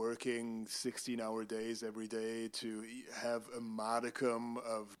working 16-hour days every day to have a modicum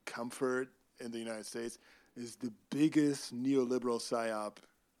of comfort in the United States is the biggest neoliberal psyop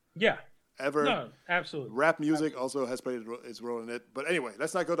ever. No, absolutely. Rap music also has played its role in it. But anyway,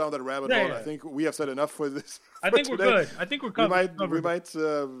 let's not go down that rabbit hole. Yeah. I think we have said enough for this. I think today. we're good. I think we're covered. We might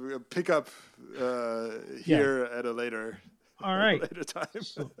pick up here at a later, all right, later time.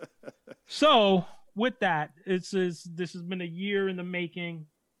 So with that, this has been a year in the making.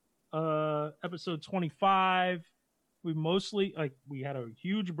 Episode 25. We mostly we had a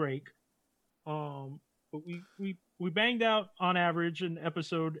huge break. But we banged out on average an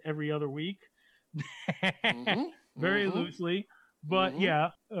episode every other week. Very loosely. But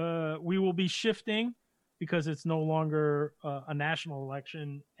we will be shifting because it's no longer a national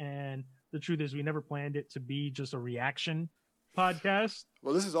election. And the truth is we never planned it to be just a reaction podcast.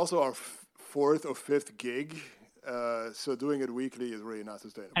 Well, this is also our fourth or fifth gig. So doing it weekly is really not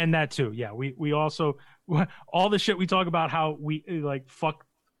sustainable. And that too. Yeah. We also, all the shit we talk about how we fuck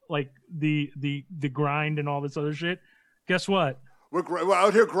the grind and all this other shit. Guess what? We're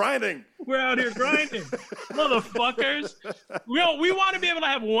out here grinding. We're out here grinding, motherfuckers. We want to be able to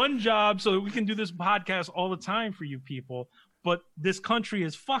have one job so that we can do this podcast all the time for you people. But this country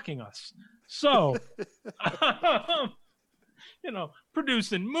is fucking us. So,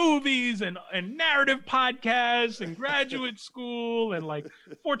 producing movies and narrative podcasts and graduate school and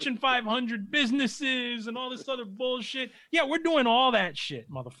Fortune 500 businesses and all this other bullshit. Yeah, we're doing all that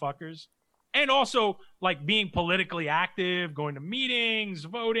shit, motherfuckers. And also being politically active, going to meetings,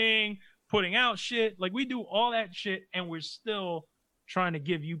 voting, putting out shit. We do all that shit and we're still trying to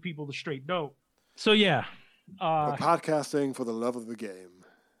give you people the straight dope. So yeah. We're podcasting for the love of the game.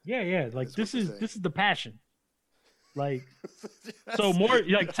 Yeah. This is the passion. So more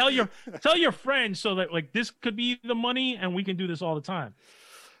tell your friends so that this could be the money and we can do this all the time.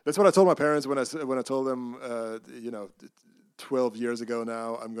 That's what I told my parents when I told them 12 years ago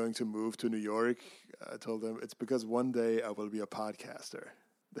now I'm going to move to New York. I told them it's because one day I will be a podcaster.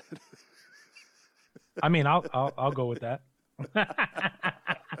 I mean, I'll go with that.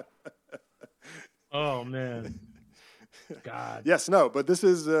 Oh man. God. Yes, no, but this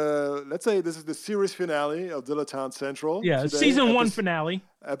is let's say this is the series finale of Dilettante Central. Yeah, today, season 1 finale.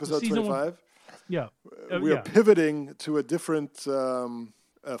 Episode 25. Yeah. We are pivoting to a different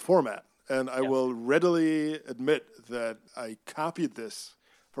format. And I will readily admit that I copied this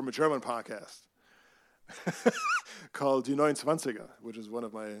from a German podcast called Die 29, which is one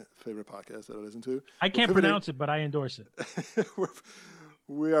of my favorite podcasts that I listen to. I can't pronounce it, but I endorse it.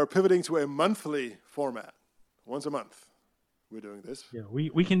 We are pivoting to a monthly format. Once a month, we're doing this. Yeah,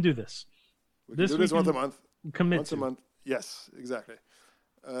 we can do this. We can do this once a month. Once a month. Yes, exactly.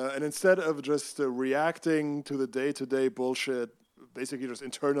 And instead of just reacting to the day-to-day bullshit, basically just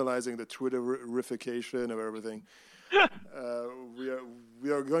internalizing the Twitterification of everything, we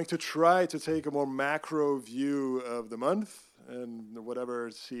are going to try to take a more macro view of the month and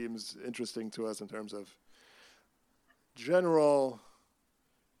whatever seems interesting to us in terms of general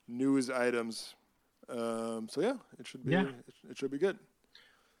news items. So yeah, it should be it should be good.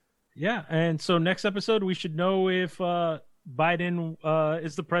 Yeah, and so next episode we should know if Biden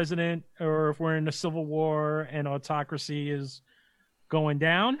is the president or if we're in a civil war and autocracy is going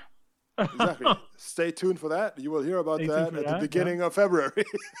down. Exactly. Stay tuned for that. You will hear about that at the beginning of February.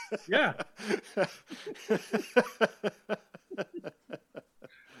 Yeah.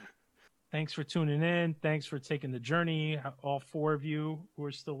 Thanks for tuning in. Thanks for taking the journey. All four of you who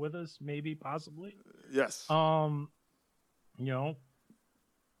are still with us, maybe, possibly. Yes.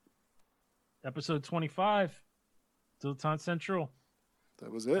 Episode 25, Dilettante Central.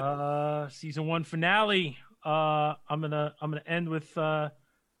 That was it. Season 1 finale. I'm gonna end with one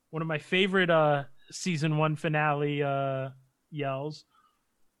of my favorite season 1 finale yells.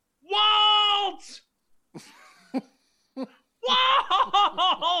 Walt!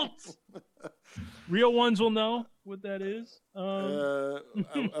 Walt! Real ones will know what that is. I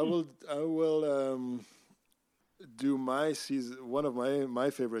will do one of my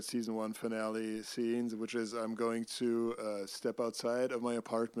favorite season 1 finale scenes, which is I'm going to step outside of my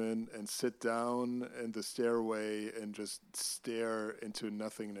apartment and sit down in the stairway and just stare into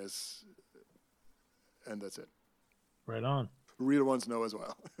nothingness, and that's it. Right on. Real ones know as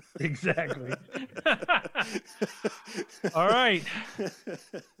well. Exactly. All right.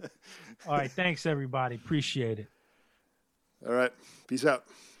 Thanks, everybody. Appreciate it. All right. Peace out.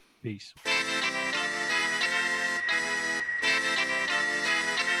 Peace.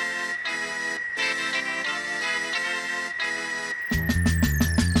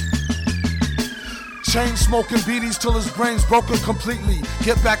 Chain smoking beaties till his brain's broken completely.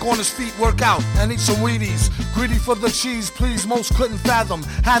 Get back on his feet, work out, and eat some Wheaties. Greedy for the cheese, please, most couldn't fathom.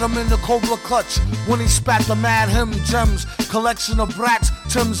 Had him in the Cobra clutch when he spat the mad him gems. Collection of brats,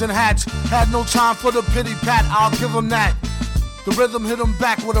 Tims and hats. Had no time for the pity pat, I'll give him that. The rhythm hit him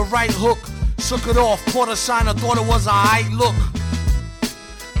back with a right hook. Shook it off, caught a sign, I thought it was a height look.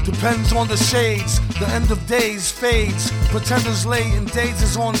 Depends on the shades, the end of days fades. Pretenders late in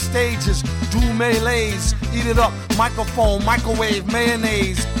dazes on stages. Do melees, eat it up, microphone, microwave,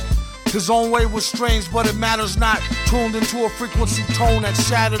 mayonnaise. His own way was strange, but it matters not. Tuned into a frequency tone that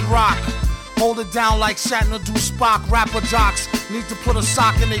shattered rock. Hold it down like Shatner do Spock. Rapper jocks need to put a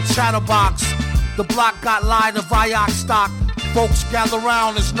sock in their chatterbox. The block got lied to Vioxx stock. Folks gather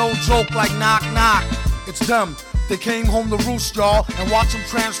round, it's no joke like knock knock. It's them. They came home to roost, y'all, and watch them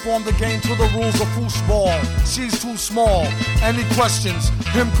transform the game to the rules of foosball. She's too small. Any questions?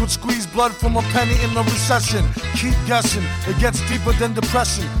 Him could squeeze blood from a penny in the recession. Keep guessing, it gets deeper than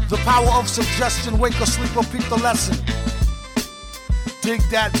depression. The power of suggestion, wake or sleep or peep the lesson. Dig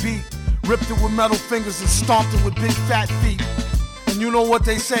that beat, ripped it with metal fingers and stomped it with big fat feet. And you know what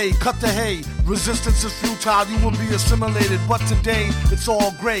they say, cut the hay. Resistance is futile, you will be assimilated. But today, it's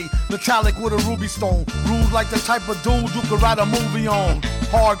all gray, metallic with a ruby stone. Rude like the type of dude you could write a movie on.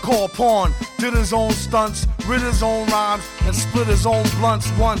 Hardcore porn, did his own stunts, writ his own rhymes, and split his own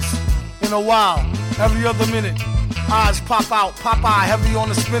blunts once in a while. Every other minute, eyes pop out, Popeye heavy on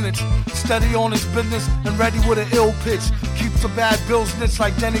the spinach. Steady on his business and ready with an ill pitch. Keeps a bad bill snitch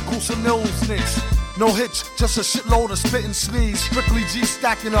like Danny Kusanil snitch. No hitch, just a shitload of spit and sneeze. Strictly G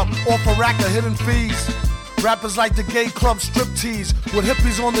stacking up off a rack of hidden fees. Rappers like the gay club striptease with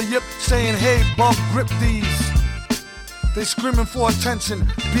hippies on the yip saying, hey, bub, grip these. They screaming for attention,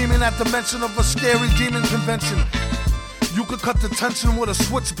 beaming at the mention of a scary demon convention. You could cut the tension with a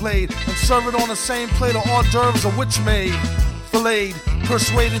switchblade and serve it on the same plate of hors d'oeuvres a witch made. Filleted,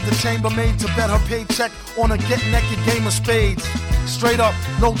 persuaded the chambermaid to bet her paycheck on a get-naked game of spades. Straight up,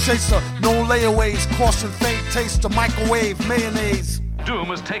 no chaser, no layaways, caution faint taste of microwave mayonnaise. Doom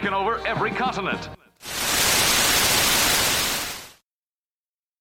has taken over every continent.